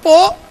 அப்போ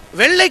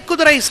வெள்ளை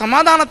குதிரை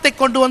சமாதானத்தை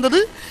கொண்டு வந்தது,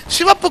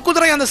 சிவப்பு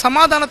குதிரை அந்த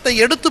சமாதானத்தை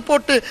எடுத்து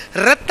போட்டு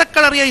இரத்த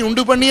கலரியை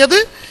உண்டு பண்ணியது.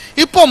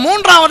 இப்போ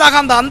மூன்றாவதாக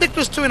அந்த அந்தி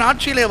கிறிஸ்துவின்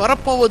ஆட்சியிலே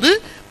வரப்போவது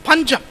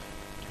பஞ்சம்.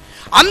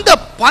 அந்த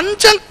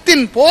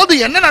பஞ்சத்தின் போது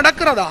என்ன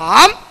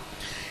நடக்கிறதாம்?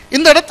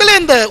 இந்த இடத்துல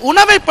இந்த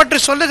உணவை பற்றி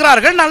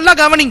சொல்லுகிறார்கள். நல்லா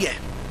கவனிங்க.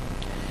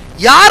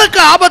 யாருக்கு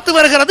ஆபத்து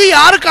வருகிறது,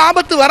 யாருக்கு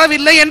ஆபத்து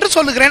வரவில்லை என்று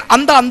சொல்லுகிறேன்.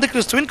 அந்த அந்தி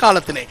கிறிஸ்துவின்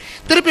காலத்திலே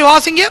திருப்பி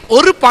வாசிங்க.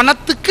 ஒரு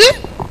பணத்துக்கு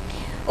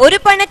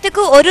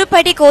ஒரு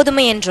படி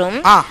கோதுமை என்றும்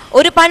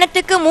ஒரு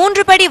பணத்துக்கு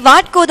 3 படி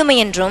வாட்கோதுமை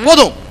என்றும்.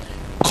 போதும்.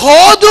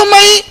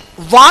 கோதுமை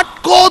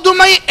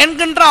வாட்கோதுமை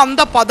என்கின்ற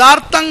அந்த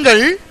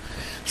பதார்த்தங்கள்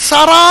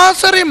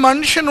சராசரி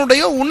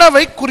மனுஷனுடைய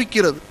உணவை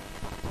குறிக்கிறது.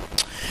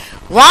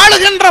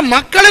 வாழுகின்ற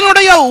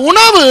மக்களினுடைய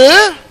உணவு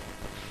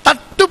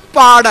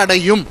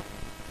தட்டுப்பாடடையும்.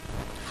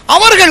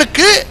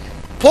 அவர்களுக்கு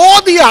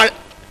போதிய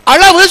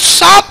அளவு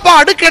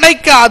சாப்பாடு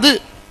கிடைக்காது.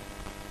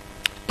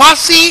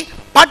 பசி,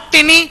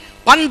 பட்டினி,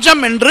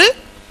 பஞ்சம் என்று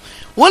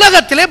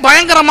உலகத்திலே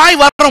பயங்கரமாய்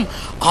வரும்.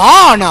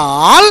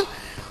 ஆனால்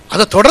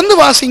அதை தொடர்ந்து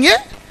வாசிங்க.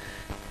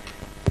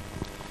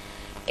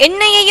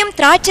 எண்ணெயையும்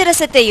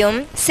திராட்சரசத்தையும்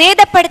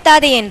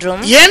சேதப்படுத்தாதே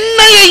என்றும்.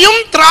 எண்ணெயையும்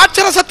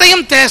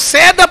திராட்சரசத்தையும்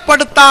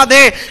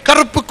சேதப்படுத்தாதே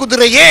கருப்பு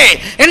குதிரையே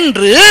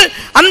என்று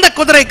அந்த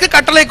குதிரைக்கு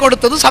கட்டளை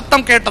கொடுத்தது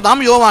சத்தம்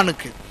கேட்டதாம்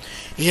யோவானுக்கு.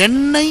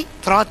 எண்ணெய்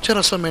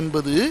திராட்சரசம்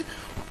என்பது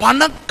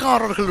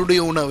பணக்காரர்களுடைய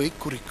உணவை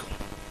குறிக்கும்.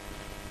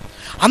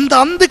 அந்த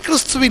அந்தி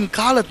கிறிஸ்துவின்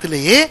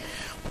காலத்திலேயே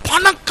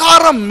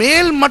பணக்கார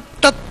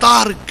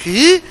மேல்மட்டத்தாருக்கு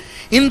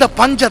இந்த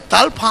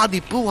பஞ்சத்தால்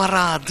பாதிப்பு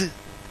வராது.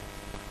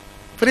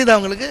 புரியுதா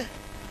உங்களுக்கு?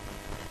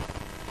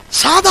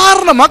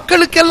 சாதாரண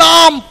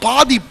மக்களுக்கெல்லாம்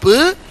பாதிப்பு.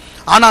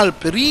 ஆனால்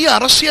பெரிய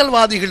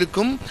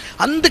அரசியல்வாதிகளுக்கும்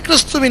அந்தி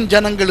கிறிஸ்துவின்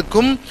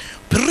ஜனங்களுக்கும்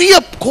பெரிய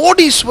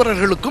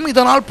கோடீஸ்வரர்களுக்கும்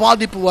இதனால்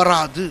பாதிப்பு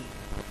வராது.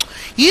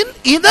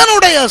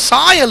 இதனுடைய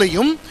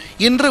சாயலையும்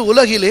இன்று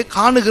உலகிலே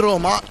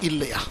காணுகிறோமா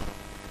இல்லையா?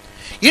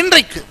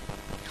 இன்றைக்கு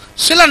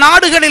சில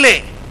நாடுகளிலே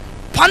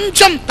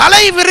பஞ்சம்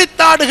தலை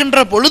விரித்தாடுகின்ற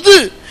பொழுது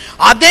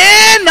அதே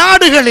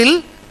நாடுகளில்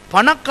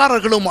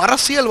பணக்காரர்களும்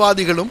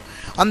அரசியல்வாதிகளும்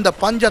அந்த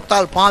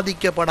பஞ்சத்தால்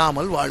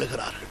பாதிக்கப்படாமல்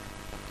வாழுகிறார்கள்.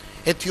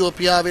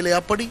 எத்தியோப்பியாவிலே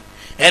அப்படி,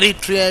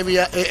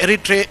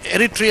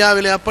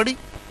 எரிட்ரியாவிலே அப்படி,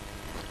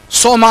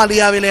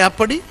 சோமாலியாவிலே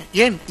அப்படி,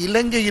 ஏன்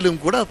இலங்கையிலும்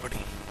கூட அப்படி.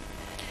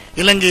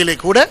 இலங்கையிலே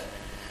கூட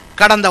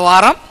கடந்த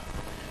வாரம்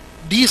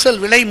டீசல்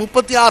விலை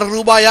 36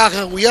 ரூபாயாக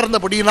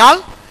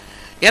உயர்ந்தபடியினால்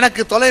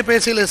எனக்கு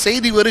தொலைபேசியில்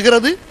செய்தி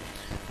வருகிறது.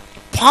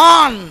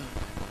 பான்,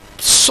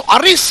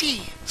 அரிசி,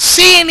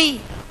 சீனி,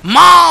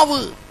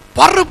 மாவு,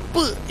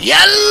 பருப்பு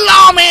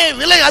எல்லாமே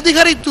விலை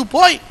அதிகரித்து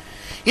போய்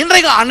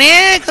இன்றைக்கு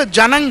அநேக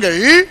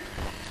ஜனங்கள்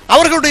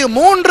அவர்களுடைய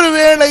 3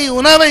 வேளை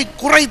உணவை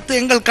குறைத்து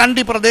எங்கள்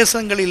கண்டி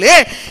பிரதேசங்களிலே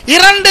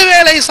 2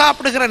 வேளை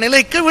சாப்பிடுகிற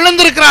நிலைக்கு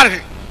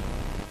விழுந்திருக்கிறார்கள்.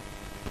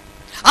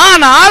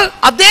 ஆனால்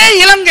அதே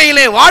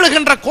இலங்கையிலே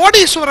வாழுகின்ற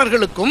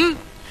கோடீஸ்வரர்களுக்கும்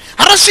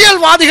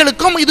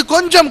அரசியல்வாதிகளுக்கும் இது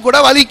கொஞ்சம் கூட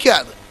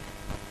வலிக்காது.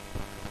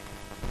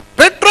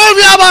 பெட்ரோல்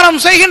வியாபாரம்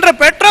செய்கின்ற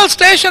பெட்ரோல்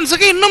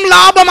ஸ்டேஷன்ஸுக்கு இன்னும்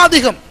லாபம்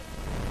அதிகம்.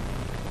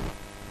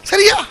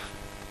 சரியா?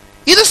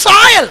 இது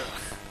சாயல்.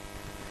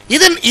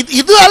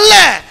 இது அல்ல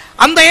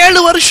அந்த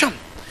 7 வருஷம்.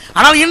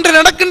 ஆனால் இன்று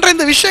நடக்கின்ற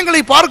இந்த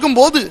விஷயங்களை பார்க்கும்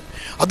போது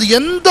அது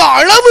எந்த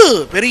அளவு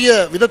பெரிய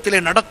விதத்திலே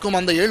நடக்கும்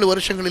அந்த 7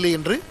 வருஷங்களிலே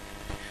என்று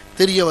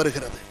தெரிய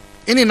வருகிறது.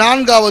 இனி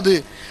 4வது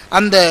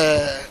அந்த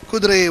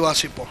குதிரையை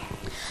வாசிப்போம்.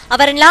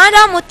 அவர்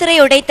 4ஆம் முத்திரை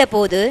உடைத்த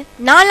போது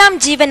 4ஆம்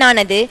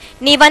ஜீவனானது,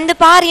 நீ வந்து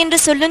பார் என்று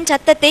சொல்லும்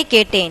சத்தத்தை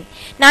கேட்டேன்.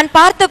 நான்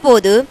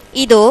பார்த்தபோது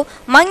இதோ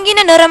மங்கின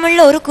நிறமுள்ள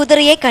ஒரு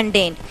குதிரையை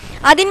கண்டேன்.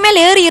 அதன் மேல்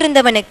ஏறி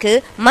இருந்தவனுக்கு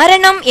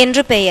மரணம்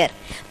என்று பெயர்.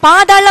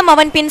 பாதாளம்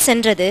அவன் பின்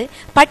சென்றது.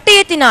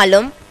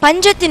 பட்டயத்தினாலும்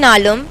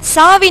பஞ்சத்தினாலும்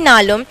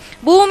சாவினாலும்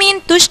பூமியின்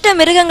துஷ்ட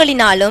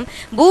மிருகங்களினாலும்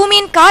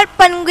பூமியின்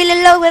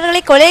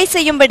காற்பங்குள்ளவர்களை கொலை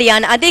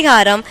செய்யும்படியான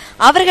அதிகாரம்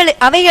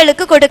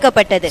அவைகளுக்கு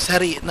கொடுக்கப்பட்டது.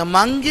 சரி, இந்த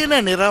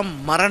மங்கின நிறம்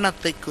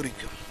மரணத்தை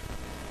குறிக்கும்.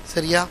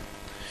 சரியா?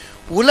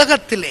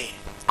 உலகத்திலே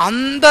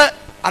அந்த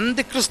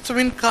அந்தி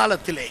கிறிஸ்துவின்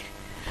காலத்திலே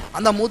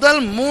அந்த முதல்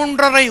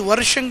 3.5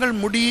 வருஷங்கள்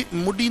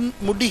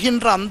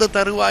முடிகின்ற அந்த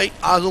தருவாய்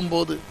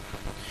ஆகும்போது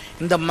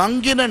இந்த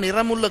மங்கின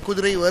நிறமுள்ள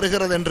குதிரை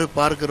வருகிறது என்று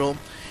பார்க்கிறோம்.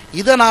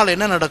 இதனால்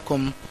என்ன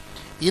நடக்கும்?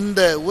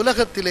 இந்த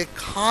உலகத்திலே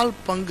 1/4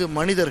 பங்கு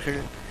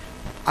மனிதர்கள்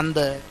அந்த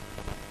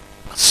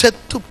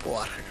செத்து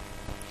போவார்கள்.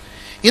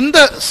 இந்த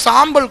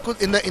சாம்பல்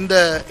இந்த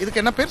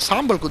இதுக்கு என்ன பேர்?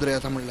 சாம்பல் குதிரையா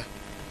தமிழ்ல?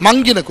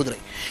 மங்கின குதிரை.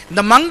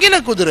 இந்த மங்கின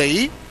குதிரை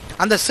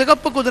அந்த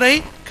சிகப்பு குதிரை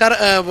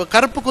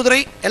கருப்பு குதிரை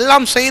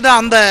எல்லாம் செய்த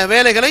அந்த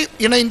வேலைகளை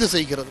இணைந்து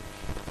செய்கிறது.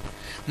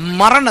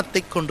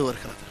 மரணத்தை கொண்டு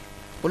வருகிறது.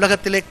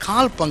 உலகத்திலே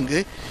 1/4 பங்கு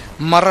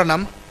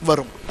மரணம்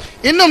வரும்.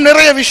 இன்னும்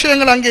நிறைய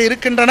விஷயங்கள் அங்கே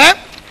இருக்கின்றன.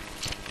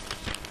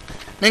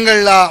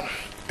 நீங்கள்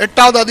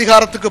 8வது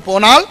அதிகாரத்துக்கு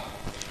போனால்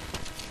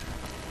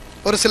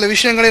ஒரு சில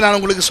விஷயங்களை நான்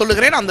உங்களுக்கு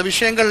சொல்லுகிறேன். அந்த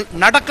விஷயங்கள்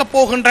நடக்க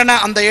போகின்றன.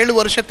 அந்த 7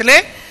 வருஷத்திலே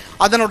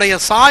அதனுடைய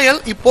சாயல்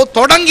இப்போ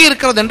தொடங்கி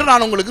இருக்கிறது என்று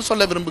நான் உங்களுக்கு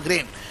சொல்ல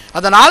விரும்புகிறேன்.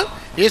 அதனால்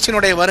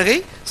இயேசுவினுடைய வருகை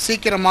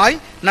சீக்கிரமாய்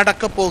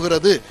நடக்க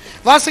போகிறது.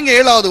 வாசிங்க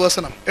 7வது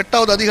வசனம்,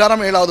 8வது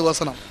அதிகாரம் 7வது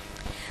வசனம்.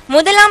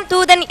 முதலாம்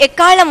தூதன்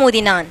எக்காளம்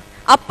ஊதினான்.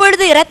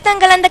 அப்பொழுது இரத்தம்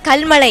கலந்த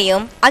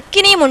கல்மழையும்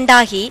அக்கினியும்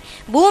உண்டாகி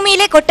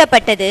பூமியிலே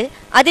கொட்டப்பட்டது.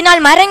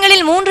 அதனால்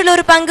மரங்களில்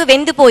 3/1 பங்கு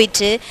வெந்து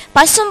போயிற்று,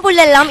 பசும்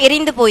புல்லெல்லாம்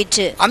எரிந்து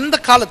போயிற்று. அந்த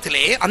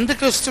காலத்திலே, அந்த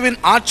கிறிஸ்துவின்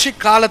ஆட்சி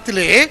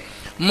காலத்திலே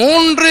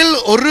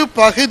 3/1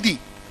 பகுதி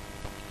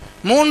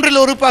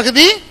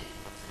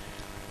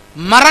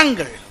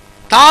மரங்கள்,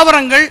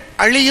 தாவரங்கள்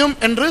அழியும்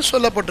என்று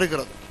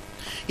சொல்லப்பட்டிருக்கிறது.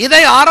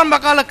 இதை ஆரம்ப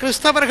கால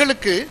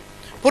கிறிஸ்தவர்களுக்கு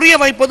புரிய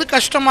வைப்பது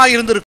கஷ்டமாக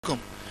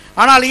இருந்திருக்கும்.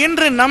 ஆனால்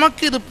இன்று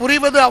நமக்கு இது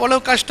புரிவது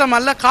அவ்வளவு கஷ்டம்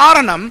அல்ல.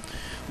 காரணம்,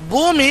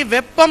 பூமி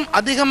வெப்பம்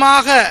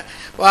அதிகமாக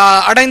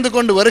அடைந்து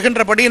கொண்டு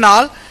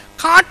வருகின்றபடியினால்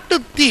காட்டு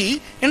தீ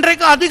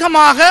இன்றைக்கு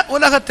அதிகமாக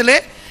உலகத்திலே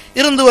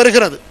இருந்து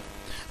வருகிறது.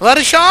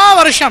 வருஷா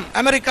வருஷம்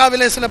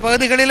அமெரிக்காவிலே, சில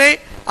பகுதிகளிலே,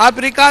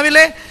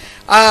 ஆப்பிரிக்காவிலே,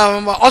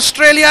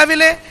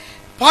 ஆஸ்திரேலியாவிலே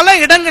பல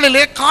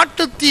இடங்களிலே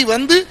காட்டு தீ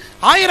வந்து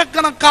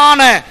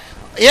ஆயிரக்கணக்கான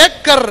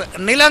ஏக்கர்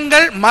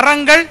நிலங்கள்,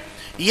 மரங்கள்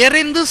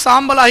எரிந்து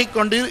சாம்பலாகி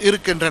கொண்டு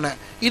இருக்கின்றன.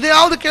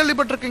 இதையாவது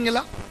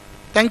கேள்விப்பட்டிருக்கீங்களா?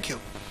 தேங்க்யூ.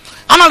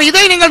 ஆனால்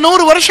இதை நீங்கள்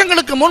 100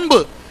 வருஷங்களுக்கு முன்பு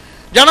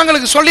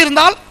ஜனங்களுக்கு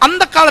சொல்லியிருந்தால்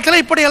அந்த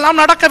காலத்தில் இப்படியெல்லாம்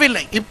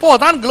நடக்கவில்லை.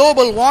 இப்போதான்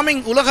குளோபல்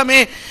வார்மிங், உலகமே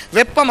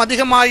வெப்பம்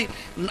அதிகமாய்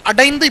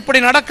அடைந்து இப்படி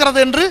நடக்கிறது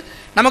என்று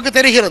நமக்கு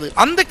தெரிகிறது.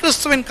 அந்த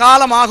கிறிஸ்துவின்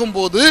காலம்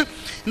ஆகும்போது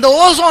இந்த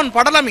ஓசோன்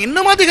படலம்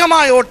இன்னும்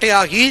அதிகமாய்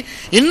ஓட்டையாகி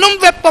இன்னும்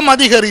வெப்பம்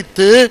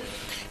அதிகரித்து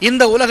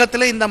இந்த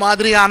உலகத்தில் இந்த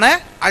மாதிரியான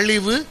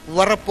அழிவு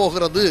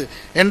வரப்போகிறது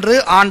என்று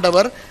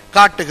ஆண்டவர்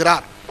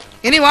காட்டுகிறார்.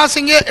 இனி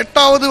வாசிங்க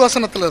 8வது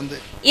வசனத்திலிருந்து.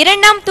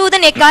 இரண்டாம்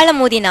தூதன் எக்காளம்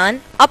ஊதினான்.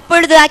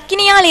 அப்பொழுது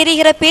அக்கினியால்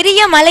எரிகிற பெரிய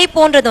மலை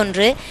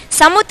போன்றதொன்று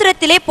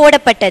சமுத்திரத்திலே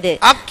போடப்பட்டது.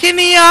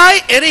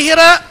 அக்கினியாய்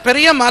எரிகிற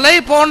பெரிய மலை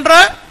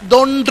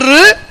போன்றதொன்று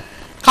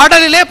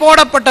கடலிலே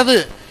போடப்பட்டது.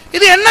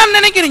 இது என்ன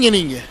நினைக்கிறீங்க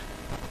நீங்க?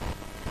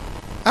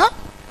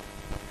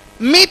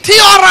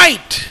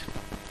 மீட்டியோரைட்.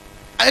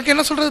 அதுக்கு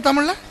என்ன சொல்றது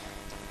தமிழ்ல?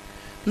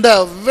 இந்த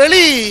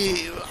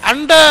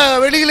அண்ட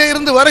வெளியில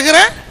இருந்து வருகிற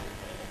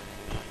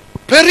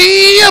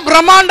பெரிய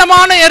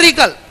பிரம்மாண்டமான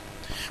எரிக்கல்.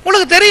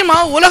 உங்களுக்கு தெரியுமா,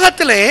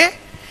 உலகத்திலே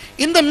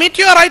இந்த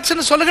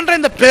மீட்டியோரைட்ஸ் சொல்லுகின்ற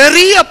இந்த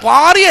பெரிய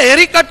பாரிய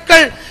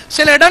எரிக்கற்கள்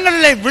சில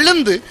இடங்களிலே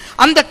விழுந்து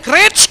அந்த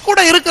கிரேட்ஸ் கூட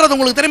இருக்கிறது.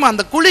 உங்களுக்கு தெரியுமா?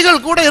 அந்த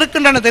குழிகள் கூட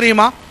இருக்கின்றன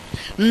தெரியுமா?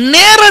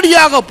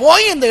 நேரடியாக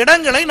போய் இந்த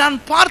இடங்களை நான்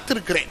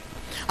பார்த்திருக்கிறேன்.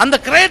 அந்த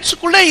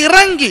கிரேட்ஸ்குள்ளே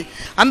இறங்கி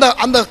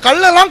அந்த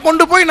கல்லெல்லாம்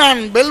கொண்டு போய் நான்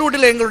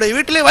பெல்வுட்டில் எங்களுடைய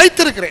வீட்டிலே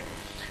வைத்திருக்கிறேன்.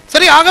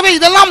 சரி, ஆகவே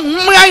இதெல்லாம்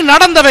உண்மையாய்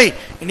நடந்தவை.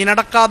 இனி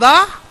நடக்காதா?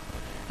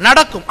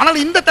 நடக்கும். ஆனால்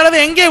இந்த தடவை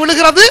எங்கே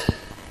விழுகிறது?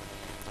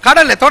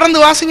 கடல்ல. தொடர்ந்து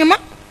வாசிங்கம்மா.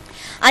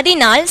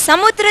 அதனால்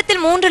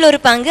சமுத்திரத்தில் 3/1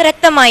 பங்கு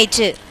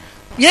ரத்தமாயிற்று.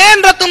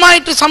 ஏன்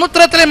ரத்தமாயிற்று?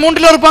 சமுத்திரத்திலே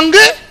 3/1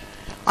 பங்கு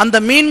அந்த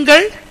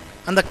மீன்கள்,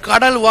 அந்த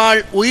கடல்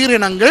வாழ்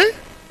உயிரினங்கள்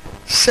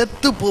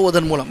செத்து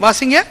போவதன் மூலம்.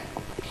 வாசிங்க.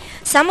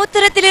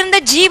 சமுத்திரத்தில் இருந்த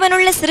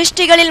ஜீவனுள்ள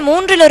சிருஷ்டிகளில்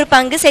 3/1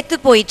 பங்கு செத்து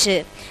போயிற்று.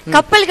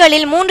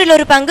 கப்பல்களில்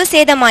 3/1 பங்கு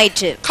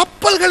சேதமாயிற்று.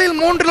 கப்பல்களில்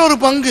 3/1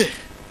 பங்கு.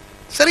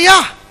 சரியா?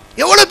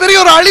 எவ்வளவு பெரிய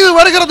ஒரு அழிவு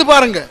வருகிறது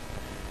பாருங்க.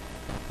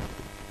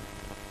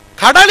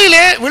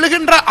 கடலிலே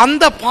விழுகின்ற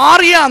அந்த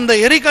பாரிய அந்த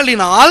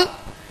எரிகலினால்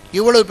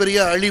இவ்வளவு பெரிய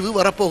அழிவு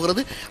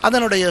வரப்போகிறது.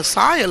 அதனுடைய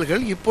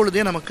சாயல்கள்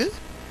இப்பொழுதே நமக்கு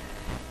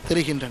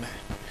தெரிகின்றன.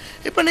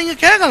 இப்ப நீங்க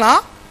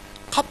கேட்கலாம்,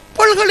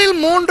 கப்பல்களில்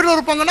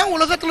 3/1 பங்குனா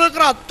உலகத்தில்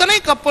இருக்கிற அத்தனை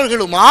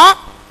கப்பல்களுமா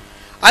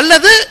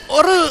அல்லது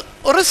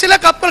ஒரு சில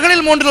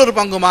கப்பல்களில் 3/1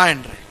 பங்குமா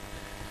என்று?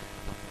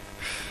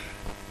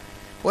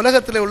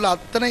 உலகத்தில் உள்ள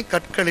அத்தனை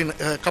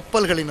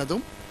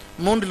கப்பல்களினதும்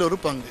 3/1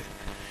 பங்கு.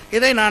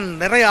 இதை நான்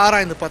நிறைய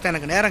ஆராய்ந்து பார்த்தேன்.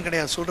 எனக்கு நேரம்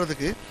கிடையாது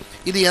சொல்றதுக்கு.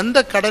 இது எந்த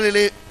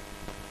கடலிலே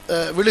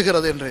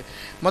விழுகிறது என்று.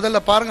 முதல்ல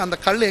பாருங்க, அந்த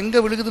கல் எங்க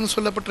விழுகுதுன்னு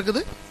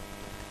சொல்லப்பட்டிருக்குது.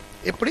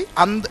 எப்படி?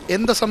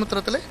 எந்த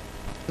சமுத்திரத்தில்?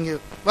 இங்க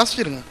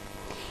வாசிச்சிருங்க.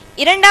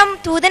 இரண்டாம்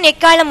தூதன்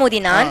எக்காளம்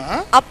ஊதினான்.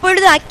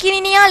 அப்பொழுது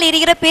அக்கினியால்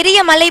எரிகிற பெரிய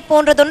மலை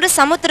போன்றதொன்று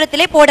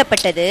சமுத்திரத்திலே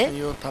போடப்பட்டது.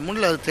 ஐயோ,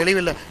 தமிழ்ல அது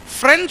தெளிவில்லை.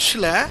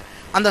 பிரெஞ்சுல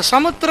அந்த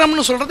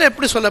சமுத்திரம்னு சொல்றது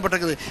எப்படி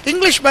சொல்லப்பட்டிருக்குது?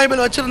 இங்கிலீஷ்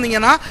பைபிள்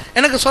வச்சிருந்தீங்கன்னா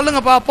எனக்கு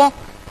சொல்லுங்க பாப்போம்.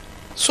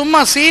 சும்மா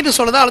சீன்னு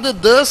சொல்லுதா அல்லது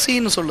த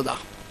சீன்னு சொல்லுதா?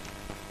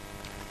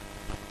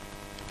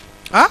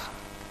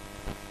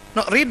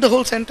 No, read the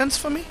whole sentence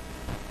for me.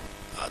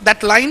 That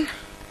line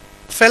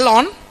fell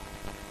on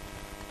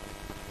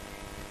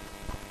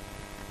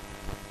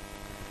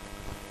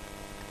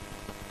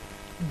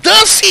the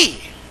sea.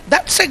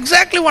 That's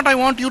exactly what I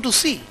want you to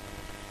see.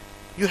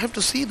 You have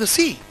to see the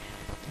sea.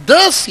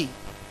 The sea.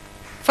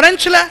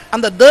 பிரெஞ்சுல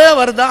அந்த த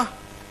வருதா?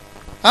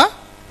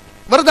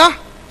 வருதா?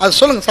 அது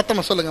சொல்லுங்க,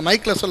 சத்தமா சொல்லுங்க,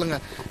 மைக்ல சொல்லுங்க,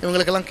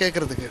 இவங்களுக்கெல்லாம்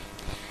கேட்கறதுக்கு.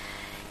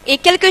 Et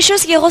quelque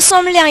chose qui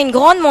ressemblait à une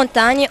grande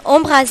montagne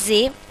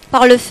embrasée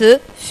par le feu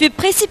fut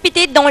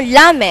précipité dans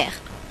la mer.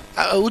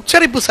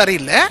 உச்சரிப்பு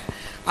சரியில்லை,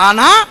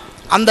 ஆனா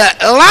அந்த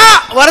லா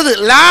வருது,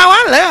 லாவா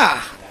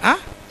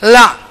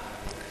லா,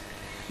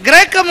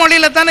 கிரேக்க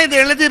மொழியில தானே இது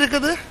எழுதி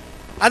இருக்குது.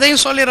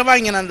 அதையும் சொல்லிடுவா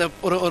இங்க. அந்த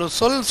ஒரு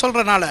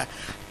சொல்றனால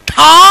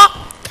டா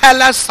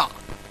தலசா,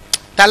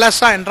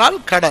 தலசா என்றால்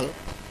கடல்,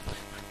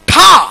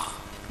 டா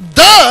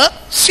த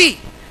சி.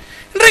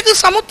 இன்றைக்கு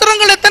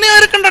சமுத்திரங்கள் எத்தனையோ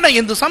இருக்கின்றன.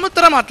 இந்து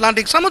சமுத்திரம்,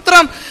 அட்லாண்டிக்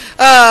சமுத்திரம்,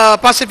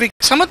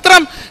 பசிபிக்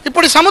சமுத்திரம்,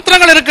 இப்படி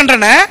சமுத்திரங்கள்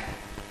இருக்கின்றன.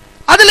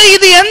 அதுல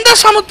இது எந்த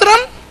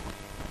சமுத்திரம்?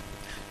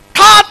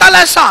 டா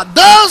தலசா,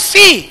 த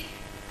சி,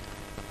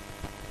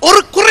 ஒரு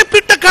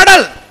குறிப்பிட்ட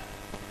கடல்.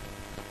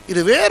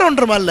 இது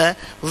வேறொன்றுமல்ல,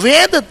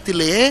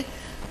 வேதத்திலே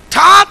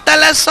டா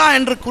தலசா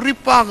என்று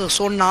குறிப்பாக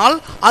சொன்னால்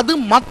அது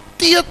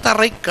மத்திய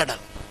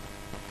தரைக்கடல்,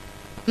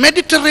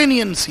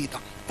 மெடிட்டரேனியன் சி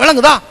தான்.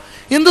 விளங்குதா?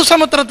 இந்து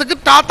சமுத்திரத்துக்கு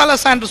டா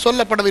தலசா என்று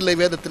சொல்லப்படவில்லை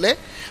வேதத்திலே,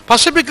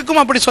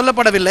 பசிபிக்குக்கும் அப்படி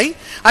சொல்லப்படவில்லை,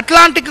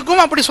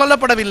 அட்லாண்டிக்குக்கும் அப்படி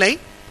சொல்லப்படவில்லை.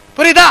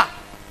 புரியுதா?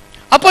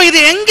 அப்போ இது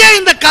எங்கே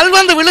இந்த கல்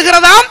வந்து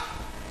விழுகிறதாம்?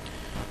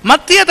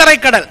 மத்திய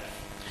தரைக்கடல்.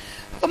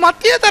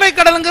 மத்திய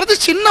தரைக்கடல்ங்கிறது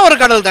சின்ன ஒரு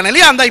கடல் தானே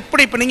இல்லையா? அந்த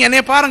இப்படி இப்ப நீங்க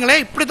என்ன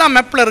பாருங்களேன், இப்படிதான்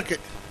மேப்ல இருக்கு,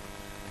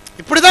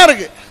 இப்படிதான்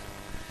இருக்கு.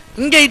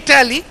 இங்க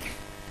இட்டாலி,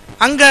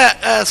 அங்க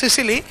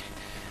சிசிலி,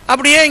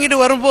 அப்படியே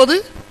இங்கிட்டு வரும்போது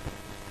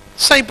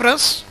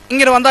சைப்ரஸ்,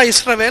 இங்கிட்டு வந்தா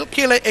இஸ்ரேல்,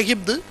 கீழே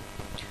எகிப்து,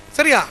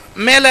 சரியா,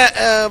 மேல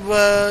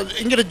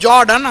இங்கிட்டு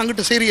ஜார்டன்,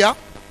 அங்கிட்டு சிரியா.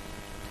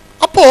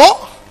 அப்போ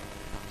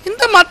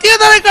இந்த மத்திய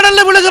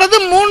தரைக்கடல்ல விழுகிறது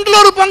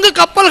 1/3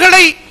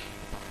 கப்பல்களை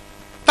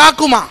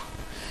தாக்குமா?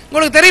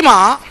 உங்களுக்கு தெரியுமா?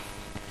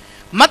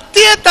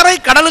 மத்திய தரை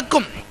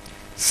கடலுக்கும்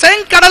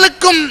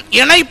செங்கடலுக்கும்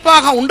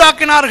இணைப்பாக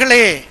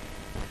உண்டாக்கினார்களே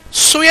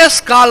சுயஸ்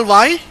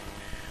கால்வாய்,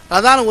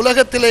 அதான்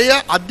உலகத்திலேயே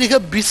அதிக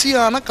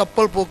பிஸியான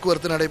கப்பல்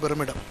போக்குவரத்து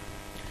நடைபெறும் இடம்.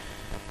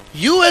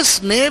 யுஎஸ்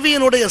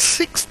நேவியினுடைய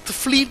 6th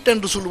fleet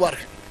என்று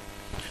சொல்வார்கள்,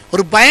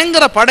 ஒரு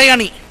பயங்கர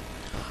படையணி.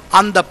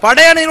 அந்த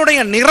படையணியினுடைய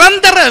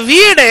நிரந்தர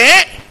வீடே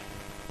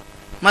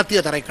மத்திய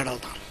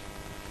தரைக்கடல் தான்.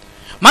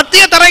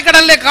 மத்திய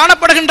தரைக்கடலிலே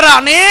காணப்படுகின்ற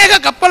அநேக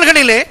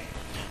கப்பல்களிலே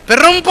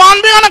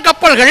பெரும்பான்மையான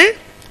கப்பல்கள்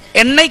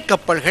எண்ணெய்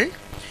கப்பல்கள்,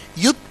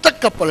 யுத்த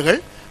கப்பல்கள்,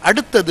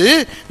 அடுத்தது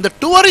இந்த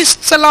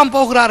டூரிஸ்ட் எல்லாம்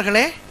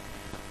போகிறார்களே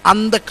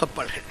அந்த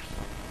கப்பல்கள்.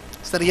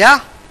 சரியா?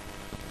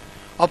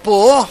 அப்போ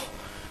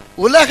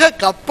உலக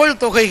கப்பல்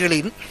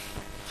தொகைகளின்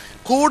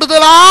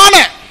கூடுதலான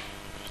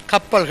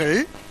கப்பல்கள்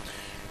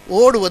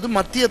ஓடுவது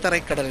மத்திய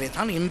தரைக்கடலே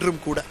தான்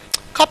இன்றும் கூட.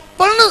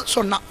 கப்பல்னு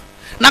சொன்னா,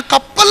 நான்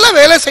கப்பல்ல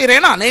வேலை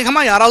செய்யறேன்னு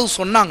அநேகமா யாராவது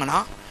சொன்னாங்கன்னா,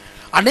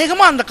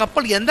 அநேகமா அந்த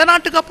கப்பல் எந்த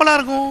நாட்டு கப்பலா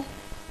இருக்கும்?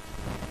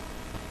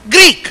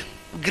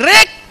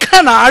 கிரேக்க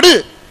நாடு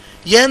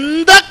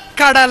எந்த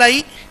கடலை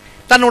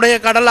தன்னுடைய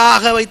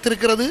கடலாக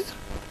வைத்திருக்கிறது?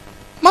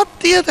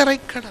 மத்திய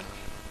தரைக்கடல்.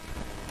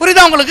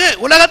 புரியுதா உங்களுக்கு?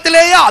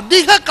 உலகத்திலேயே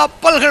அதிக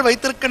கப்பல்கள்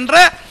வைத்திருக்கின்ற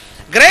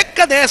கிரேக்க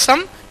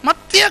தேசம்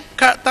மத்திய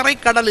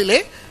தரைக்கடலிலே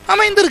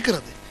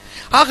அமைந்திருக்கிறது.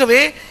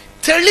 ஆகவே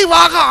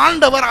தெளிவாக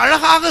ஆண்டவர்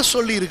அழகாக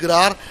சொல்லி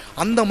இருக்கிறார்,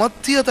 அந்த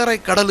மத்திய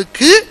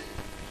தரைக்கடலுக்கு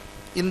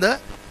இந்த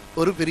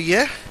ஒரு பெரிய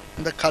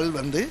இந்த கல்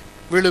வந்து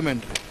விழும்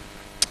என்று.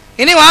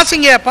 இனி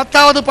வாசிங்க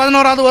 10வது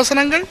 11வது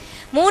வசனங்கள்.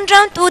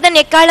 3ஆம் தூதன்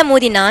எக்காளம்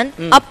ஊதினான்.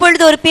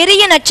 அப்பொழுது ஒரு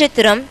பெரிய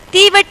நட்சத்திரம்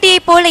தீவட்டியை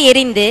போல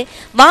எரிந்து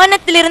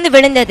வானத்திலிருந்து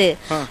விழுந்தது.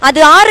 அது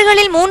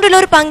ஆறுகளில்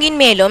 3/4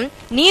 மேலும்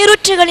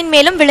நீரூற்றுகளின்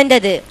மேலும்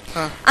விழுந்தது.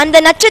 அந்த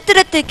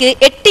நட்சத்திரத்துக்கு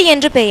 8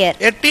 என்று பெயர்.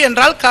 8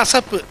 என்றால்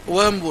கசப்பு,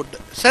 வேர்ம்வுட்.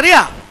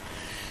 சரியா?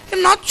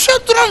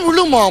 நட்சத்திரம்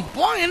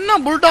விழுமாப்பா, என்ன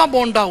புல்டா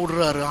போண்டா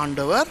விடுறாரு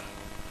ஆண்டவர்?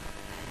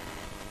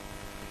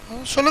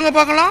 சொல்லுங்க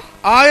பார்க்கலாம்.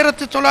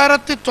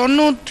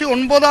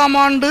 1999ஆம்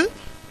ஆண்டு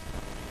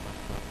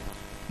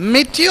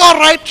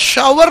மீட்டியோரைட்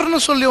ஷவர்னு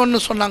சொல்லி ஒன்று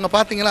சொன்னாங்க,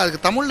 பார்த்தீங்களா?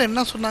 அதுக்கு தமிழ்ல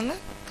என்ன சொன்னாங்க?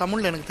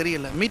 தமிழ்ல எனக்கு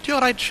தெரியல.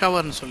 மீட்டியோரைட்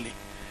ஷவர்னு சொல்லி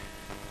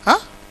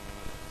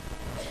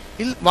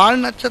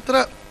வால் நட்சத்திர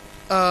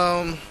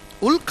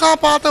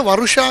උල්කාපාත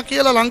වර්ෂා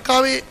කියලා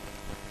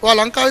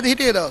ලංකාවේදී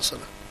හිටියේ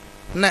දවස්වල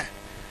නෑ.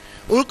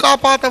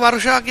 උල්කාපාත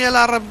වර්ෂා කියලා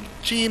අර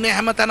චීනයේ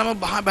හැමතැනම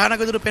භයානක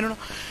විදිහට පෙනෙනවා.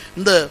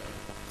 இந்த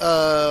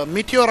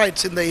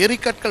மீட்டியோரைட்ஸ், இந்த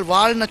எரிக்கற்கள்,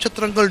 வால்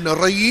நட்சத்திரங்கள்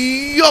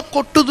நிறைய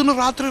கொட்டுதுன்னு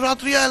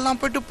ராத்திரியா எல்லாம்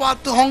போயிட்டு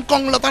பார்த்து,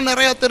 ஹாங்காங்ல தான்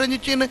நிறைய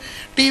தெரிஞ்சிச்சின்னு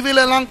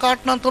டிவியில எல்லாம்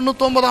காட்டினா.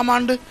 99ஆம்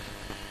ஆண்டு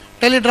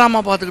டெலிட்ராமா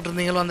பார்த்துக்கிட்டு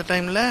இருந்தீங்களோ அந்த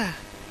டைம்ல?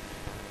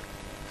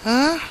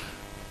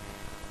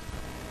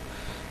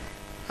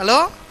 ஹலோ,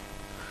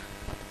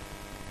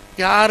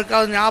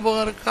 யாருக்காவது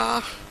ஞாபகம் இருக்கா?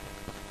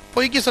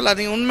 பொய்க்கு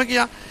சொல்லாதீங்க, உண்மைக்கு.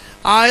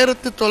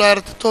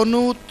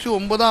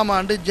 1999ஆம்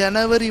ஆண்டு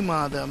ஜனவரி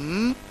மாதம்,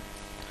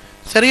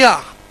 சரியா,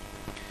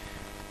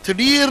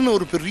 திடீர்னு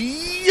ஒரு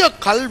பெரிய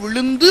கல்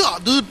விழுந்து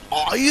அது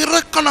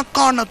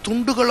ஆயிரக்கணக்கான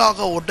துண்டுகளாக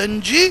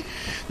உடைஞ்சி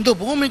இந்த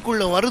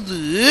பூமிக்குள்ள வருது.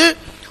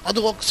 அது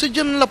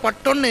ஆக்சிஜன்ல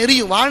பட்டோன்னு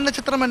எரியும். வால்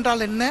நட்சத்திரம்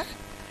என்றால் என்ன?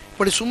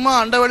 இப்படி சும்மா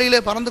அண்டவெளியிலே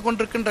பறந்து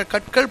கொண்டிருக்கின்ற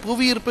கற்கள்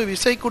புவியீர்ப்பு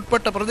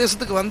விசைக்குட்பட்ட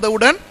பிரதேசத்துக்கு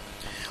வந்தவுடன்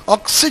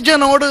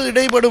ஆக்சிஜனோடு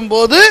இடைப்படும்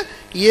போது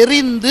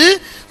எரிந்து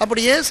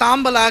அப்படியே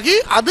சாம்பலாகி,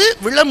 அது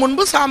விழ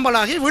முன்பு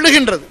சாம்பலாகி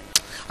விழுகின்றது.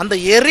 அந்த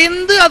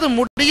எரிந்து அது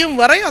முடியும்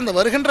வரை அந்த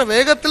வருகின்ற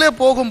வேகத்திலே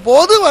போகும்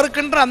போது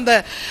வருகின்ற அந்த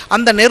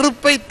அந்த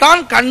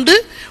நெருப்பைத்தான் கண்டு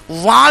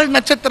வால்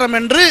நட்சத்திரம்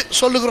என்று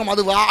சொல்லுகிறோம்.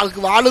 அது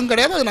அதுக்கு வாலும்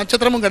கிடையாது, அது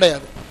நட்சத்திரமும்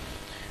கிடையாது.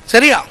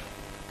 சரியா?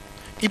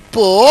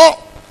 இப்போ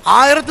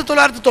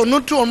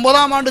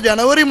 1999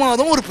 ஜனவரி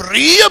மாதம் ஒரு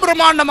பெரிய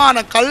பிரம்மாண்டமான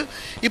கல்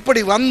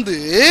இப்படி வந்து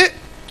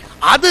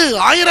அது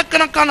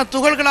ஆயிரக்கணக்கான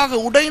துகள்களாக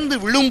உடைந்து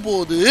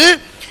விழும்போது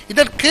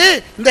இதற்கு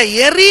இந்த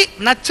எரி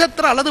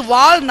நட்சத்திரம் அல்லது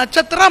வால்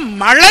நட்சத்திரம்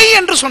மழை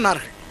என்று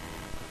சொன்னார்கள்.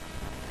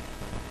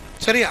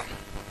 சரியா?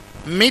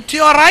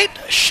 மீட்டியோரைட்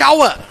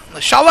ஷவர்.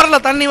 ஷவர்ல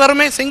தண்ணி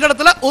வருமே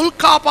சிங்களத்துல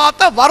உல்கா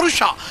பார்த்த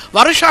வருஷா.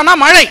 வருஷானா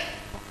மழை.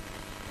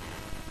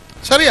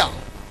 சரியா?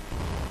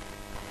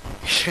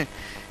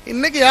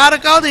 இன்னைக்கு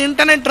யாருக்காவது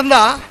இன்டர்நெட்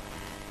இருந்தா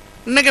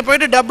இன்னைக்கு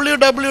போயிட்டு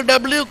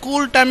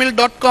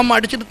www.cooltamil.com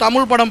அடிச்சுட்டு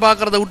தமிழ் படம்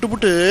பார்க்கறத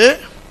விட்டுவிட்டு,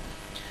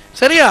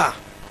 சரியா,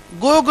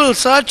 கூகுள்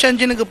சர்ச்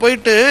என்ஜினுக்கு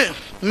போயிட்டு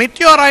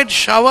மீட்டியோரைட்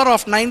ஷவர்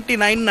ஆஃப்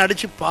 99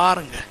 அடிச்சு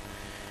பாருங்க.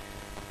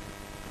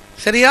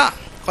 சரியா?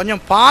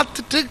 கொஞ்சம்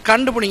பார்த்துட்டு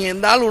கண்டுபிடிங்க,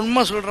 இந்த ஆள்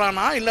உண்மை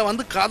சொல்றானா இல்ல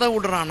வந்து கதை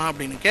விடுறானா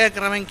அப்படின்னு.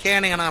 கேட்கிறவன்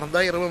கேனையனா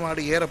இருந்தா 20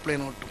 மாடி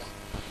ஏரோப்ளேன் ஓட்டுவான்.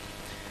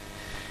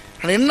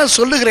 நான் என்ன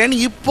சொல்லுகிறேன்,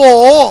 இப்போ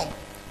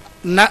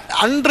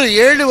அன்று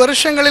 7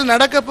 வருஷங்களில்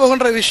நடக்க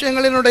போகின்ற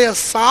விஷயங்களினுடைய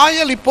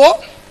சாயல் இப்போ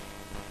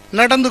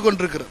நடந்து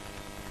கொண்டிருக்கிறது.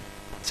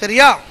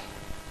 சரியா?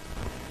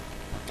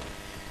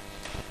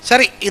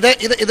 சரி,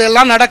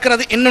 இதெல்லாம்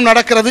நடக்கிறது, இன்னும்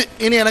நடக்கிறது.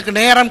 இனி எனக்கு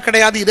நேரம்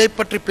கிடையாது இதை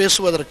பற்றி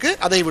பேசுவதற்கு,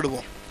 அதை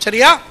விடுவோம்.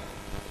 சரியா?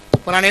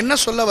 நான் என்ன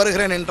சொல்ல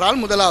வருகிறேன்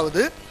என்றால்,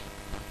 முதலாவது,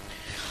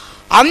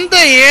 அந்த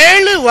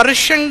 7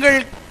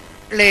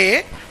 வருஷங்களே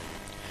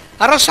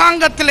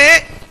அரசாங்கத்திலே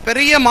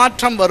பெரிய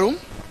மாற்றம் வரும்.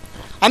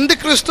 அந்த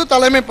கிறிஸ்து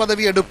தலைமை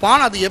பதவி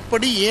எடுப்பான். அது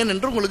எப்படி, ஏன்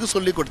என்று உங்களுக்கு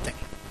சொல்லிக் கொடுத்தேன்.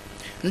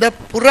 இந்த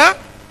புற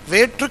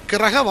வேற்று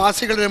கிரக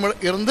வாசிகளிடம்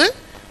இருந்து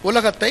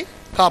உலகத்தை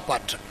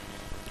காப்பாற்ற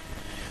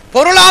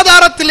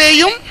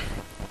பொருளாதாரத்திலேயும்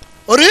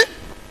ஒரு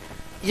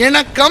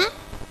இணக்கம்,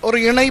 ஒரு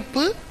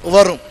இணைப்பு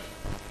வரும்.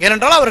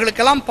 ஏனென்றால்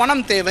அவர்களுக்கெல்லாம்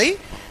பணம் தேவை,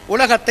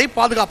 உலகத்தை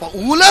பாதுகாப்பா.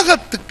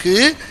 உலகத்துக்கு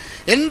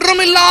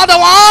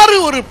என்றுமில்லாதவாறு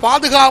ஒரு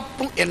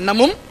பாதுகாப்பு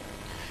எண்ணமும்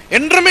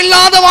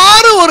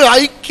என்றுமில்லாதவாறு ஒரு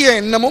ஐக்கிய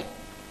எண்ணமும்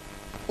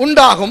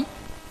உண்டாகும்.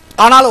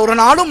 ஆனால் ஒரு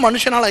நாளும்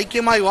மனுஷனால்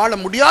ஐக்கியமாய் வாழ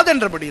முடியாது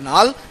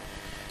என்றபடினால்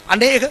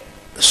அநேக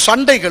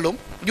சண்டைகளும்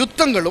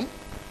யுத்தங்களும்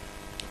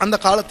அந்த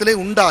காலத்திலே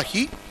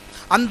உண்டாகி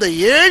அந்த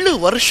 7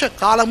 வருஷ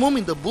காலமும்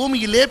இந்த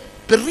பூமியிலே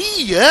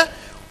பெரிய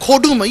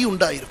கொடுமை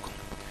உண்டாயிருக்கும்.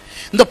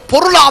 இந்த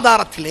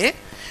பொருளாதாரத்திலே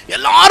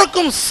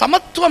எல்லாருக்கும்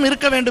சமத்துவம்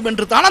இருக்க வேண்டும்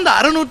என்று தான் அந்த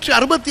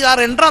 666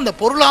 என்ற அந்த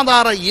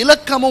பொருளாதார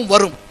இலக்கமும்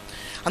வரும்.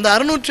 அந்த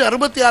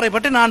 666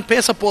 பற்றி நான்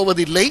பேச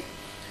போவதில்லை.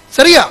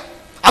 சரியா?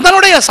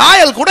 அதனுடைய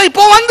சாயல் கூட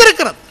இப்போ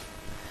வந்திருக்கிறது.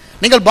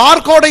 நீங்கள்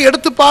பார்கோடை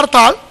எடுத்து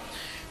பார்த்தால்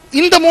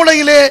இந்த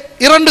மூலையிலே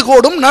 2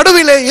 கோடும்,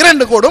 நடுவிலே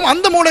 2 கோடும்,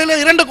 அந்த மூலையிலே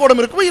 2 கோடும்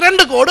இருக்கும்.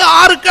 2 கோடு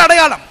 6க்கு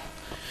அடையாளம்.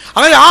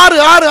 அவை 6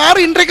 6 6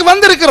 இன்றைக்கு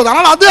வந்திருக்கிறது.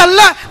 ஆனால் அது அல்ல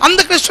அந்த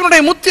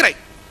கிறிஸ்துவனுடைய முத்திரை.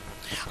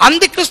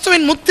 அந்த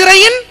கிறிஸ்துவின்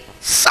முத்திரையின்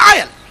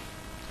சாயல்.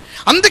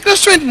 அந்த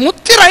கிறிஸ்துவின்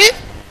முத்திரை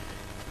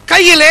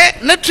கையிலே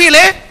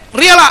நெற்றியிலே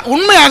ரியலா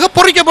உண்மையாக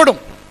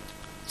பொறிக்கப்படும்.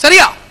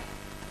 சரியா?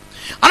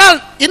 ஆனால்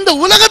இந்த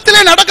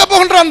உலகத்திலே நடக்க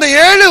போகின்ற அந்த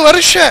 7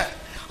 வருஷ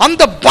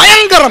அந்த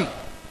பயங்கரம்,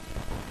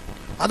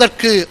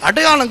 அதற்கு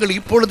அடையாளங்கள்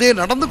இப்பொழுதே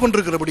நடந்து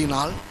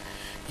கொண்டிருக்கிறபடினால்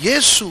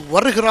இயேசு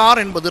வருகிறார்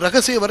என்பது,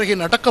 ரகசிய வருகை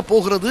நடக்க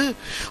போகிறது,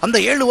 அந்த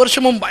 7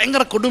 வருஷமும்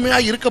பயங்கர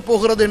கொடுமையாக இருக்க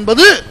போகிறது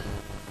என்பது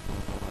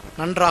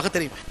நன்றாக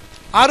தெரியும்.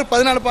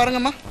 6:14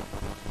 பாருங்கம்மா.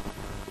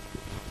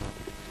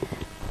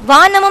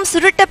 வானமும்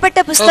சுருட்டப்பட்ட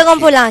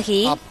புஸ்தகம் போலாகி.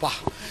 அப்பா,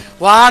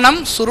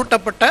 வானம்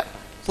சுருட்டப்பட்ட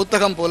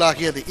புத்தகம்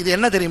போலாகியது. இது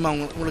என்ன தெரியுமா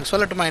உங்களுக்கு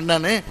சொல்லட்டுமா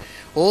என்னன்னு?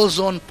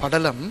 ஓசோன்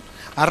படலம்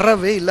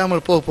அறவே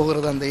இல்லாமல்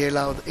போகிறது அந்த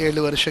 7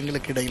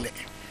 வருஷங்களுக்கு இடையிலே.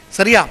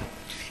 சரியா?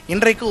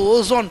 இன்றைக்கு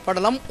ஓசோன்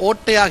படலம்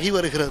ஓட்டையாகி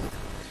வருகிறது.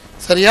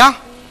 சரியா?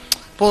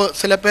 இப்போ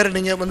சில பேர்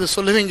நீங்க வந்து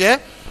சொல்லுவீங்க,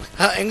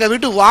 எங்க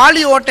வீட்டு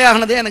வாளி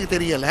ஓட்டையாகினதே எனக்கு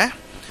தெரியல,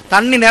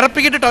 தண்ணி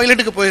நிரப்பிக்கிட்டு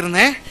டாய்லெட்டுக்கு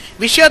போயிருந்தேன்,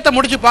 விஷயத்தை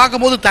முடிச்சு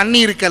பார்க்கும்போது தண்ணி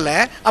இருக்கல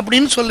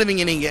அப்படின்னு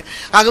சொல்லுவீங்க நீங்க.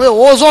 ஆகவே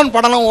ஓசோன்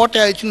படலம்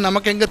ஓட்டையாயிடுச்சுன்னு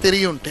நமக்கு எங்க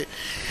தெரியும்ட்டு.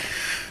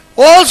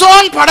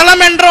 ஓசோன்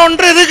படலம் என்ற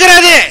ஒன்று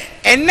இருக்கிறது.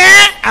 என்ன?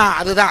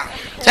 அதுதான்.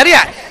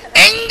 சரியா?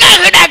 எங்க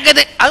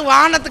கிடக்குது? அது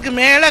வானத்துக்கு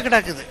மேல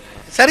கிடக்குது.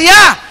 சரியா?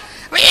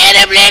 வேற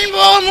பிளேன்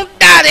போக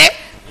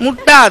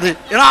முட்டாது.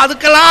 ஏன்னா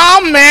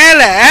அதுக்கெல்லாம்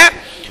மேல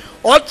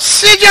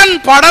ஆக்சிஜன்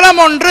படலம்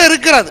ஒன்று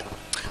இருக்கிறது.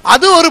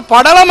 அது ஒரு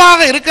படலமாக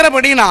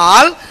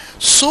இருக்கிறபடினால்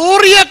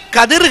சூரிய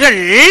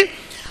கதிர்கள்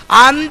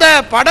அந்த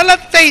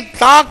படலத்தை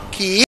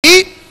தாக்கி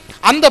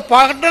அந்த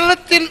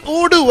படலத்தின்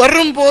ஊடு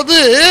வரும்போது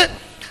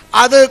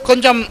அது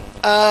கொஞ்சம்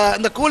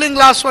இந்த கூலிங்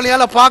கிளாஸ்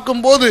வழியால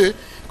பார்க்கும்போது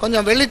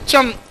கொஞ்சம்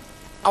வெளிச்சம்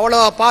அவ்வளோ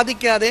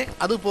பாதிக்காதே.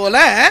 அதுபோல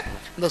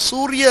இந்த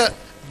சூரிய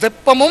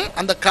வெப்பமும்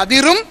அந்த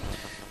கதிரும்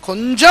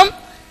கொஞ்சம்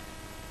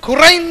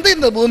குறைந்து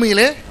இந்த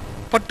பூமியிலே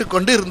பட்டு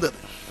கொண்டு இருந்தது.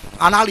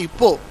 ஆனால்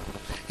இப்போ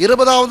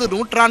 20வது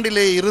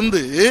நூற்றாண்டிலே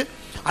இருந்து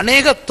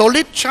அநேக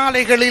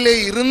தொழிற்சாலைகளிலே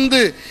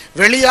இருந்து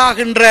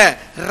வெளியாகின்ற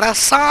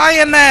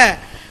ரசாயன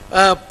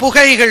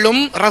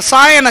புகைகளும்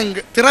ரசாயன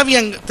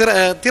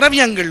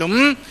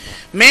திரவியங்களும்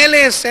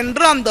மேலே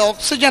சென்று அந்த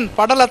ஆக்சிஜன்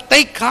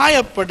படலத்தை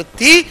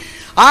காயப்படுத்தி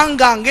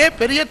ஆங்காங்கே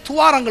பெரிய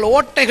துவாரங்கள்,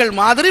 ஓட்டைகள்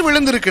மாதிரி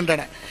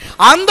விழுந்திருக்கின்றன.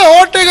 அந்த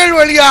ஓட்டைகள்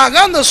வழியாக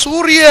அந்த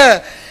சூரிய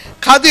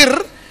கதிர்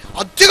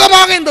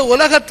அதிகமாக இந்த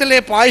உலகத்திலே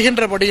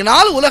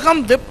பாய்கின்றபடியினால்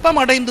உலகம் வெப்பம்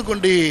அடைந்து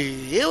கொண்டே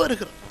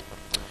வருகிறது.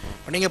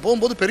 நீங்க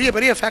போகும்போது பெரிய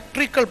பெரிய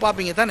ஃபேக்டரிகள்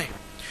பார்ப்பீங்க தானே,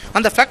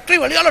 அந்த ஃபேக்டரி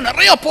வழியால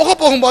நிறைய புகை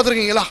போகும்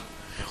பார்த்துருக்கீங்களா?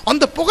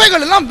 அந்த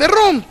புகைகள் எல்லாம்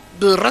வெறும்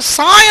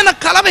ரசாயன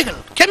கலவைகள்,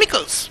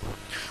 கெமிக்கல்ஸ்.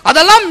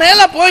 அதெல்லாம் மேல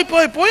போய்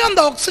போய் போய் அந்த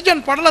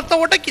ஆக்சிஜன் படலத்தை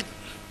உடைக்குது.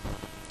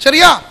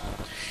 சரியா?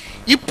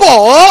 இப்போ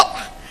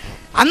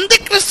அந்த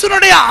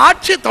கிறிஸ்துவனுடைய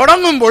ஆட்சி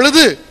தொடங்கும்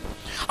பொழுது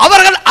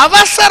அவர்கள்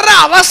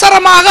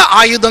அவசரமாக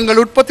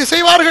ஆயுதங்கள் உற்பத்தி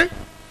செய்வார்கள்,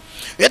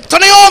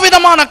 எத்தனையோ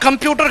விதமான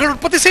கம்ப்யூட்டர்கள்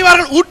உற்பத்தி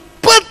செய்வார்கள்.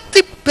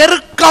 உற்பத்தி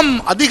பெருக்கம்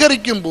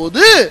அதிகரிக்கும்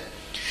போது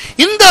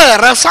இந்த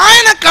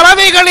ரசாயன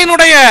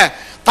கலவைகளினுடைய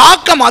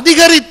தாக்கம்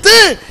அதிகரித்து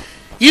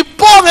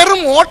இப்போ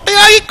வெறும்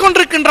ஓட்டையாகி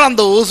கொண்டிருக்கின்ற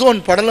அந்த ஓசோன்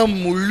படலம்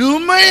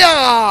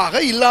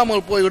முழுமையாக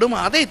இல்லாமல் போய்விடும்.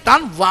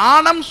 அதைத்தான்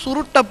வானம்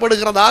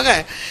சுருட்டப்படுகிறதாக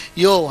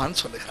யோவான்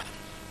சொல்லுகிறார்.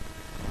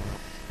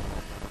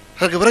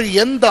 அதற்கு பிறகு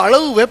எந்த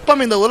அளவு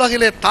வெப்பம் இந்த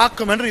உலகிலே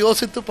தாக்கும் என்று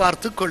யோசித்து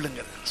பார்த்து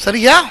கொள்ளுங்கள்.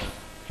 சரியா?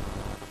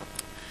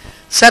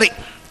 சரி,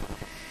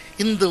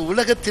 இந்த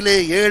உலகத்திலே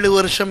 7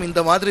 வருஷம் இந்த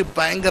மாதிரி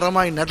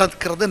பயங்கரமாய்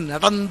நடக்கிறது,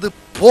 நடந்து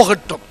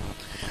போகட்டும்.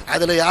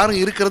 அதுல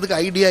யாரும்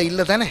இருக்கிறதுக்கு ஐடியா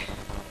இல்லை தானே?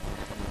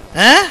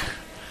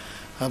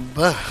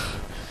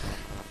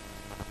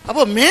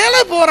 அப்போ மேல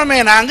போறமே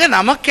நாங்க,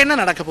 நமக்கு என்ன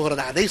நடக்க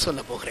போகிறது அதை சொல்ல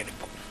போகிறேன்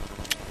இப்போ.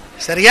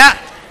 சரியா?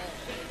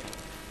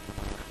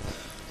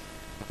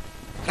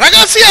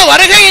 ரகசிய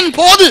வருகையின்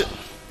போது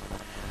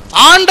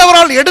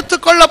ஆண்டவரால்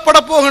எடுத்துக்கொள்ளப்பட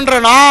போகின்ற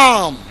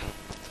நாம்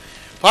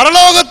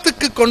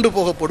பரலோகத்துக்கு கொண்டு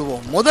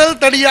போகப்படுவோம். முதல்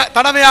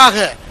தடவையாக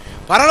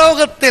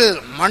பரலோகத்தில்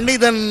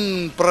மனிதன்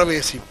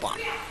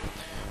பிரவேசிப்பான்.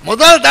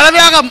 முதல்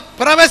தடவையாக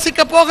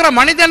பிரவேசிக்க போகிற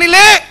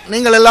மனிதனிலே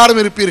நீங்கள்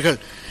எல்லாரும் இருப்பீர்கள்.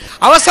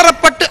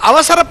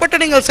 அவசரப்பட்டு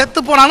நீங்கள் செத்து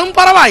போனாலும்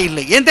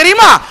பரவாயில்லை. ஏன்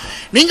தெரியுமா?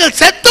 நீங்கள்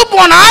செத்து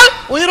போனால்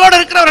உயிரோடு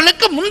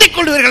இருக்கிறவர்களுக்கு முந்திக்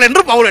கொள்வீர்கள்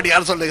என்று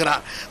பவுலடியார்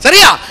சொல்லுகிறார்.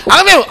 சரியா?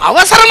 ஆகவே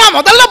அவசரமா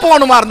முதல்ல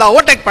போகணுமா இருந்தா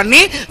ஓவர்டேக்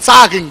பண்ணி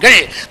சாகுங்கள்,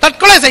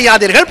 தற்கொலை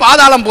செய்யாதீர்கள்,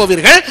 பாதாளம்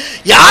போவீர்கள்.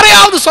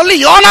 யாரையாவது சொல்லி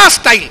யோனா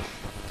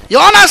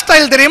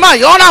ஸ்டைல் தெரியுமா?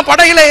 யோனா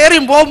படகில ஏறி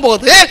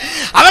போகும்போது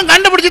அவன்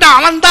கண்டுபிடிச்சிட்டான்,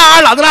 அவன் தான்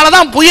ஆள்,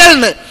 அதனாலதான்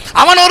புயல்னு.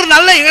 அவன் ஒரு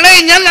நல்ல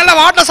இளைஞன், நல்ல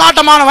வாட்ட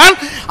சாட்டமானவன்,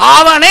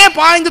 அவனே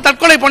பாய்ந்து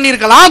தற்கொலை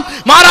பண்ணியிருக்கலாம்.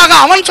 மாறாக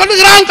அவன்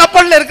சொல்லுகிறான்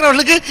கப்பலில்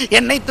இருக்கிறவர்களுக்கு,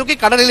 என்னை தூக்கி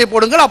கடலிலே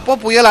போடுங்கள், அப்போ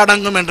புயல்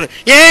அடங்கும் என்று.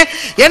 ஏன்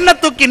என்ன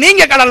தூக்கி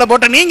நீங்க கடல்ல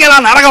போட்ட நீங்க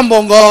எல்லாம் நரகம்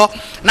போங்கோ,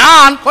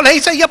 நான் கொலை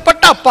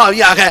செய்யப்பட்ட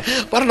அப்பாவியாக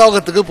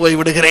பரலோகத்துக்கு போய்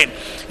விடுகிறேன்.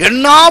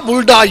 என்ன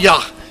புல்டாயா?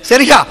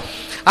 சரியா?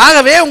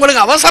 ஆகவே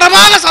உங்களுக்கு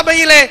அவசரமாக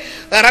சபையிலே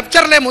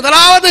ரப்சர்லே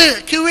முதலாவது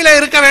கியூவிலே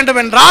இருக்க வேண்டும்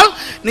என்றால்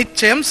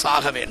நிச்சயம்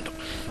சாக வேண்டும்.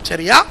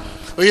 சரியா?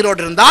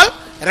 உயிரோடு இருந்தால்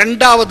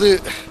இரண்டாவது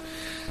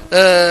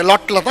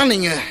லாட்டில் தான்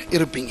நீங்க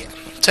இருப்பீங்க.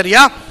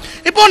 சரியா?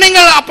 இப்போ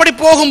நீங்கள் அப்படி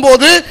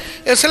போகும்போது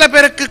சில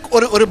பேருக்கு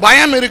ஒரு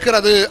பயம்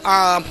இருக்கிறது.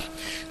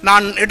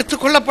 நான்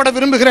எடுத்துக்கொள்ளப்பட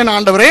விரும்புகிறேன்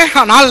ஆண்டவரே,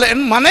 ஆனால்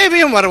என்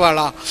மனைவியும்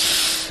வருவாளா?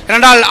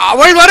 என்றால்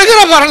அவள் வருகிற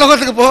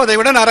பரலோகத்துக்கு போவதை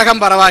விட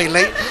நரகம்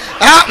பரவாயில்லை.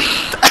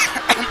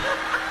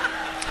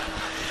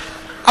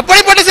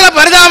 அப்படிப்பட்ட சில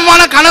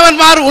பரிதாபமான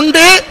கணவன்மார்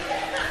உண்டு.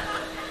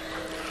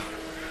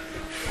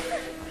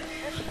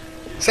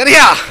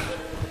 சரியா?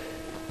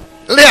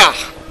 இல்லையா?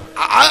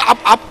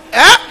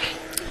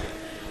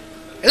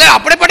 இல்ல,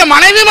 அப்படிப்பட்ட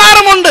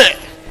மனைவிமாரும் உண்டு.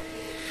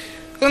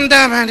 இந்த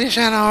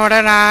மனுஷனோட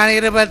நான்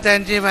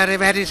 25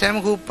 வருஷம்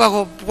குப்பை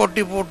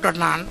கொட்டி போட்ட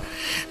நான்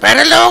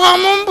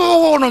பரலோகமும்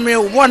போகணுமே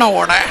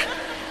உவனோட.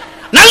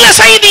 நல்ல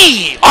செய்தி,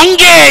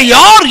 அங்கே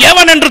யார்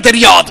எவன் என்று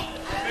தெரியாது.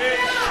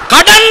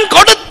 கடன்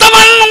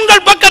கொடுத்தவன்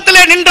உங்கள்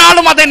பக்கத்திலே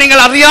நின்றாலும் அதை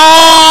நீங்கள்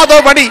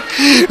அறியாதபடி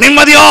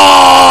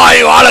நிம்மதியாய்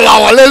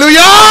வாழலாம்.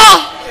 அல்லேலூயா!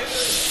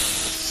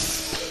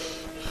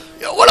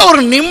 எவ்வளவு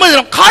ஒரு நிம்மதி.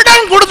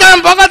 கடன்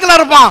கொடுத்தவன் பக்கத்தில்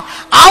இருப்பான்,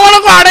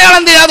 அவனுக்கும்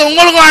அடையாளம் தெரியாது,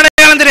 உங்களுக்கும்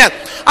அடையாளம் தெரியாது.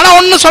 ஆனா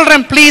ஒன்னு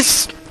சொல்றேன், பிளீஸ்,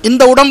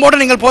 இந்த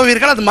உடம்போடு நீங்கள்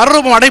போவீர்கள், அது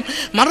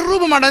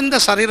மறுரூபம் அடைந்த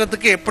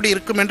சரீரத்துக்கு எப்படி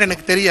இருக்கும் என்று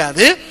எனக்கு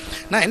தெரியாது.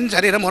 நான் என்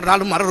சரீரம் ஒரு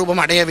நாளும்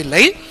மறுரூபம்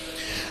அடையவில்லை.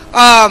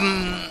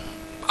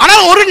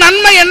 ஆனால் ஒரு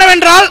நன்மை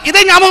என்னவென்றால்,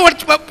 இதை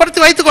ஞாபகப்படுத்தி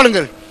வைத்துக்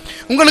கொள்ளுங்கள்.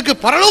 உங்களுக்கு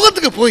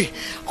பரலோகத்துக்கு போய்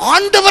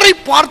ஆண்டவரை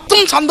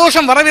பார்த்தும்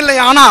சந்தோஷம் வரவில்லை,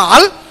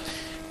 ஆனால்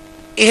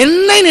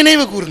என்னை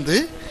நினைவு கூர்ந்து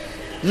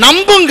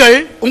நம்புங்கள்,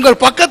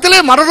 உங்கள் பக்கத்திலே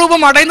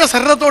மறுரூபம் அடைந்த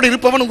சரீரத்தோடு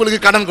இருப்பவன் உங்களுக்கு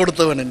கடன்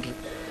கொடுத்தவன் என்று.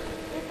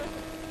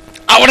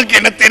 அவனுக்கு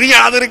என்ன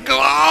தெரியாது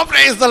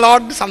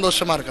இருக்கும்,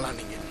 சந்தோஷமா இருக்கலாம்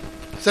நீங்க.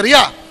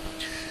 சரியா?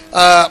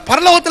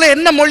 பரலோகத்தில்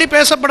என்ன மொழி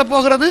பேசப்பட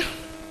போகிறது?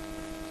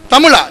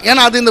 தமிழா?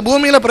 ஏன்னா அது இந்த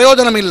பூமியில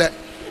பிரயோஜனம் இல்லை.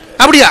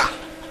 அப்படியா?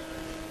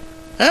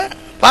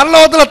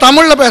 பரலோகத்தில்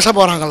தமிழ்ல பேச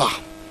போறாங்களா?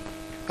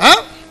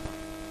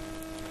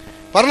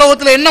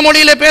 பரலோகத்தில் என்ன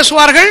மொழியில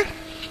பேசுவார்கள்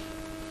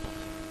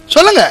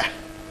சொல்லுங்க.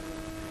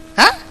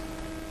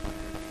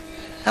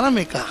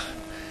 அரமிக்கா,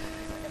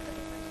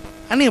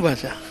 அந்நிய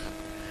பாஷா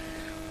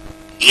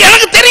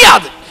எனக்கு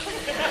தெரியாது.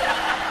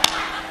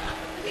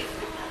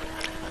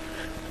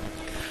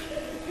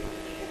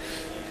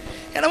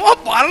 என்னமோ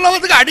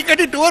பரலோகத்துக்கு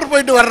அடிக்கடி டூர்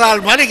போயிட்டு வர்ற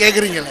ஆள் மாதிரி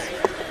கேட்குறீங்களே.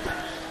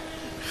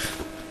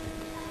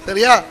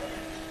 சரியா?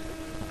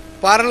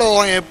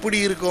 பரலோகம் எப்படி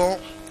இருக்கும்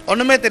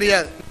ஒண்ணுமே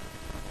தெரியாது.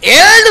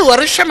 7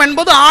 வருஷம்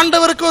என்பது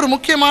ஆண்டவருக்கு ஒரு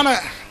முக்கியமான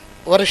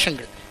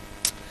வருஷங்கள்.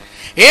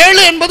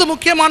 7 என்பது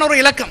முக்கியமான ஒரு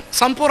இலக்கம்,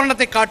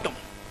 சம்பூரணத்தை காட்டும்.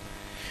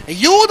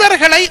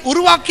 யூதர்களை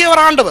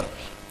உருவாக்கியவர் ஆண்டவர்.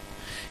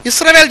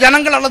 இஸ்ரவேல்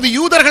ஜனங்கள் அல்லது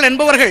யூதர்கள்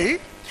என்பவர்கள்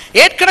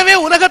ஏற்கனவே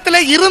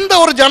உலகத்திலே இருந்த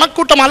ஒரு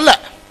ஜனக்கூட்டம் அல்ல.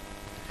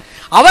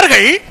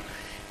 அவர்கள்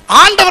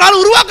ஆண்டவரால்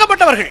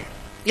உருவாக்கப்பட்டவர்கள்.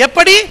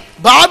 எப்படி?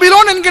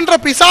 பாபிலோன் என்கின்ற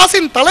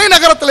பிசாசின்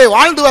தலைநகரத்திலே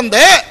வாழ்ந்து வந்த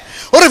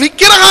ஒரு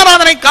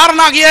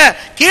விக்கிரகாராதனைக்காரனாகிய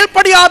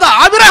கீழ்ப்படியாத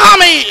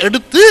ஆபிரகாமை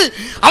எடுத்து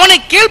அவனை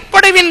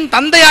கீழ்ப்படிவின்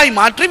தந்தையாய்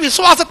மாற்றி,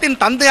 விசுவாசத்தின்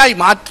தந்தையாய்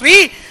மாற்றி,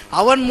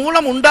 அவன்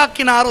மூலம்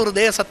உண்டாக்கினார் ஒரு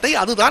தேசத்தை.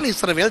 அதுதான்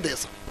இஸ்ரவேல்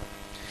தேசம்.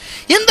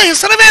 இந்த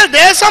இஸ்ரவேல்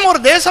தேசம்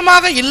ஒரு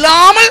தேசமாக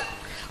இல்லாமல்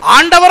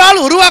ஆண்டவரால்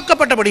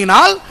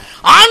உருவாக்கப்பட்டபடியினால்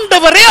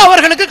ஆண்டவரே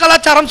அவர்களுக்கு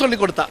கலாச்சாரம்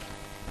சொல்லிக் கொடுத்தார்.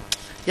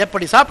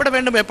 எப்படி சாப்பிட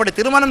வேண்டும், எப்படி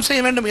திருமணம்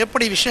செய்ய வேண்டும்,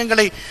 எப்படி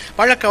விஷயங்களை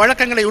பழக்க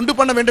வழக்கங்களை உண்டு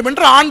பண்ண வேண்டும்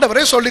என்று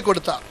ஆண்டவரே சொல்லிக்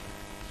கொடுத்தார்.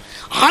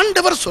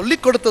 ஆண்டவர்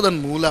சொல்லிக் கொடுத்ததன்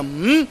மூலம்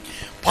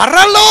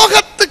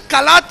பரலோகத்து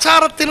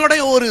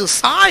கலாச்சாரத்தினுடைய ஒரு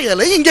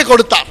சாயலை இங்கே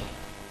கொடுத்தார்.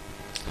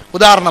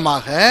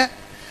 உதாரணமாக,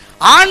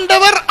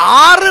 ஆண்டவர்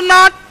 6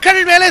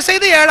 நாட்கள் வேலை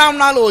செய்து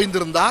 7ஆம் நாள்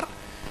ஓய்ந்திருந்தார்.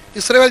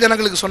 இஸ்ரவேல்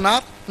ஜனங்களுக்கு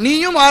சொன்னார்,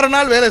 நீயும் 6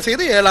 நாள் வேலை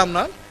செய்து 7ஆம்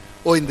நாள்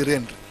ஓய்ந்திரு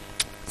என்று.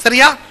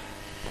 சரியா?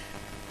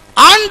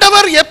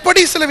 ஆண்டவர்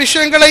எப்படி சில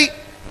விஷயங்களை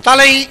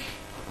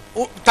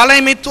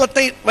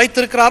தலைமைத்துவத்தை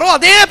வைத்திருக்கிறாரோ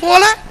அதே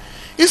போல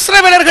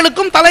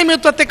இஸ்ரவேலர்களுக்கும்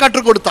தலைமைத்துவத்தை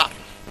கற்றுக் கொடுத்தார்.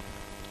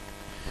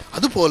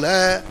 அதுபோல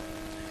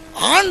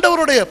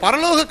ஆண்டவருடைய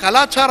பரலோக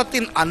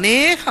கலாச்சாரத்தின்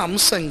அநேக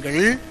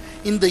அம்சங்கள்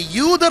இந்த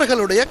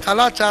யூதர்களுடைய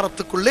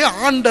கலாச்சாரத்துக்குள்ளே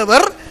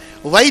ஆண்டவர்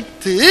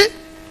வைத்து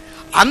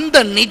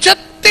அந்த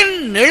நிஜத்தின்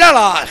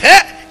நிழலாக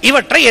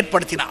இவற்றை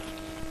ஏற்படுத்தினார்.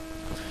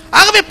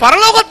 ஆகவே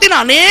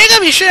பரலோகத்தின் அநேக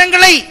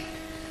விஷயங்களை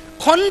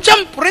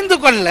கொஞ்சம் புரிந்து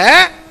கொள்ள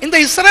இந்த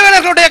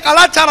இஸ்ரவேலர்களுடைய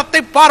கலாச்சாரத்தை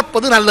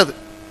பார்ப்பது நல்லது.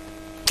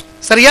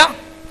 சரியா?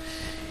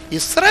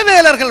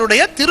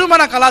 இஸ்ரவேலர்களுடைய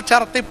திருமண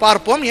கலாச்சாரத்தை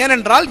பார்ப்போம்.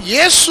 ஏனென்றால்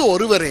இயேசு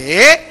ஒருவரே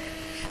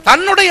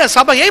தன்னுடைய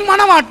சபையை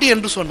மணவாட்டி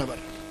என்று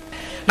சொன்னவர்.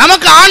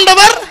 நமக்கு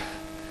ஆண்டவர்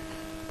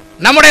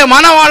நம்முடைய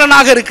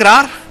மணவாளனாக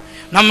இருக்கிறார்,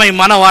 நம்மை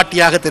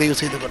மணவாட்டியாக தெரிவு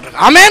செய்து கொண்டார்.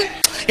 ஆமென்.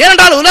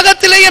 ஏனென்றால்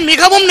உலகத்திலேயே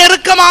மிகவும்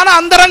நெருக்கமான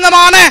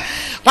அந்தரங்கமான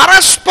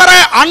பரஸ்பர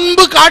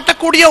அன்பு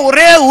காட்டக்கூடிய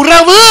ஒரே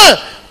உறவு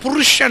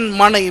புருஷன்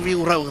மனைவி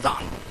உறவு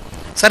தான்.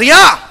 சரியா?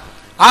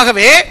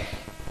 ஆகவே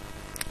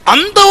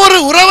அந்த ஒரு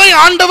உறவை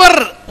ஆண்டவர்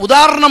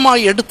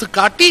உதாரணமாய் எடுத்து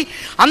காட்டி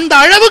அந்த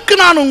அளவுக்கு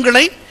நான்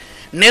உங்களை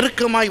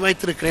நெருக்கமாய்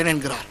வைத்திருக்கிறேன்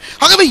என்கிறார்.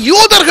 ஆகவே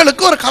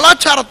யூதர்களுக்கு ஒரு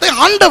கலாச்சாரத்தை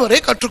ஆண்டவரே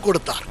கற்றுக்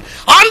கொடுத்தார்.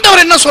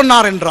 ஆண்டவர் என்ன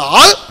சொன்னார்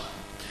என்றால்,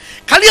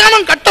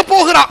 கல்யாணம்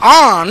கட்டப்போகிற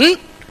ஆண்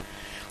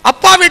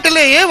அப்பா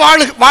வீட்டிலேயே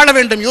வாழ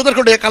வேண்டும்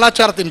யூதர்களுடைய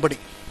கலாச்சாரத்தின்படி.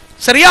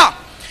 சரியா?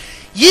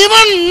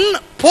 இவன்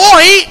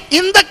போய்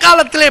இந்த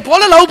காலத்திலே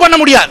போல லவ் பண்ண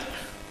முடியாது.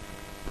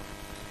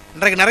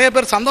 இன்றைக்கு நிறைய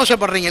பேர்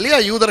சந்தோஷப்படுறீங்க இல்லையா,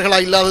 யூதர்களா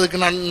இல்லாததுக்கு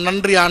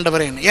நன்றி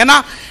ஆண்டவரேன். ஏன்னா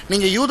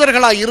நீங்க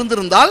யூதர்களா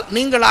இருந்திருந்தால்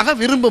நீங்களாக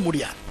விரும்ப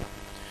முடியாது.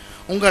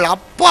 உங்கள்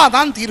அப்பா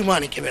தான்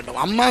தீர்மானிக்க வேண்டும்,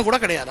 அம்மா கூட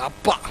கிடையாது.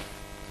 அப்பா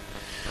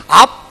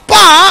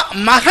அப்பா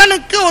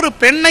மகனுக்கு ஒரு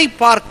பெண்ணை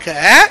பார்க்க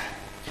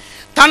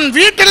தன்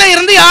வீட்டில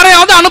இருந்து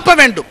யாரையாவது அனுப்ப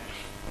வேண்டும்.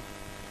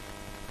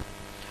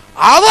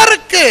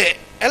 அவருக்கு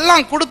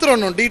எல்லாம்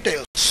கொடுத்துடணும்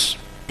டீடைல்ஸ்.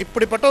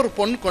 இப்படிப்பட்ட ஒரு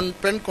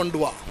பெண் கொண்டு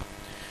வா.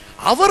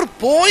 அவர்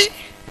போய்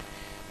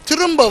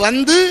திரும்ப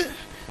வந்து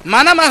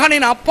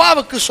மணமகனின்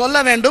அப்பாவுக்கு சொல்ல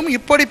வேண்டும்,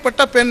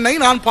 இப்படிப்பட்ட பெண்ணை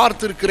நான்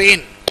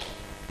பார்த்திருக்கிறேன்.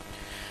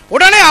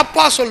 உடனே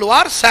அப்பா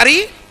சொல்லுவார், சரி,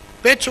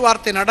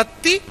 பேச்சுவார்த்தை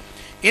நடத்தி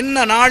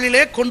என்ன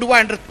நாளிலே கொண்டு வா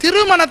என்று.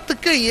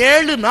 திருமணத்துக்கு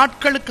 7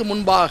 நாட்களுக்கு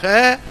முன்பாக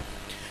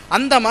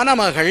அந்த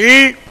மணமகள்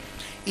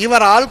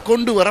இவரால்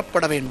கொண்டு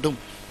வரப்பட வேண்டும்.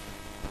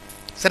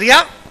 சரியா?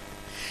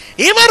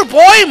 இவர்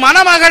போய்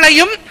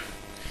மணமகளையும்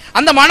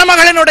அந்த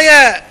மணமகளினுடைய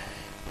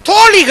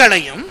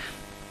தோழிகளையும்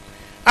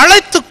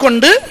அழைத்து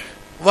கொண்டு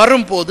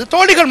வரும்போது,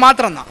 தோழிகள்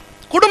மாத்திரம்தான்,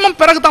 குடும்பம்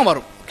பிறகுதான்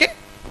வரும்.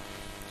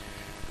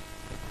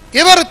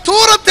 இவர்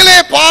தூரத்திலே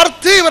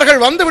பார்த்து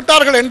இவர்கள் வந்து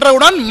விட்டார்கள்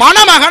என்றவுடன்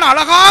மணமகன்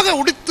அழகாக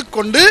உடுத்திக்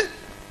கொண்டு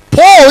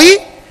போய்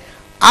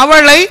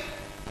அவளை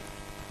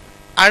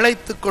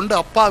அழைத்து கொண்டு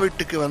அப்பா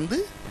வீட்டுக்கு வந்து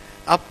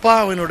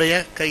அப்பாவினுடைய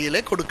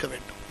கையிலே கொடுக்க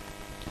வேண்டும்.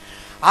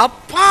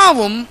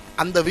 அப்பாவும்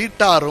அந்த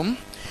வீட்டாரும்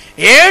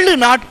 7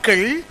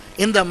 நாட்கள்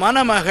இந்த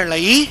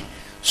மணமகளை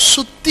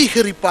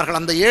சுத்திகரிப்பார்கள்.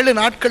 அந்த 7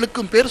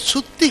 நாட்களுக்கும் பேர்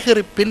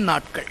சுத்திகரிப்பின்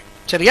நாட்கள்.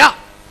 சரியா?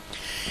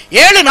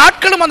 7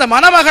 நாட்களும் அந்த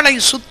மணமகளை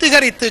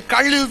சுத்திகரித்து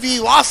கழுவி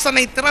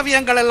வாசனை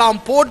திரவியங்கள் எல்லாம்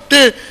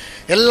போட்டு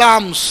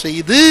எல்லாம்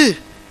செய்து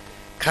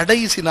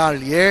கடைசி நாள்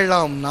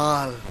 7ஆம்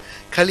நாள்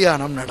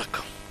கல்யாணம்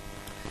நடக்கும்.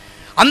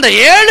 அந்த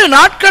 7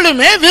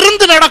 நாட்களுமே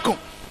விருந்து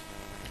நடக்கும்,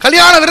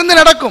 கல்யாண விருந்து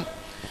நடக்கும்.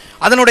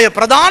 அதனுடைய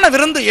பிரதான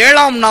விருந்து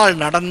 7ஆம் நாள்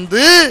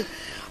நடந்து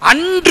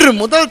அன்று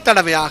முதல்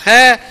தடவையாக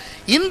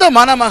இந்த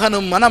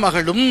மணமகனும்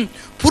மணமகளும்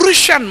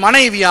புருஷன்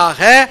மனைவியாக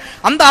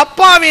அந்த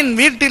அப்பாவின்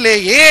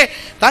வீட்டிலேயே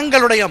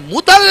தங்களுடைய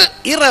முதல்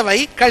இரவை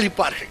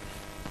கழிப்பார்கள்.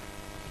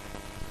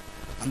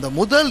 அந்த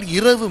முதல்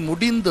இரவு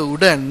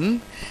முடிந்தவுடன்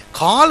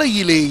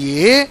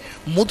காலையிலேயே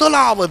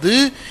முதலாவது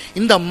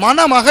இந்த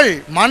மணமகள்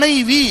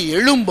மனைவி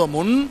எழும்ப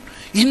முன்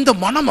இந்த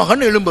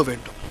மணமகன் எழும்ப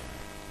வேண்டும்.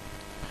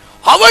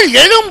 அவள்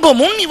எழும்ப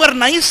முன் இவர்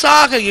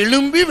நைசாக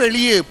எழும்பி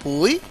வெளியே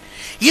போய்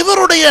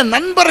இவருடைய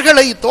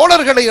நண்பர்களை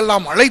தோழர்களை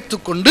எல்லாம் அழைத்து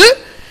கொண்டு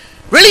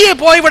வெளியே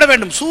போய்விட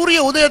வேண்டும். சூரிய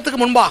உதயத்துக்கு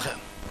முன்பாக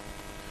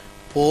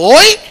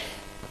போய்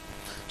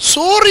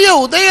சூரிய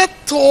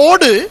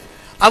உதயத்தோடு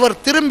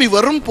அவர் திரும்பி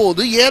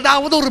வரும்போது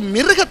ஏதாவது ஒரு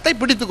மிருகத்தை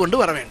பிடித்து கொண்டு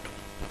வர வேண்டும்.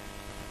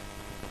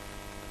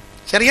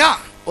 சரியா?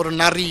 ஒரு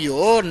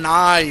நரியோ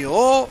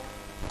நாயோ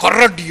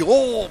கரடியோ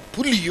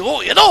புலியோ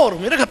ஏதோ ஒரு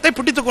மிருகத்தை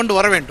பிடித்து கொண்டு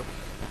வர வேண்டும்.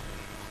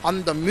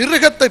 அந்த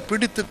மிருகத்தை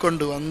பிடித்து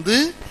கொண்டு வந்து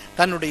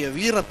தன்னுடைய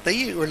வீரத்தை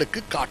இவளுக்கு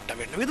காட்ட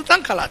வேண்டும்.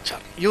 இதுதான்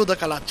கலாச்சாரம், யூத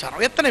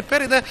கலாச்சாரம். எத்தனை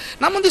பேர் இதை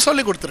நான் வந்து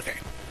சொல்லி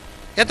கொடுத்துருக்கேன்?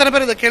 எத்தனை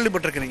பேர் இதை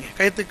கேள்விப்பட்டிருக்கிறீங்க?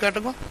 கைத்துக்கு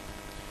காட்டுங்க.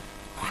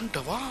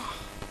 ஆண்டவா,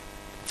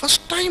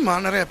 ஃபர்ஸ்ட் டைமா?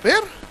 நிறைய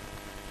பேர்.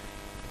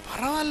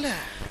 பரவாயில்ல,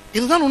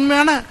 இதுதான்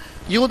உண்மையான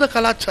யூத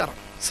கலாச்சாரம்.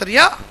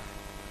 சரியா?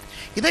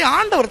 இதை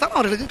ஆண்டவர் தான்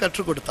அவர்களுக்கு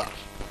கற்றுக் கொடுத்தார்.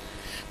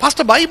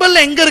 பாஸ்டர்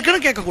பைபிள்ல எங்க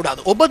இருக்குன்னு கேட்கக்கூடாது.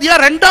 ஒபதியா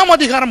 2ஆம்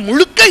அதிகாரம்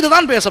முழுக்க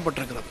இதுதான்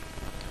பேசப்பட்டிருக்கிறது.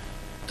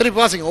 திருப்பி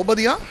வாசிங்க.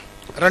 ஒபதியா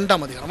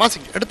 2ஆம் அதிகாரம்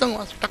வாசிங்க. எடுத்தவங்க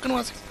வாசிங்க, டக்குன்னு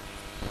வாசிங்க.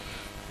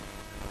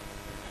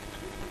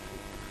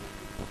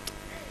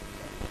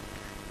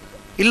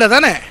 இல்ல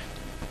தானே?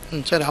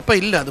 சரி, அப்ப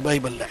இல்ல, அது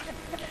பைபிள்ல.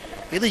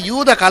 இது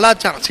யூத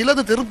கலாச்சாரம்.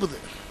 சிலது திருப்புது.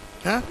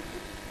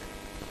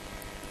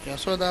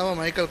 யசோதாவை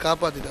மைக்கேல்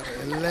காப்பாத்திட்டாரு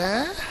இல்ல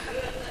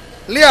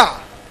இல்லையா?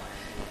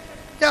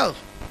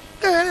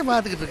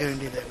 பார்த்துக்கிட்டு இருக்க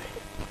வேண்டியது.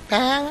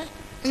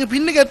 நீங்க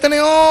பின்னுக்கு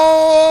எத்தனையோ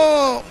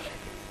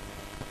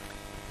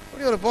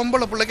ஒரு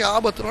பொம்பளை பிள்ளைக்கு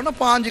ஆபத்துனா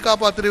பாஞ்சு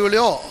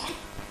காப்பாத்துருவிலையோ.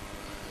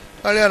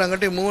 கல்யாணம்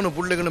கட்டி 3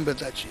 பிள்ளைகளும்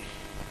பெற்றாச்சு.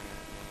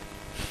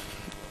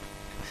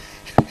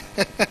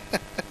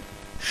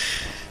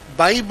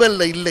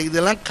 பைபிள்ல இல்லை,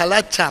 இதெல்லாம்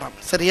கலாச்சாரம்.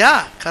 சரியா?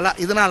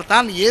 இதனால்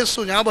தான்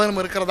இயேசு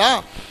ஞாபகம் இருக்கிறதா?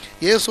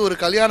 இயேசு ஒரு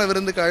கல்யாண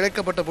விருந்துக்கு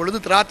அழைக்கப்பட்ட பொழுது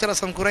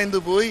திராட்சரசம் குறைந்து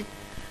போய்,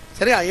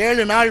 சரியா,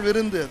 7 நாள்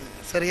விருந்து அது.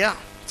 சரியா?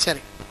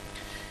 சரி.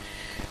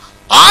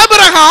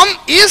 ஆபிரகாம்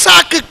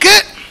ஈசாக்குக்கு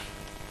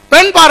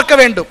பெண் பார்க்க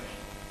வேண்டும்.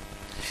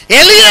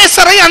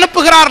 எலியேசரை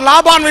அனுப்புகிறார்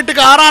லாபான்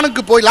வீட்டுக்கு.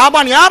 ஆரானுக்கு போய்,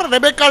 லாபான் யார்?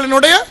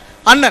 ரெபெக்காளினுடைய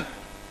அண்ணன்.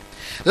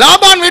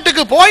 லாபான்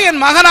வீட்டுக்கு போய்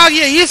என்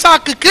மகனாகிய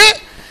ஈசாக்குக்கு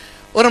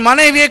ஒரு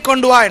மனைவியை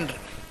கொண்டு வா என்று.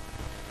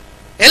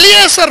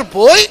 எலியேசர்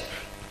போய்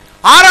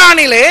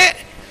ஆரானிலே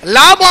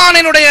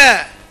லாபானினுடைய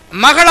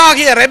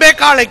மகளாகிய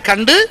ரெபெக்காளை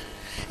கண்டு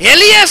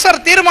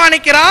எலியேசர்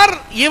தீர்மானிக்கிறார்,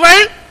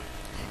 இவள்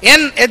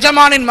என்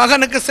எஜமானின்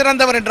மகனுக்கு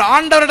சிறந்தவர் என்று.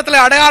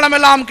 ஆண்டவரிடத்தில் அடையாளம்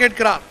எல்லாம்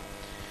கேட்கிறார்.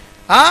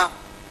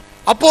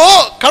 அப்போ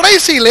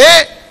கடைசியிலே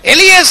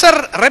எலியேசர்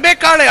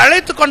ரெபெக்காளை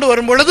அழைத்து கொண்டு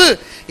வரும் பொழுது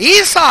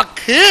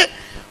ஈசாக்கு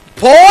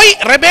போய்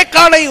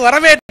ரெபெக்காளை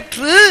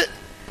வரவேற்று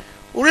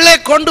உள்ளே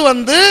கொண்டு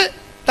வந்து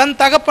தன்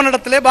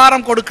தகப்பனிடத்திலே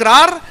பாரம்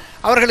கொடுக்கிறார்.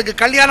 அவர்களுக்கு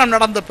கல்யாணம்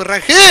நடந்த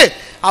பிறகு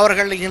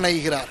அவர்கள்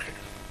இணைகிறார்கள்.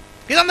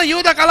 இது அந்த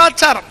யூத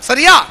கலாச்சாரம்.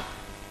 சரியா?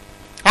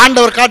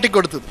 ஆண்டவர் காட்டி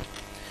கொடுத்தது.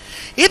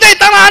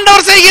 இதைத்தான்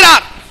ஆண்டவர்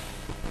செய்கிறார்.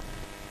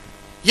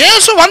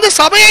 இயேசு வந்து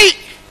சபையை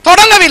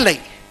தொடங்கவில்லை.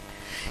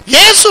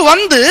 இயேசு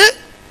வந்து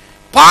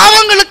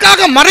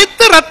பாவங்களுக்காக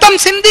மரித்து ரத்தம்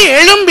சிந்தி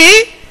எழும்பி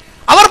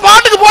அவர்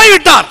பாட்டுக்கு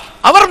போய்விட்டார்.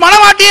 அவர்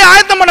மணவாட்டியை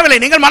ஆயத்தம் பண்ணவில்லை.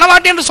 நீங்கள்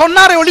மணவாட்டி என்று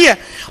சொன்னாரே ஒழிய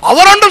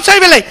அவர் ஒன்றும்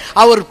செய்யவில்லை.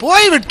 அவர்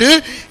போய்விட்டு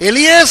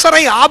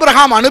எலியேசரை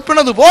ஆபிரகாம்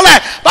அனுப்பினது போல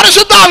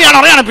பரிசுத்த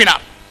ஆவியானவரை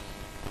அனுப்பினார்.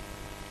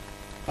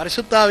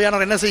 பரிசுத்த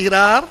ஆவியானவர் என்ன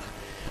செய்கிறார்?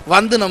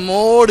 வந்து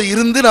நம்மோடு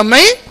இருந்து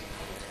நம்மை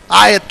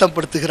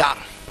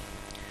ஆயத்தப்படுத்துகிறார்.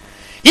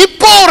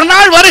 இப்போ ஒரு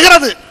நாள்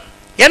வருகிறது.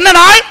 என்ன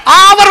நாள்?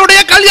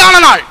 அவருடைய கல்யாண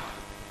நாள்.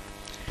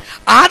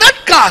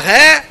 அதற்காக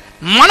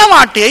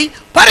மணவாட்டியை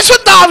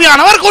பரிசுத்த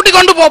ஆவியானவர் கூட்டிக்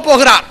கொண்டு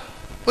போகிறார்.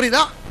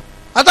 புரியுதா?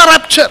 அதான்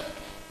ராப்சர்.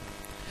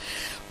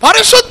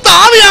 பரிசுத்த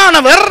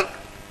ஆவியானவர்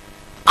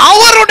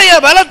அவருடைய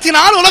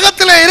பலத்தினால்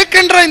உலகத்தில்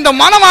இருக்கின்ற இந்த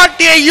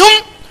மணவாட்டியையும்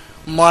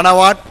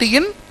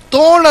மணவாட்டியின்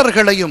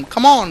தோழர்களையும்,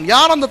 கமான்,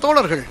 யார் அந்த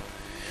தோழர்கள்?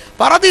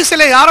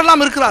 பரதீசிலே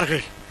யாரெல்லாம்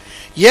இருக்கிறார்கள்?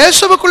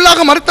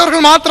 இயேசுவுக்குள்ளாக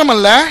மரித்தவர்கள்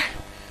மாத்திரமல்ல,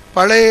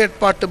 பழைய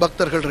ஏற்பாட்டு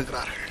பக்தர்கள்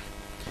இருக்கிறார்கள்.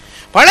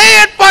 பழைய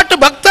ஏற்பாட்டு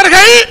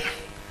பக்தர்கள்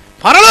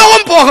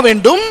பரலோகம் போக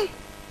வேண்டும்.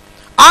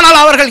 ஆனால்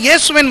அவர்கள்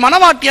இயேசுவின்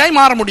மணவாட்டியாய்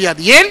மாற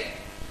முடியாது. ஏன்?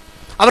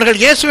 அவர்கள்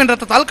இயேசுவின்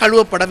ரத்தத்தால்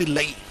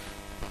கழுவப்படவில்லை.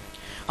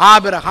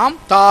 ஆபிரகாம்,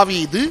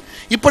 தாவீது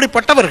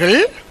இப்படிப்பட்டவர்கள்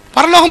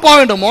பரலோகம் போக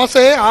வேண்டும்.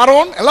 மோசே,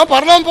 ஆரோன் எல்லாம்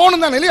பரலோகம்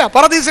போகணும் தான் இல்லையா?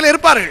 பரதீசில்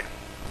இருப்பார்கள்.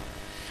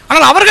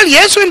 ஆனால் அவர்கள்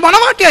இயேசுவின்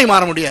மணவாட்டியாய்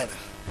மாற முடியாது.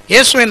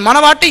 இயேசுவின்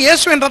மணவாட்டி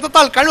இயேசுவின்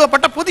ரத்தத்தால்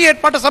கழுவப்பட்ட புதிய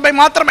ஏற்பாட்டு சபை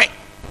மாத்திரமே.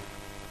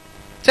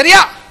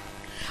 சரியா?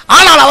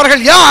 ஆனால்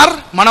அவர்கள் யார்?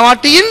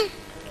 மணவாட்டியின்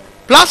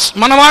பிளஸ்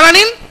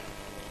மணவாளனின்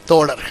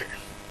தோழர்கள்.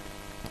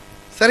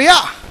 சரியா?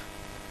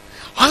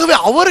 ஆகவே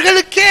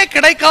அவர்களுக்கே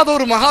கிடைக்காத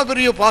ஒரு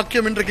மகாபெரிய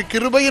பாக்கியம் இன்றைக்கு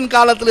கிருபையின்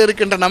காலத்தில்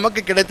இருக்கின்ற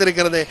நமக்கு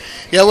கிடைத்திருக்கிறது.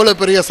 எவ்வளவு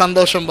பெரிய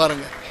சந்தோஷம்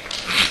பாருங்க.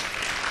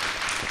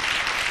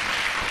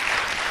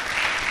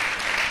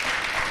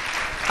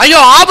 ஐயோ,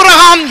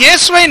 ஆபிரகாம்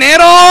இயேசுவை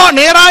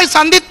நேராய்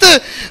சந்தித்து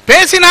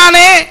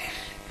பேசினானே.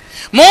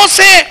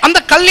 மோசே அந்த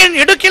கல்லின்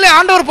இடுக்கிலே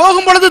ஆண்டவர்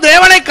போகும் பொழுது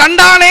தேவனை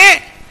கண்டானே.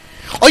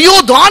 ஐயோ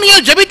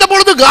தானியேல் ஜெபித்த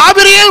பொழுது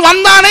காபிரியேல்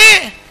வந்தானே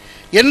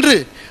என்று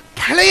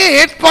பழைய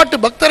ஏற்பாட்டு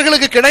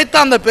பக்தர்களுக்கு கிடைத்த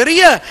அந்த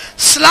பெரிய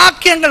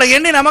ஸ்லாக்கியங்களை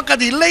எண்ணி நமக்கு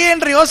அது இல்லையே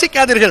என்று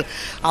யோசிக்காதீர்கள்.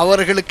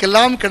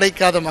 அவர்களுக்கெல்லாம்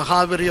கிடைக்காத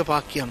மகாபெரிய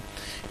பாக்கியம்,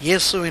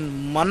 இயேசுவின்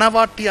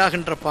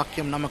மனவாட்டியாகின்ற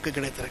பாக்கியம் நமக்கு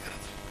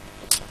கிடைத்திருக்கிறது.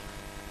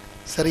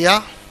 சரியா?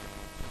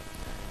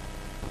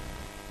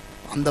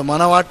 அந்த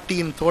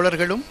மனவாட்டியின்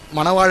தோழர்களும்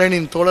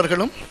மணவாளனின்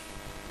தோழர்களும்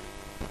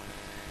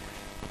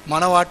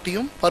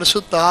மணவாட்டியும்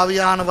பரிசுத்த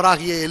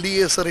ஆவியானவராகிய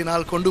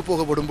எலியேசரினால் கொண்டு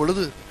போகப்படும்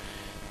பொழுது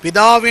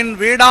பிதாவின்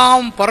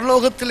வீடாம்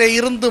பரலோகத்திலே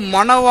இருந்து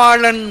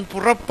மணவாளன்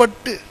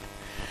புறப்பட்டு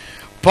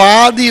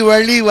பாதி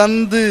வழி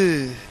வந்து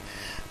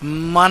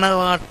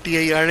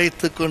மணவாட்டியை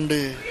அழைத்து கொண்டு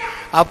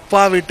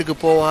அப்பா வீட்டுக்கு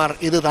போவார்.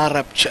 இதுதான்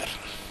ரப்சர்.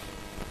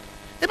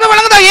 இப்ப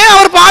விளங்குதா ஏன்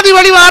அவர் பாதி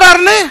வழி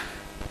வாராருன்னு?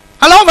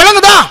 ஹலோ,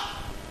 விளங்குதா?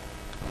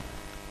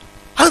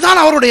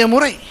 அதுதான் அவருடைய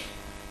முறை.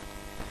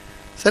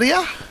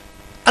 சரியா?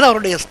 அது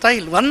அவருடைய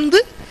ஸ்டைல். வந்து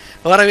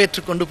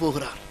வரவேற்று கொண்டு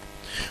போகிறார்.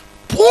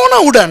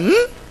 போனவுடன்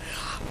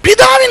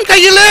பிதாவின்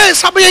கையிலே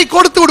சபையை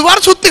கொடுத்து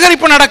விடுவார்,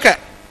 சுத்திகரிப்பு நடக்க.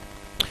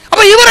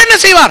 அப்ப இவர் என்ன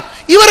செய்வார்?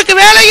 இவருக்கு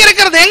வேலை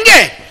இருக்கிறது எங்கே?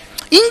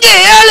 இங்கே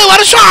 7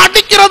 வருஷம்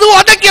அடிக்கிறது,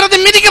 உதைக்கிறது,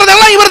 மிதிக்கிறது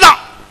எல்லாம் இவர்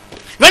தான்.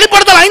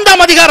 வெளிப்படுத்தல்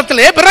 5ஆம்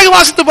அதிகாரத்திலே பிறகு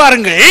வாசித்து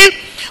பாருங்கள்.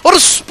 ஒரு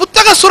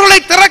புத்தக சுருளை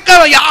திறக்க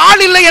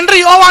ஆள் இல்லை என்று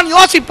யோவான்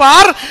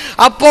யோசிப்பார்.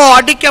 அப்போ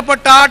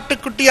அடிக்கப்பட்ட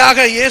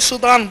ஆட்டுக்குட்டியாக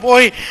இயேசுதான்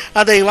போய்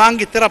அதை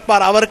வாங்கி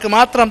திறப்பார். அவருக்கு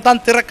மாத்திரம்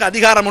தான் திறக்க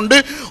அதிகாரம் உண்டு.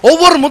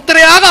 ஒவ்வொரு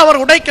முத்திரையாக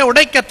அவர்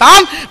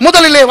உடைக்கத்தான்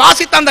முதலிலே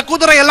வாசித்த அந்த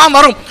குதிரை எல்லாம்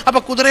வரும்.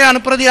 அப்ப குதிரையை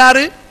அனுப்புறது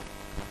யாரு?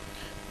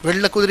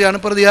 வெள்ளை குதிரை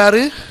அனுப்புறது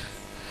யாரு?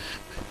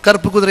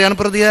 கருப்பு குதிரை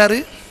அனுப்புறது யாரு?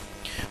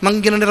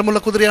 மங்கின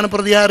நிறமுள்ள குதிரை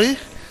அனுப்புறது யாரு?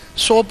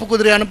 சோப்பு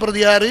குதிரை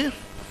அனுப்புறது யாரு?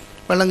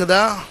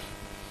 விளங்குதா?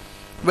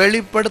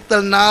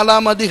 வெளிப்படுத்தல்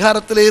 4ஆம்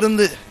அதிகாரத்தில்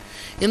இருந்து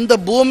இந்த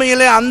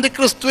பூமியிலே அந்த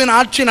கிறிஸ்துவின்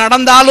ஆட்சி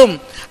நடந்தாலும்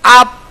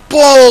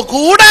அப்போ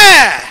கூட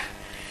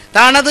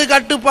தனது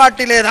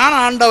கட்டுப்பாட்டிலே தான்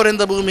ஆண்டவர்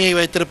இந்த பூமியை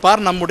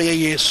வைத்திருப்பார், நம்முடைய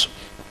இயேசு.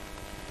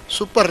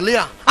 சூப்பர்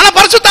இல்லையா? ஆனா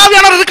பரிசுத்த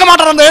ஆவியானவர் இருக்க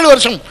மாட்டார் அந்த 7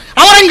 வருஷம்.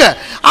 அவர் எங்க?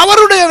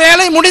 அவருடைய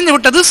வேலை முடிந்து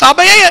விட்டது.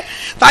 சபையை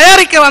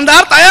தயாரிக்க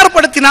வந்தார்,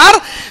 தயார்படுத்தினார்,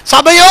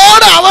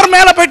 சபையோடு அவர்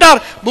மேல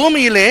போயிட்டார்.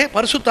 பூமியிலே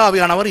பரிசுத்த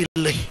ஆவியானவர்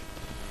இல்லை.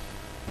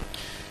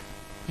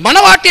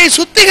 மணவாட்டியை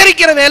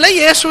சுத்திகரிக்கிற வேலை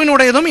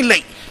இயேசுவினுடையதும் இல்லை.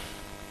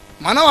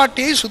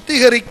 மணவாட்டியை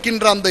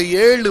சுத்திகரிக்கின்ற அந்த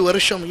 7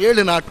 வருஷம்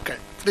 7 நாட்கள்,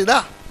 புரியுதா?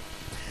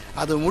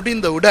 அது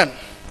முடிந்தவுடன்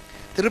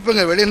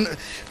திருப்புங்க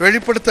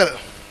வெளிப்படுத்தல்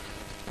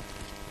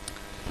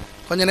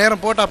கொஞ்சம்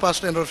நேரம் போட்டா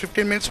பாஸ்டர், ஒரு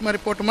 15 மினிட்ஸ்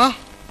மாதிரி போட்டுமா?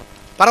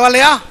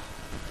 பரவாயில்லையா?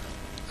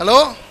 ஹலோ,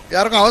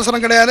 யாருக்கும்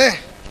அவசரம் கிடையாது.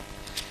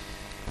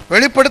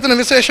 வெளிப்படுத்தின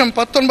விசேஷம்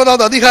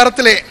 19ஆவது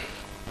அதிகாரத்திலே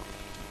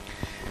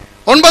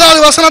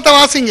 9வது வசனத்தை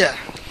வாசிங்க.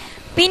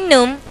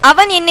 பின்னும்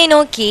அவன் என்னை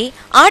நோக்கி,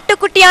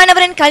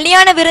 ஆட்டுக்குட்டியானவரின்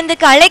கல்யாண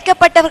விருந்துக்கு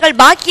அழைக்கப்பட்டவர்கள்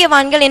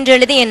பாக்கியவான்கள் என்று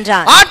எழுதி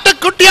என்றார்.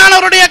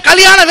 ஆட்டுக்குட்டியானவருடைய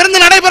கல்யாண விருந்து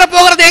நடைபெற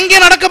போகிறது. எங்கே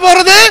நடக்க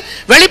போகிறது?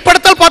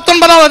 வெளிப்படுத்தல்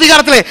 19ஆவது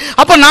அதிகாரத்திலே.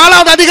 அப்ப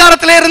 4ஆவது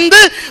அதிகாரத்திலே இருந்து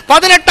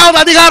 18ஆவது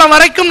அதிகாரம்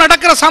வரைக்கும்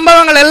நடக்கிற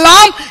சம்பவங்கள்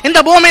எல்லாம்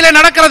இந்த பூமியில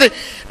நடக்கிறது.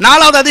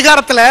 4ஆவது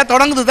அதிகாரத்துல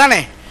தொடங்குது தானே.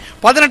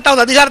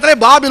 18ஆவது அதிகாரத்திலே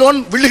பாபிலோன்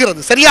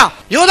விழுகிறது. சரியா?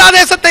 யூதா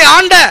தேசத்தை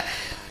ஆண்ட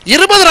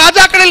 20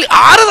 ராஜாக்களில்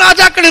 6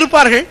 ராஜாக்கள்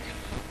இருப்பார்கள்.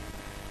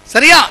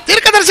 சரியா?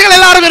 தீர்க்கதரிசிகள்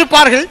எல்லாரும்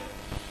இருப்பார்கள்.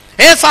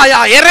 ஏசாயா,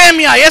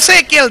 எரேமியா,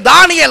 எசேக்கியேல்,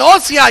 தானியேல்,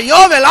 ஓசியா,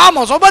 யோவேல்,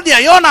 ஆமோஸ், ஒபதியா,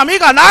 யோனா,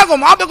 மீகா,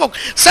 நாகூம், ஆபகுக்,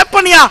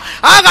 செப்பனியா,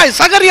 ஆகாய்,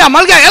 சகரியா,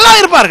 மல்கியா எல்லாம்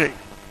இருப்பார்கள்.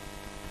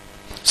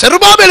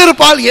 செருபாபேல்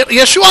இருப்பார்,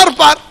 யெஷுவா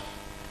இருப்பார்.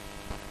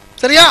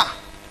 சரியா?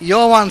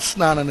 யோவான்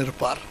ஸ்நானன்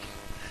இருப்பார்.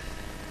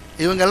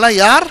 இவங்கெல்லாம்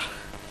யார்?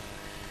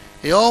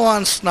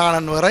 யோவான்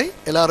ஸ்நானன் வரை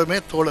எல்லாருமே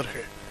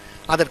தோழர்கள்.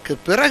 அதற்கு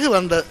பிறகு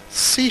வந்த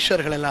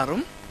சீஷர்கள்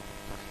எல்லாரும்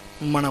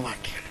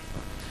மணவாட்டிகள்.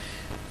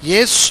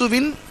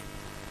 இயேசுவின்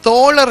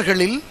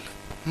தோழர்களில்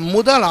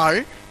முதல் ஆள்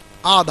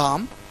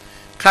ஆதாம்,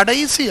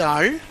 கடைசி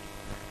ஆள்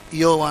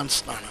யோவான்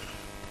ஸ்நானன்.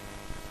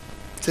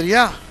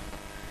 சரியா?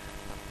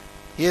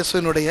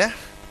 இயேசுவினுடைய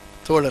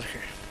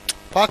தோழர்கள்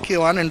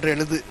பாக்கியவான் என்று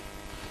எழுது.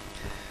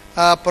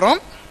 அப்புறம்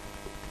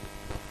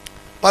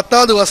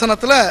 10வது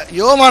வசனத்துல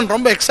யோவான்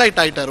ரொம்ப எக்ஸைட்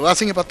ஆயிட்டார்.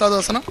 வாசிங்க 10வது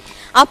வசனம்.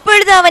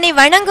 அப்பொழுது அவனை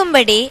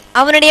வணங்கும்படி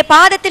அவனுடைய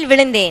பாதத்தில்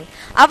விழுந்தேன்.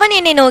 அவன்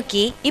என்னை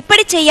நோக்கி,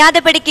 இப்படி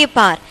செய்யாதபடிக்கு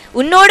பார்,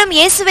 உன்னோடும்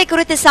இயேசுவை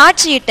குறித்து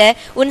சாட்சியிட்ட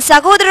உன்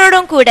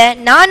சகோதரரோடும் கூட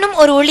நானும்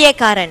ஒரு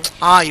ஊழியக்காரன்.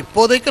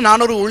 இப்போதைக்கு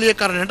நான் ஒரு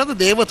ஊழியக்காரன் என்றது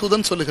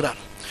தேவதூதன் சொல்லுகிறார்.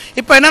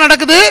 இப்ப என்ன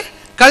நடக்குது?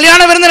 கல்யாண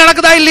விருந்து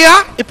நடக்குதா இல்லையா?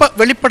 இப்ப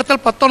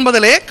வெளிப்படுத்தல்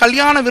 19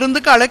 கல்யாண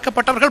விருந்துக்கு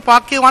அழைக்கப்பட்டவர்கள்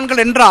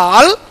பாக்கியவான்கள்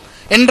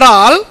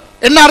என்றால்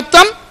என்ன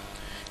அர்த்தம்?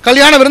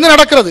 கல்யாண விருந்து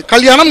நடக்கிறது,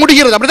 கல்யாணம்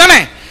முடிகிறது, அப்படித்தானே?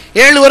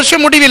 7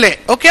 வருஷம் முடிவிலே.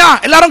 ஓகே,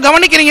 எல்லாரும்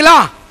கவனிக்கிறீங்களா?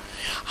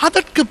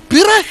 அதற்கு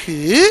பிறகு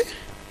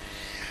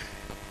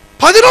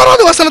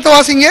 11வது வசனத்தை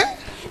வாசிங்க.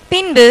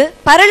 பின்பு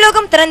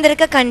பரலோகம்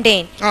திறந்திருக்க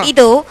கண்டேன்.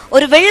 இதோ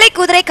ஒரு வெள்ளை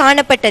குதிரை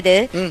காணப்பட்டது.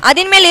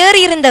 அதன் மேல்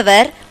ஏறி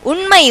இருந்தவர்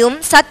உண்மையும்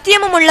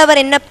சத்தியமும்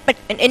உள்ளவர்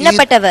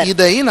எண்ணப்பட்டவர்.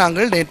 இதை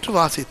நாங்கள் நேற்று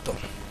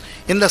வாசித்தோம்.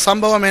 இந்த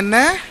சம்பவம் என்ன?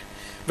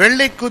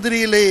 வெள்ளை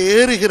குதிரையிலே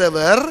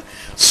ஏறுகிறவர்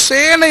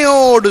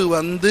சேனையோடு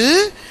வந்து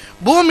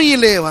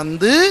பூமியிலே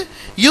வந்து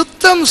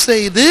யுத்தம்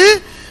செய்து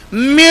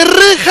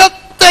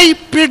மிருகத்தை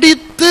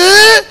பிடித்த பிடித்து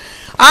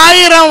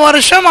 1000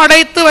 வருஷம்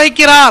அடைத்து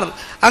வைக்கிறார்.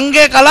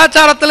 அங்கே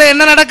கலாச்சாரத்தில்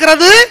என்ன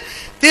நடக்கிறது?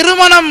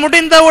 திருமணம்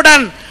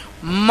முடிந்தவுடன்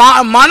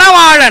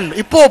மணவாளன்,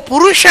 இப்போ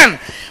புருஷன்,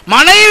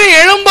 மனைவி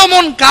எழும்ப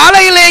முன்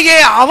காலையிலேயே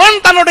அவன்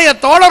தன்னுடைய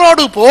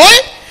தோழரோடு போய்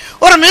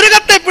ஒரு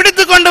மிருகத்தை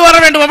பிடித்து கொண்டு வர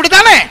வேண்டும்.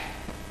 அப்படித்தானே?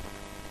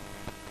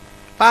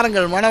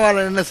 பாருங்கள்,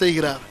 மணவாளன் என்ன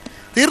செய்கிறார்?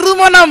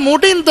 திருமணம்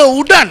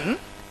முடிந்தவுடன்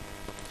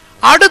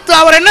அடுத்து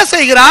அவர் என்ன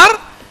செய்கிறார்?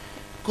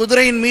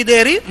 குதிரையின்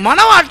மீதேறி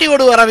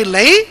மணவாட்டியோடு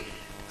வரவில்லை,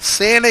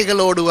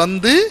 சேனைகளோடு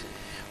வந்து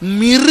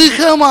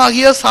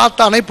மிருகமாகிய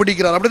சாத்தானை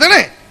பிடிக்கிறார்.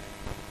 அப்படித்தானே?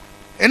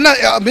 என்ன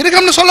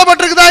மிருகம்னு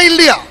சொல்லப்பட்டிருக்குதா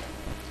இல்லையா?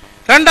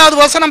 2வது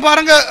வசனம்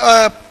பாருங்க,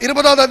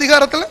 20வது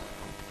அதிகாரத்தில்,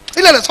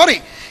 இல்ல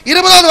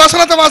 20வது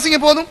வசனத்தை வாசிங்க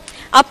போதும்.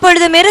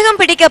 அப்பொழுது மிருகம்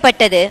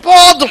பிடிக்கப்பட்டது.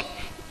 போதும்.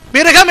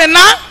 மிருகம் என்ன?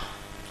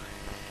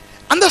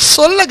 அந்த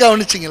சொல்ல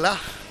கவனிச்சிங்களா?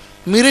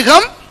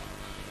 மிருகம்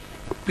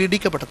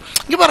பிடிக்கப்பட்டது.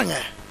 இங்க பாருங்க,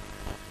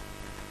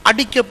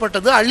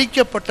 அடிக்கப்பட்டது,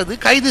 அழிக்கப்பட்டது,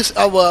 கைது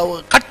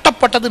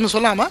கட்டப்பட்டதுன்னு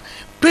சொல்லாம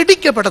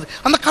பிடிக்கப்பட்டது.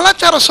 அந்த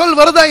கலாச்சார சொல்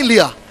வருதா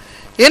இல்லையா?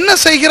 என்ன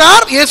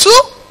செய்கிறார் இயேசு?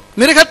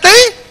 மிருகத்தை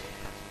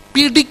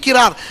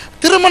பிடிக்கிறார்.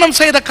 திருமணம்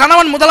செய்த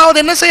கணவன் முதலாவது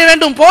என்ன செய்ய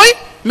வேண்டும்? போய்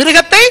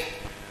மிருகத்தை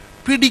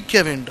பிடிக்க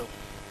வேண்டும்.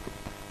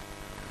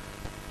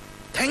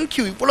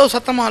 தேங்க்யூ. இவ்வளவு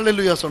சத்தமா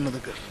அல்லேலூயா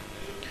சொன்னதுக்கு.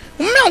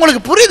 உண்மையா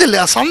உங்களுக்கு புரியுது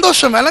இல்லையா?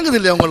 சந்தோஷம் விளங்குது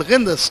இல்லையா உங்களுக்கு?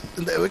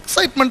 இந்த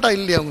எக்ஸைட்மெண்டா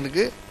இல்லையா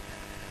உங்களுக்கு?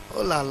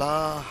 ஓலாலா.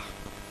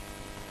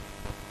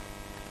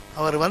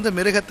 அவர் வந்து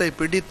மிருகத்தை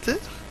பிடித்து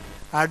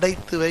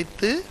அடைத்து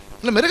வைத்து,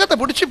 இல்லை மிருகத்தை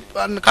பிடிச்சி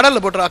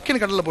கடலில் போட்டுறார், அக்கினி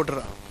கடலில்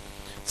போட்டுறார்.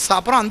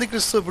 அப்புறம் அந்த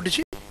கிறிஸ்துவை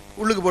பிடிச்சி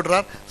உள்ளுக்கு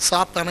போட்டுறார்.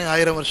 சாத்தானை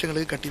 1000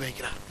 வருஷங்களுக்கு கட்டி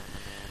வைக்கிறார்.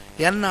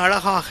 என்ன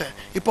அழகாக!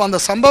 இப்போ அந்த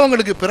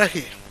சம்பவங்களுக்கு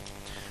பிறகு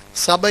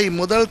சபை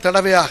முதல்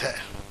தடவையாக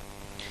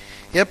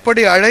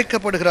எப்படி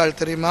அழைக்கப்படுகிறாள்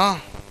தெரியுமா?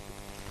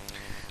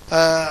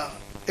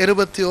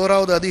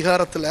 21வது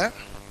அதிகாரத்தில்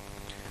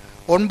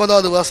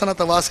 9வது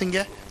வசனத்தை வாசிங்க.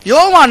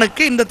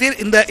 யோவானுக்கு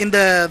இந்த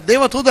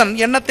தேவதூதன்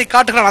எண்ணத்தை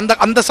காட்டுகிறார்.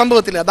 அந்த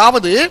சம்பவத்தில்,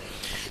 அதாவது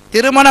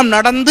திருமணம்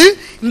நடந்து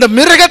இந்த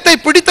மிருகத்தை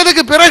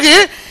பிடித்ததுக்கு பிறகு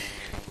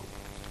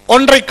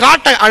ஒன்றை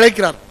காட்ட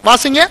அழைக்கிறார்.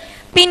 வாசிங்க.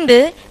 பின்பு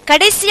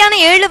கடைசியான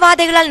 7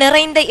 வாதைகளால்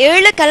நிறைந்த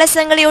 7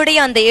 கலசங்களையுடைய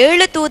அந்த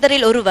 7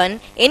 தூதரில் ஒருவன்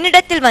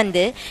என்னிடத்தில்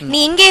வந்து, நீ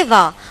இங்கே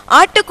வா,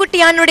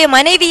 ஆட்டுக்குட்டியானுடைய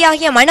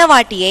மனைவியாகிய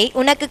மணவாட்டியை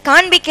உனக்கு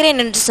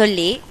காண்பிக்கிறேன் என்று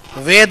சொல்லி.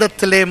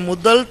 வேதத்திலே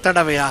முதல்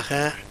தடவையாக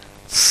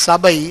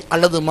சபை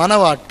அல்லது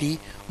மணவாட்டி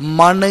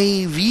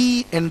மனைவி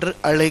என்று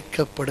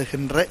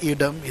அழைக்கப்படுகின்ற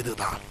இடம்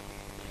இதுதான்.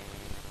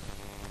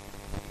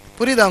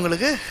 புரியுதா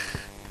உங்களுக்கு?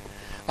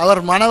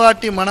 அவர்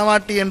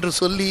மணவாட்டி என்று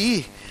சொல்லி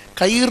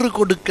கயிறு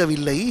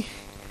கொடுக்கவில்லை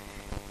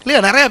இல்லையா?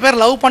 நிறைய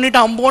பேர் லவ் பண்ணிட்டு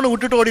அம்போன்னு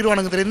விட்டுட்டு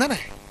ஓடிடுவானுங்க, தெரியும் தானே?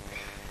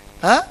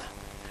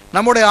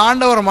 நம்முடைய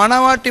ஆண்டவர்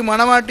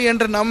மணவாட்டி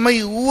என்று நம்மை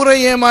ஊரை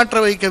ஏமாற்ற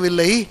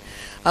வைக்கவில்லை.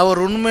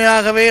 அவர்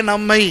உண்மையாகவே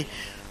நம்மை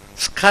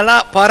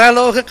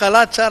பரலோக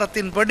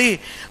கலாச்சாரத்தின்படி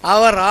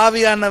அவர்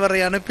ஆவியானவரை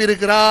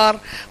அனுப்பியிருக்கிறார்.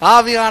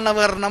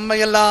 ஆவியானவர் நம்மை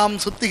எல்லாம்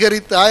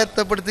சுத்திகரித்து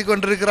ஆயத்தப்படுத்தி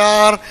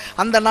கொண்டிருக்கிறார்.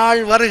 அந்த நாள்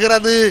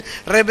வருகிறது,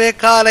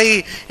 ரெபேக்காலை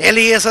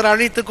எலியேசர்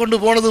அழைத்து கொண்டு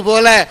போனது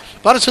போல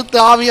பரிசுத்த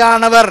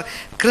ஆவியானவர்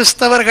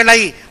கிறிஸ்தவர்களை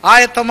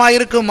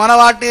ஆயத்தமாயிருக்கும்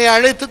மணவாட்டியை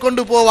அழைத்து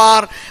கொண்டு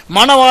போவார்.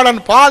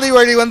 மணவாளன் பாதி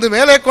வழி வந்து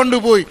மேலே கொண்டு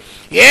போய்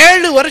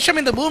 7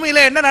 வருஷம் இந்த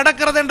பூமியில என்ன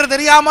நடக்கிறது என்று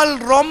தெரியாமல்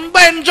ரொம்ப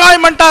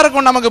என்ஜாய்மெண்டா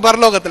இருக்கும் நமக்கு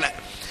பரலோகத்துல.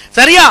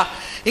 சரியா?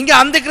 இங்க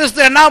அந்த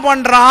கிறிஸ்து என்ன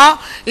பண்றான்?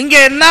 இங்க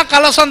என்ன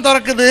கலசம்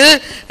திறக்குது,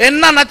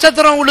 என்ன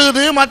நட்சத்திரம்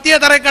விழுகுது, மத்திய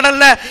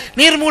தரைக்கடல்ல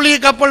நீர்மூழ்கி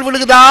கப்பல்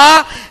விழுகுதா,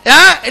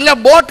 இல்ல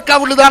போட்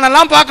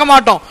விழுதானெல்லாம் பார்க்க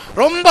மாட்டோம்.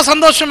 ரொம்ப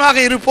சந்தோஷமாக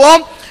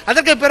இருப்போம்.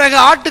 அதற்கு பிறகு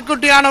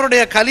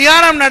ஆட்டுக்குட்டியானவருடைய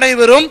கல்யாணம்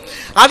நடைபெறும்.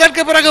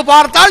 அதற்கு பிறகு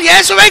பார்த்தால்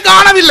இயேசுவை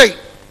காணவில்லை.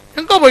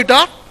 எங்க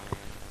போயிட்டார்?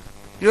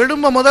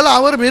 எழும்ப முதல்ல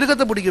அவர்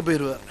மிருகத்தை பிடிக்க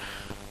போயிடுவார்.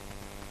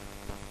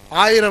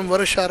 1000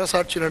 வருஷ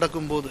அரசாட்சி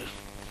நடக்கும் போது,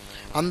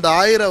 அந்த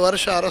 1000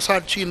 வருஷ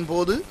அரசாட்சியின்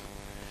போது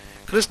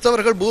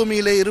கிறிஸ்தவர்கள்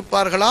பூமியிலே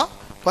இருப்பார்களா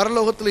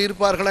பரலோகத்தில்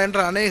இருப்பார்களா என்ற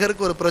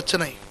அநேகருக்கு ஒரு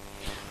பிரச்சனை.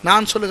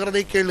 நான்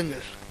சொல்லுகிறதை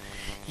கேளுங்கள்.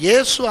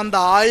 இயேசு அந்த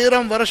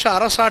 1000 வருஷ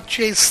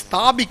அரசாட்சியை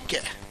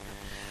ஸ்தாபிக்க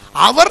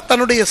அவர்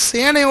தன்னுடைய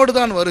சேனையோடு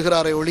தான்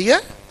வருகிறாரே ஒழிய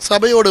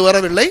சபையோடு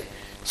வரவில்லை.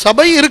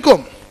 சபை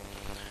இருக்கும்,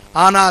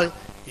 ஆனால்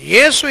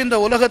இயேசு இந்த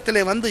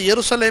உலகத்திலே வந்து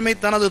எருசலேமை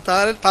தனது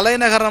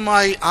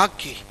தலைநகரமாய்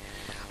ஆக்கி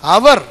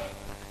அவர்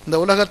இந்த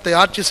உலகத்தை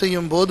ஆட்சி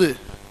செய்யும் போது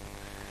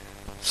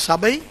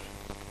சபை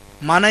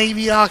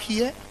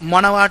மனைவியாகிய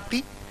மணவாட்டி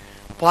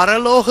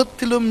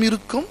பரலோகத்திலும்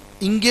இருக்கும்,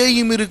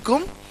 இங்கேயும்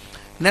இருக்கும்.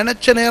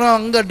 நினைச்ச நேரம்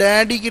அங்க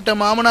டேடி கிட்ட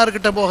மாமனார்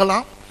கிட்ட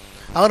போகலாம்.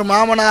 அவர்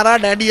மாமனாரா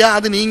டேடியா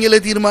அது நீங்களே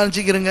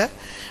தீர்மானிச்சுக்கிறீங்க.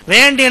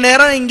 வேண்டிய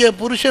நேரம் இங்கே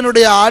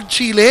புருஷனுடைய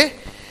ஆட்சியிலே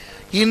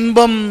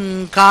இன்பம்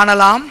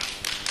காணலாம்.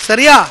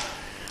 சரியா?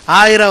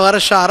 1000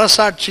 வருஷ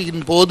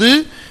அரசாட்சியின் போது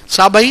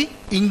சபை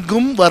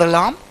இங்கும்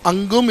வரலாம்,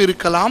 அங்கும்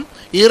இருக்கலாம்.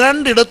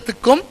 2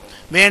 இடத்துக்கும்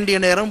வேண்டிய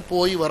நேரம்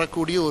போய்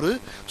வரக்கூடிய ஒரு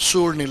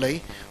சூழ்நிலை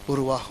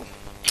உருவாகும்.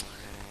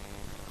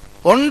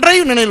 ஒன்றை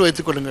நினைவில்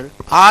வைத்துக் கொள்ளுங்கள்.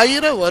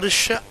 1000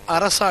 வருஷ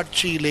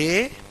அரசாட்சியிலே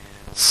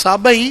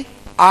சபை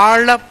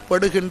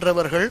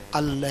ஆளப்படுகின்றவர்கள்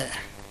அல்ல.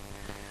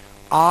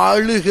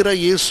 ஆளுகிற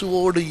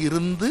இயேசுவோடு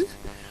இருந்து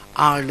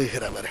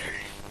ஆளுகிறவர்கள்.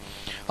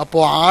 அப்போ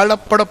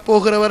ஆளப்பட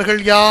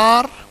போகிறவர்கள்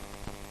யார்?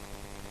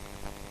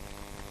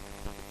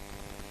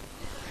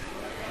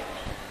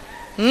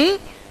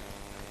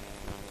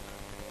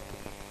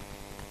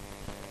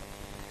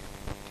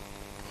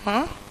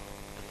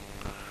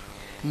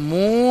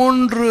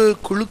 மூன்று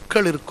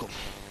குழுக்கள் இருக்கும்.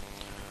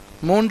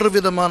 மூன்று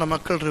விதமான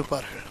மக்கள்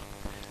இருப்பார்கள்.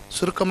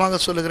 சுருக்கமாக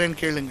சொல்லுகிறேன்,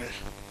 கேளுங்கள்.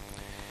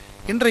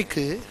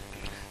 இன்றைக்கு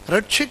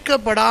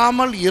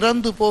ரட்சிக்கப்படாமல்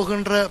இறந்து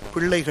போகின்ற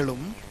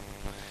பிள்ளைகளும்,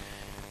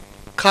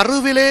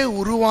 கருவிலே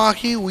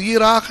உருவாகி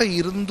உயிராக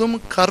இருந்தும்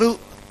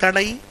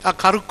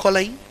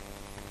கருக்கொலை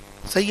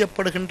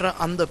செய்யப்படுகின்ற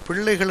அந்த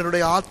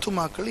பிள்ளைகளுடைய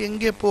ஆத்துமாக்கள்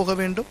எங்கே போக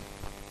வேண்டும்?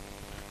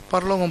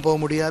 பரலோகம் போக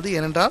முடியாது.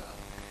 ஏனென்றால்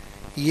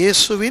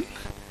இயேசுவின்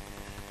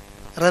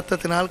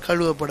இரத்தத்தினால்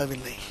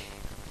கழுவப்படவில்லை.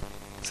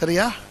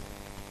 சரியா?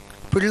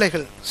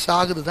 பிள்ளைகள்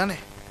சாகுது தானே,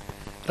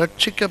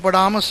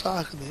 ரட்சிக்கப்படாம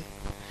சாகுது.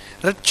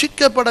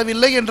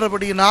 ரட்சிக்கப்படவில்லை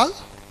என்றபடியினால்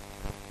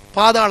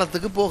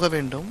பாதாளத்துக்கு போக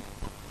வேண்டும்.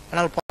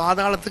 ஆனால்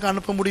பாதாளத்துக்கு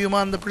அனுப்ப முடியுமா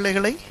அந்த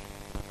பிள்ளைகளை?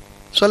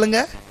 சொல்லுங்க.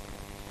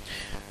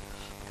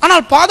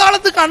 ஆனால்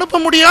பாதாளத்துக்கு அனுப்ப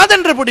முடியாது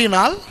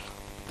என்றபடியினால்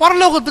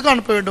பரலோகத்துக்கு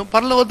அனுப்ப வேண்டும்.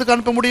 பரலோகத்துக்கு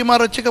அனுப்ப முடியுமா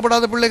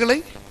ரட்சிக்கப்படாத பிள்ளைகளை?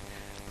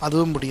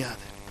 அதுவும்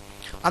முடியாது.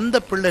 அந்த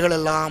பிள்ளைகள்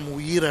எல்லாம்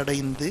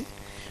உயிரடைந்து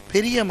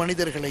பெரிய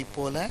மனிதர்களைப்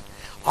போல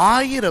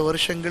 1000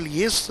 வருஷங்கள்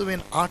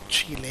இயேசுவின்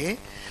ஆட்சியிலே,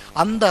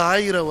 அந்த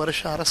 1000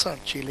 வருஷ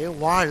அரசாட்சியிலே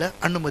வாழ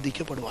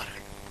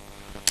அனுமதிக்கப்படுவார்கள்.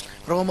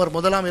 ரோமர்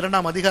 1,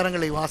 2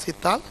 அதிகாரங்களை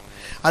வாசித்தால்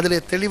அதிலே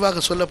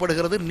தெளிவாக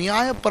சொல்லப்படுகிறது.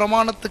 நியாய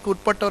பிரமாணத்துக்கு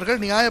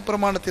உட்பட்டவர்கள் நியாய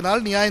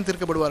பிரமாணத்தினால் நியாயம்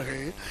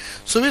தீர்க்கப்படுவார்கள்.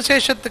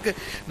 சுவிசேஷத்துக்கு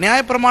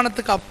நியாய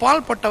பிரமாணத்துக்கு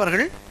அப்பால்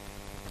பட்டவர்கள்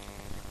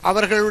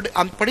அவர்களுடைய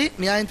அப்படி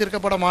நியாயம்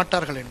தீர்க்கப்பட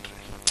மாட்டார்கள் என்று.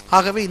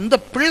 ஆகவே இந்த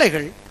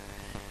பிள்ளைகள்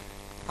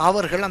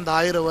அவர்கள் அந்த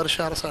 1000 வருஷ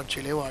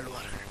அரசாட்சியிலே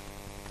வாழ்வார்கள்.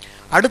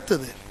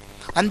 அடுத்தது,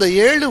 அந்த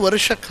 7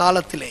 வருஷ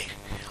காலத்திலே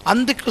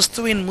அந்த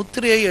கிறிஸ்துவின்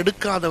முத்திரையை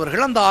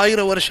எடுக்காதவர்கள் அந்த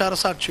 1000 வருஷ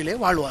அரசாட்சியிலே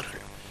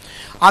வாழ்வார்கள்.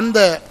 அந்த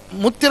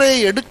முத்திரையை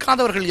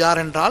எடுக்காதவர்கள் யார்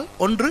என்றால்,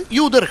 ஒன்று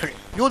யூதர்கள்.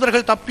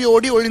 யூதர்கள் தப்பி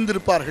ஓடி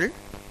ஒளிந்திருப்பார்கள்.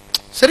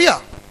 சரியா?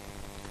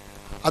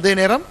 அதே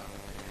நேரம்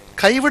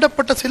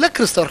கைவிடப்பட்ட சில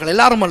கிறிஸ்தவர்கள்,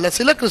 எல்லாரும் அல்ல,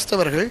 சில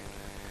கிறிஸ்தவர்கள்,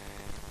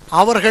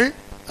 அவர்கள்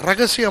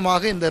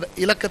ரகசியமாக இந்த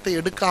இலக்கத்தை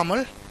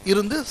எடுக்காமல்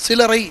இருந்து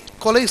சிலரை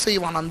கொலை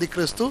செய்வான் அந்த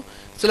கிறிஸ்து.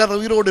 சிலர்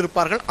உயிரோடு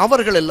இருப்பார்கள்.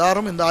 அவர்கள்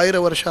எல்லாரும் இந்த 1000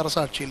 வருஷ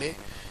அரசாட்சியிலே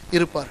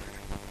இருப்பார்கள்.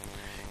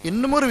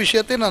 இன்னும் ஒரு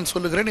விஷயத்தை நான்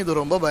சொல்லுகிறேன்.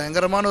 இது ரொம்ப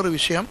பயங்கரமான ஒரு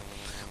விஷயம்.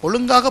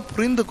 ஒழுங்காக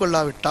புரிந்து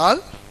கொள்ளாவிட்டால்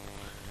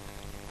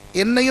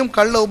என்னையும்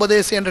கள்ள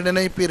உபதேசி என்று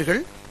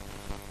நினைப்பீர்கள்.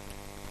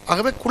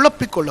 ஆகவே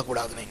குழப்பிக்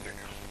கொள்ளக்கூடாது நீங்கள்.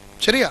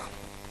 சரியா?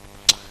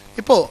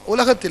 இப்போ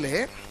உலகத்திலே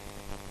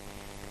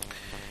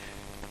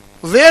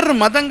வேறு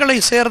மதங்களை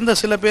சேர்ந்த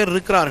சில பேர்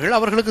இருக்கிறார்கள்.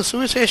 அவர்களுக்கு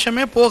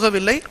சுவிசேஷமே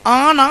போகவில்லை.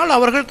 ஆனால்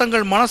அவர்கள்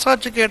தங்கள்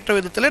மனசாட்சிக்கு ஏற்ற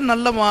விதத்திலே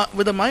நல்ல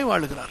விதமாய்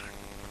வாழுகிறார்கள்.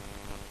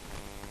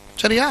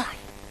 சரியா?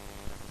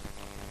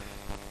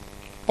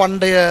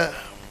 பண்டைய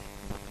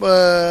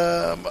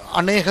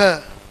அநேக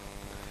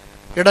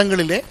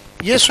இடங்களிலே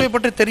இயேசுவை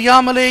பற்றி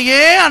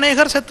தெரியாமலேயே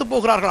அநேகர் செத்து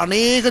போகிறார்கள்.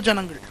 அநேக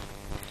ஜனங்கள்.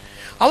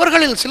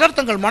 அவர்களில் சிலர்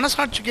தங்கள்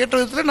மனசாட்சிக்கு ஏற்ற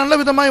விதத்திலே நல்ல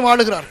விதமாய்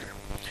வாழுகிறார்கள்.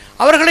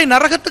 அவர்களை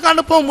நரகத்துக்கு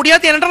அனுப்ப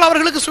முடியாது, ஏனென்றால்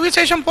அவர்களுக்கு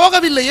சுவிசேஷம்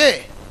போகவில்லையே.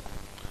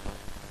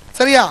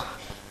 சரியா?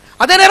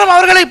 அதே நேரம்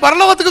அவர்களை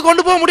பரலோகத்துக்கு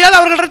கொண்டு போக முடியாது,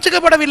 அவர்கள்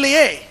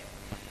ரட்சிக்கப்படவில்லையே.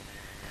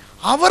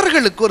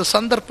 அவர்களுக்கு ஒரு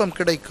சந்தர்ப்பம்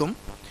கிடைக்கும்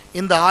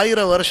இந்த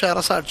 1000 வருஷ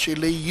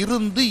அரசாட்சியில்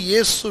இருந்து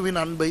இயேசுவின்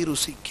அன்பை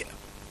ருசிக்க.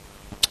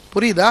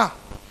 புரியுதா?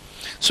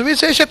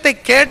 சுவிசேஷத்தை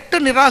கேட்டு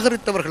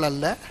நிராகரித்தவர்கள்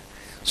அல்ல,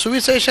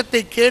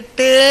 சுவிசேஷத்தை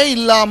கேட்டே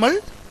இல்லாமல்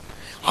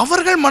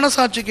அவர்கள்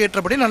மனசாட்சிக்கு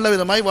ஏற்றபடி நல்ல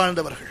விதமாய்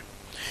வாழ்ந்தவர்கள்.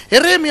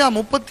 எரேமியா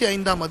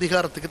 35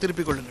 அதிகாரத்துக்கு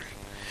திருப்பிக் கொள்ளுங்கள்.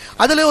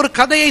 அதில் ஒரு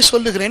கதையை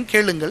சொல்லுகிறேன்,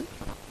 கேளுங்கள்.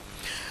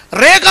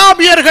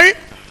 ரேகாபியர்கள்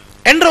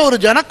என்ற ஒரு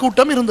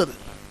ஜனக்கூட்டம் இருந்தது.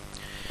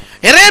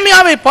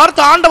 எரேமியாவை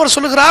பார்த்து ஆண்டவர்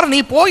சொல்லுகிறார், நீ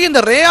போய் இந்த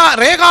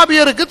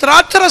ரேகாபியருக்கு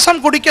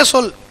திராட்சரசம் குடிக்க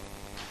சொல்.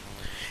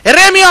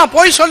 எரேமியா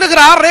போய்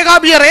சொல்லுகிறார்,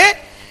 ரேகாபியரே,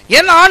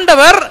 என்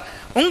ஆண்டவர்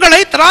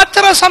உங்களை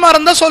திராட்சரசம்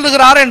அருந்த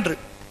சொல்லுகிறார் என்று.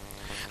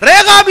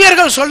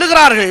 ரேகாபியர்கள்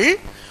சொல்லுகிறார்கள்,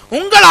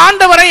 உங்கள்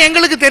ஆண்டவரை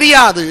எங்களுக்கு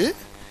தெரியாது,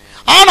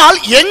 ஆனால்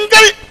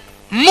எங்கள்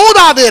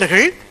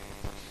மூதாதையர்கள்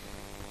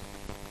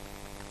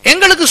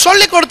எங்களுக்கு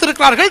சொல்லிக்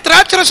கொடுத்திருக்கிறார்கள்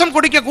திராட்சரசம்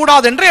குடிக்க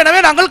கூடாது என்று, எனவே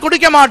நாங்கள்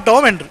குடிக்க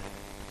மாட்டோம் என்று.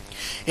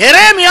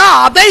 எரேமியா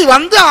அதை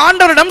வந்து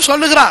ஆண்டவரிடம்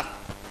சொல்லுகிறார்.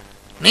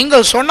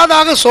 நீங்கள்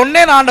சொன்னதாக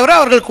சொன்னேன் ஆண்டவரே,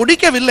 அவர்கள்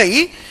குடிக்கவில்லை,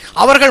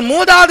 அவர்கள்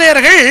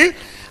மூதாதையர்கள்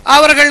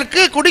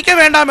அவர்களுக்கு குடிக்க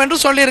வேண்டாம் என்று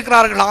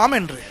சொல்லியிருக்கிறார்களாம்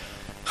என்று.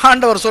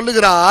 ஆண்டவர்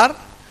சொல்லுகிறார்,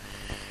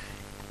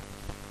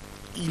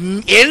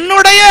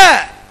 என்னுடைய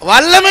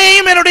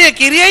வல்லமையையும் என்னுடைய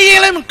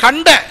கிரியைகளையும்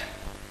கண்ட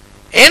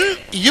என்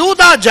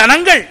யூதா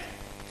ஜனங்கள்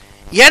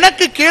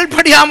எனக்கு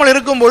கீழ்ப்படியாமல்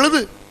இருக்கும் பொழுது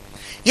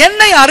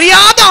என்னை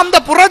அறியாத அந்த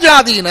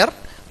புறஜாதியினர்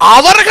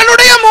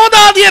அவர்களுடைய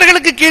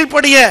மூதாதையர்களுக்கு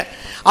கீழ்ப்படிய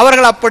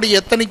அவர்கள் அப்படி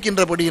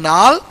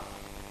எத்தனிக்கின்றபடியினால்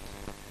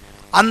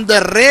அந்த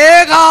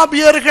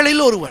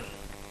ரேகாபியர்களில் ஒருவன்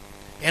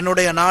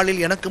என்னுடைய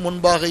நாளில் எனக்கு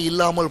முன்பாக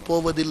இல்லாமல்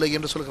போவதில்லை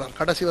என்று சொல்கிறார்.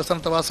 கடைசி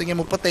வசனத்தை வாசிங்க,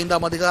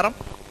 35 அதிகாரம்.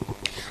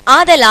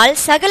 ஆதலால்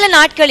சகல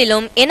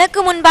நாட்களிலும் எனக்கு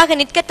முன்பாக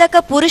நிற்கத்தக்க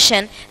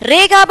புருஷன்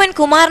ரேகாபின்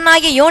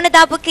குமாரனாகிய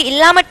யோனதாபுக்கு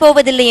இல்லாமற்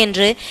போவதில்லை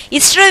என்று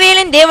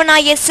இஸ்ரவேலின்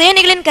தேவனாகிய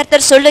சேனைகளின்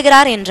கர்த்தர்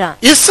சொல்லுகிறார் என்றார்.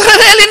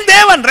 இஸ்ரவேலின்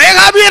தேவன்,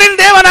 ரேகாபியரின்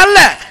தேவன் அல்ல.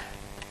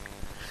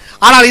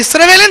 ஆனால்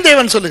இஸ்ரவேலின்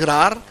தேவன்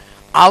சொல்லுகிறார்,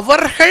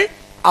 அவர்கள்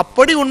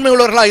அப்படி உண்மை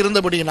உள்ளவர்களாக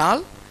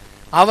இருந்தபடியினால்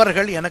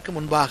அவர்கள் எனக்கு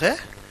முன்பாக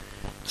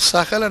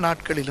சகல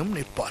நாட்களிலும்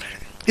நிற்பார்கள்.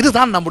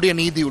 இதுதான் நம்முடைய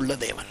நீதி உள்ள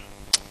தேவன்.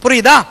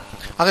 புரியுதா?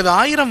 ஆகவே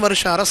 1000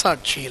 வருஷ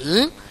அரசாட்சியில்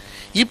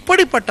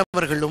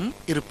இப்படிப்பட்டவர்களும்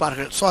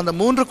இருப்பார்கள். சோ அந்த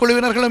 3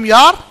 குழுவினர்களும்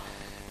யார்?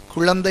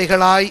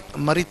 குழந்தைகளாய்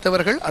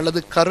மரித்தவர்கள் அல்லது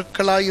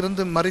கருக்களாய்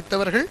இருந்து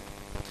மரித்தவர்கள்,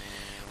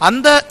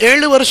 அந்த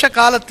 7 வருஷ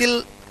காலத்தில்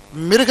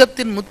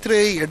மிருகத்தின்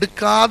முத்திரையை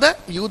எடுக்காத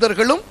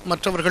யூதர்களும்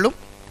மற்றவர்களும்,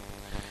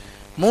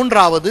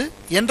 மூன்றாவது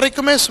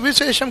என்றைக்குமே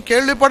சுவிசேஷம்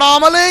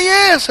கேள்விப்படாமலேயே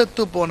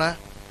செத்து போன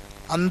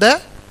அந்த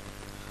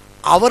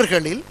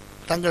அவர்களில்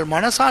தங்கள்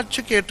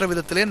மனசாட்சிக்கு ஏற்ற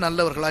விதத்திலே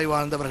நல்லவர்களாய்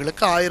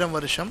வாழ்ந்தவர்களுக்கு 1000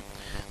 வருஷம்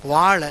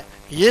வாழ,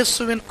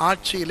 இயேசுவின்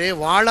ஆட்சியிலே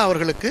வாழ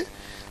அவர்களுக்கு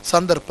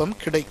சந்தர்ப்பம்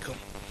கிடைக்கும்.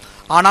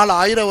 ஆனால்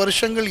 1000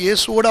 வருஷங்கள்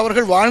இயேசுவோடு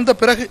அவர்கள் வாழ்ந்த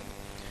பிறகு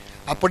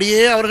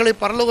அப்படியே அவர்களை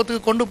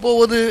பரலோகத்துக்கு கொண்டு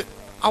போவது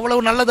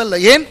அவ்வளவு நல்லதல்ல.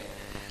 ஏன்?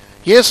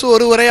 இயேசு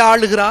ஒருவரே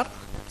ஆளுகிறார்,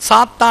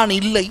 சாத்தான்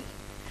இல்லை.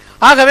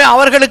 ஆகவே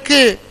அவர்களுக்கு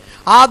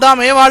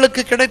ஆதாம்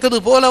ஏவாளுக்கு கிடைத்தது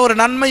போல ஒரு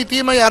நன்மை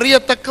தீமை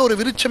அறியத்தக்க ஒரு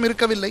விருட்சம்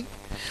இருக்கவில்லை.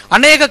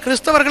 அநேக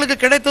கிறிஸ்தவர்களுக்கு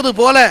கிடைத்தது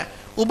போல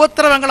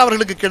உபத்திரவங்கள்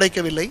அவர்களுக்கு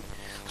கிடைக்கவில்லை.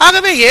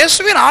 ஆகவே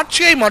இயேசுவின்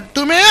ஆட்சியை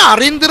மட்டுமே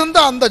அறிந்திருந்த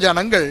அந்த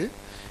ஜனங்கள்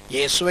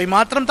இயேசுவை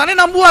மாத்திரம் தானே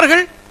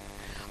நம்புவார்கள்.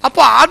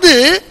 அப்போ அது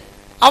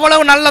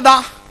அவ்வளவு நல்லதா?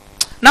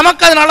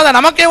 நமக்கு அது நல்லதா?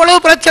 நமக்கு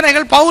எவ்வளவு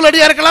பிரச்சனைகள், பவுல்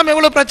அடியாருக்கெல்லாம்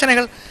எவ்வளவு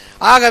பிரச்சனைகள்.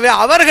 ஆகவே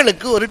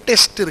அவர்களுக்கு ஒரு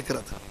டெஸ்ட்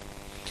இருக்கிறது.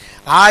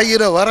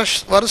 1000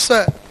 வருஷ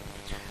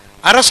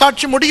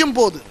அரசாட்சி முடியும்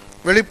போது,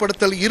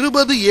 வெளிப்படுத்தல்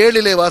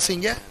 20:7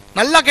 வாசிங்க,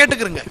 நல்லா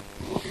கேட்டுக்கிறங்க.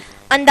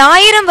 அந்த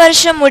 1000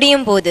 வருஷம்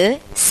முடியும் போது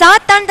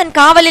சாத்தான் தன்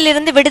காவலில்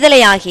இருந்து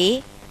விடுதலையாகி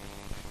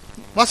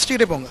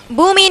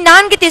பூமி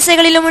 4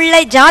 திசைகளிலும் உள்ள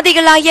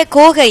ஜாதிகளாகிய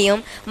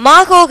கோகையும்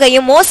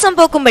மாகோகையும் மோசம்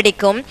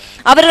போக்கும்படிக்கும்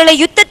அவர்களை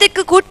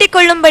யுத்தத்துக்கு கூட்டிக்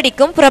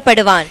கொள்ளும்படிக்கும்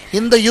புறப்படுவான்.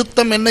 இந்த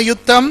யுத்தம் என்ன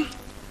யுத்தம்?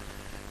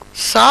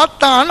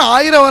 சாத்தான்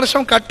 1000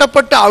 வருஷம்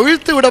கட்டப்பட்டு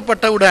அவிழ்த்து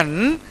விடப்பட்டவுடன்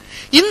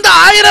இந்த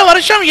 1000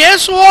 வருஷம்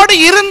இயேசுவோடு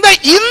இருந்த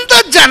இந்த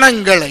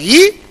ஜனங்களை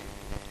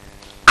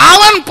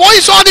அவன்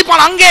போய்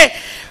சோதிப்பான். அங்கே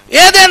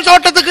ஏதேன்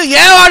தோட்டத்துக்கு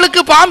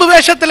ஏவாளுக்கு பாம்பு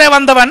வேஷத்திலே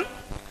வந்தவன்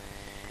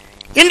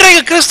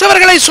இன்றைக்கு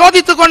கிறிஸ்தவர்களை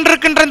சோதித்துக்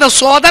கொண்டிருக்கின்ற இந்த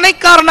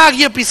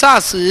சோதனைக்காரனாகிய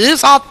பிசாசு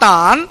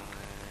சாத்தான்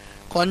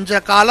கொஞ்ச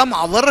காலம்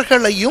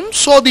அவர்களையும்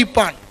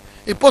சோதிப்பான்.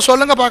 இப்போ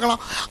சொல்லுங்க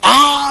பார்க்கலாம்,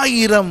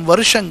 1000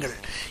 வருஷங்கள்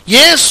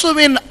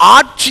இயேசுவின்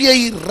ஆட்சியை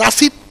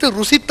ரசித்து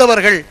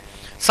ருசித்தவர்கள்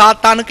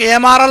சாத்தானுக்கு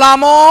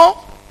ஏமாறலாமோ?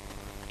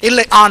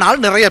 இல்லை. ஆனால்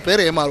நிறைய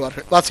பேர்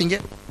ஏமாறுவார்கள். வாசிங்க.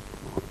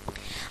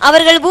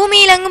 அவர்கள்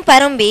பூமியிலெங்கும்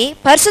பரம்பி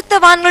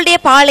பரிசுத்தவான்களுடைய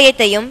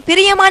பாளையத்தையும்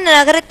பிரியமான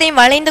நகரத்தையும்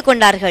வளைந்து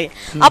கொண்டார்கள்.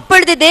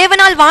 அப்பொழுது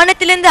தேவனால்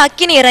வானத்திலிருந்து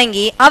அக்கினி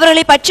இறங்கி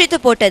அவர்களை பட்சித்து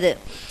போட்டது.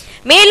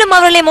 மேலும்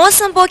அவர்களை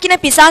மோசம் போக்கின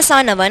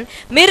பிசாசானவன்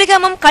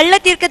மிருகமும் கள்ள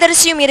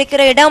தீர்க்கதரிசியும்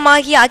இருக்கிற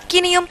இடமாகிய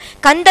அக்கினியும்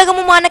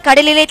கந்தகமுமான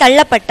கடலிலே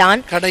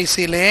தள்ளப்பட்டான்.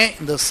 கடைசியிலே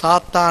இந்த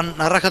சாத்தான்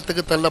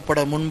நரகத்துக்கு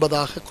தள்ளப்பட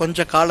முன்பதாக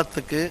கொஞ்ச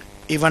காலத்துக்கு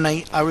இவனை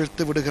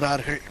அவிழ்த்து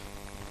விடுகிறார்கள்.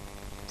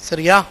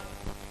 சரியா?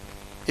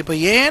 இப்ப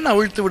ஏன்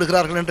அவிழ்த்து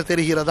விடுகிறார்கள் என்று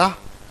தெரிகிறதா?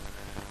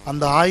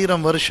 அந்த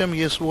 1000 வருஷம்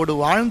இயேசுவோடு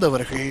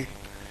வாழ்ந்தவர்கள்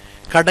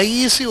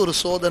கடைசி ஒரு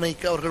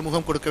சோதனைக்கு அவர்கள்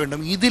முகம் கொடுக்க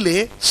வேண்டும். இதிலே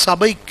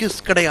சபைக்கு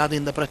கிடையாது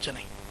இந்த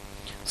பிரச்சனை.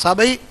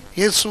 சபை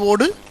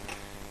இயேசுவோடு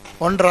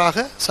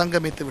ஒன்றாக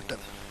சங்கமித்து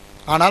விட்டது.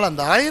 ஆனால்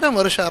அந்த 1000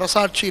 வருஷ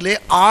அரசாட்சியிலே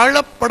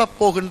ஆளப்பட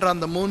போகின்ற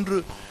அந்த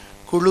 3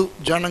 குழு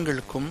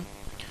ஜனங்களுக்கும்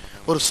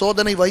ஒரு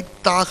சோதனை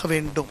வைத்தாக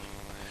வேண்டும்.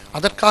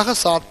 அதற்காக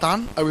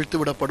சாத்தான் அவிழ்த்து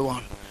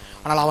விடப்படுவான்.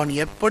 ஆனால் அவன்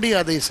எப்படி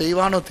அதை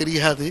செய்வானோ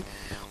தெரியாது.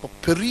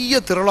 பெரிய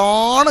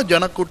திரளான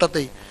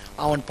ஜனக்கூட்டத்தை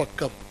அவன்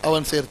பக்கம்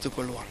அவன் சேர்த்துக்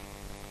கொள்வான்.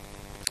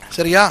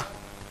 சரியா?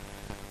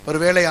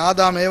 ஒருவேளை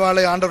ஆதாம்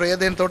ஏவாளை ஆண்டவர்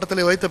ஏதேன்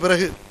தோட்டத்தில் வைத்த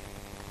பிறகு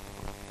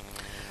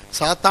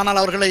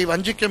சாத்தானால் அவர்களை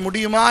வஞ்சிக்க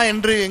முடியுமா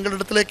என்று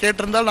எங்களிடத்திலே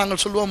கேட்டிருந்தால்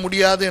நாங்கள் சொல்வோம்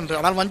முடியாது என்று.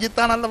 ஆனால்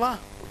வஞ்சித்தான் அல்லவா?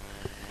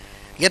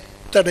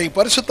 எத்தனை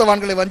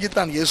பரிசுத்தவான்களை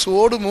வஞ்சித்தான்.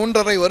 இயேசுவோடு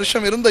 3.5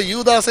 வருஷம் இருந்த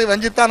யூதாசை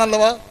வஞ்சித்தான்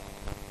அல்லவா?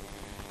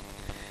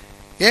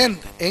 ஏன்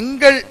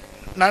எங்கள்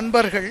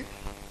நண்பர்கள்,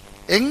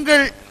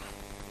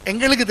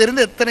 எங்களுக்கு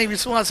தெரிந்த எத்தனை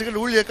விசுவாசிகள்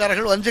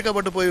ஊழியக்காரர்கள்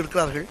வஞ்சிக்கப்பட்டு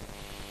போயிருக்கிறார்கள்.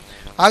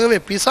 ஆகவே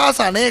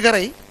பிசாசு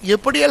அநேகரை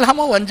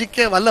எப்படியெல்லாமோ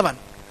வஞ்சிக்க வல்லவன்.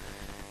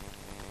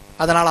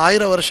 அதனால்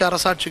 1000 வருஷ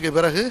அரசாட்சிக்கு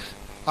பிறகு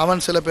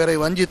அவன் சில பேரை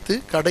வஞ்சித்து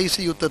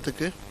கடைசி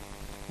யுத்தத்துக்கு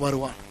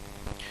வருவான்.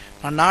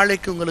 நான்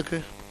நாளைக்கு உங்களுக்கு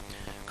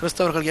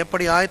கிறிஸ்தவர்கள்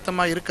எப்படி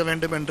ஆயத்தமாக இருக்க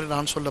வேண்டும் என்று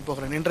நான் சொல்ல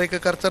போகிறேன். இன்றைக்கு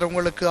கர்த்தர்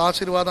உங்களுக்கு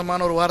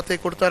ஆசீர்வாதமான ஒரு வார்த்தை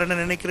கொடுத்தார்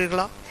என்று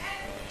நினைக்கிறீர்களா?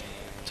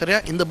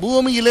 சரியா? இந்த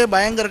பூமியிலே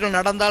பயங்கரங்கள்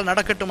நடந்தால்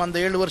நடக்கட்டும், அந்த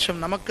 7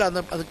 வருஷம் நமக்கு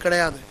அது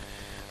கிடையாது.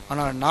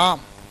 ஆனால்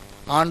நாம்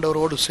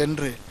ஆண்டவரோடு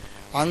சென்று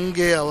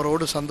அங்கே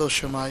அவரோடு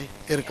சந்தோஷமாய்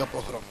இருக்க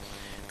போகிறோம்.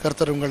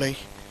 கர்த்தர் உங்களை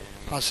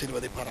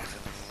ஆசீர்வதிப்பாராக.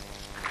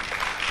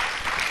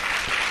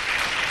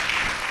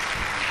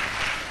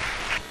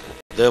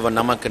 தேவன்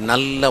நமக்கு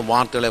நல்ல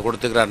வார்த்தைகளை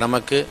கொடுத்துக்கிறார்.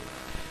 நமக்கு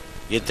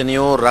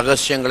எத்தனையோ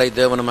ரகசியங்களை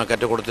தேவன் நம்ம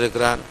கற்றுக்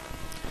கொடுத்திருக்கிறார்.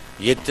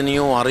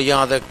 எத்தனையோ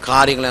அறியாத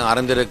காரியங்களை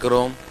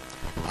அறிந்திருக்கிறோம்.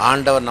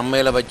 ஆண்டவர்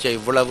நம்மையில வச்ச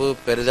இவ்வளவு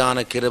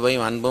பெரிதான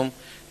கிருபையும் அன்பும்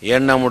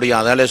எண்ண முடியும்.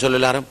 அதாலே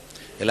சொல்ல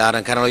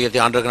எல்லாரும் கரங்களை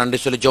ஆண்டவருக்கு நன்றி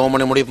சொல்லி ஜெபம்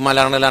பண்ணி முடிப்போமா?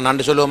 எல்லாரும்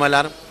நன்றி சொல்லுவோமா?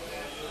 எல்லாரும்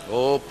ஓ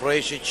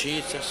பிரைஸ்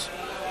ஜீசஸ்.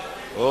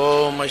 ஓ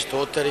உம்மை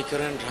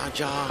ஸ்தோத்தரிக்கிறேன்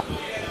ராஜா.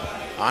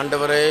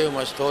 ஆண்டவரே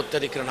உம்மை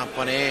ஸ்தோத்தரிக்கிறேன்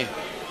அப்பனே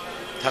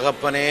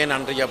தகப்பனே.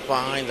 நன்றி அப்பா.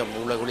 இந்த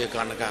உலகுடைய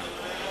காரணக்காக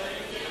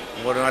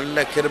உங்களோட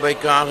நல்ல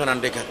கிருபைக்காக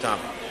நன்றி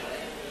கர்த்தாவே.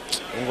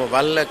 உங்கள்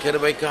வல்ல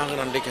கிருபைக்காக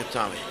நன்றி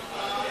கர்த்தாவே.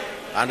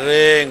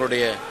 அன்றே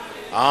எங்களுடைய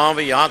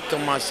ஆவி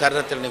ஆத்துமா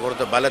சரீரத்தில் நீ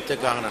கொடுத்த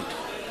பலத்துக்காக நன்றி.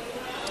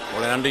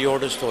 உங்களை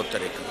நன்றியோடு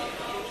ஸ்தோத்தரிக்கும்.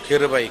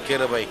 கிருபை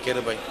கிருபை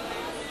கிருபை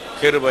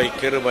கிருபை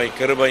கிருபை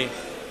கிருபை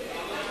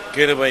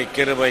கிருபை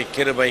கிருபை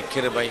கிருபை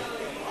கிருபை.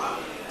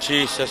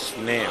 Jesus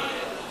name.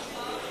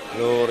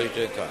 Glory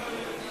to God.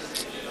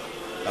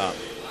 Amen.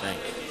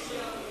 Thank you.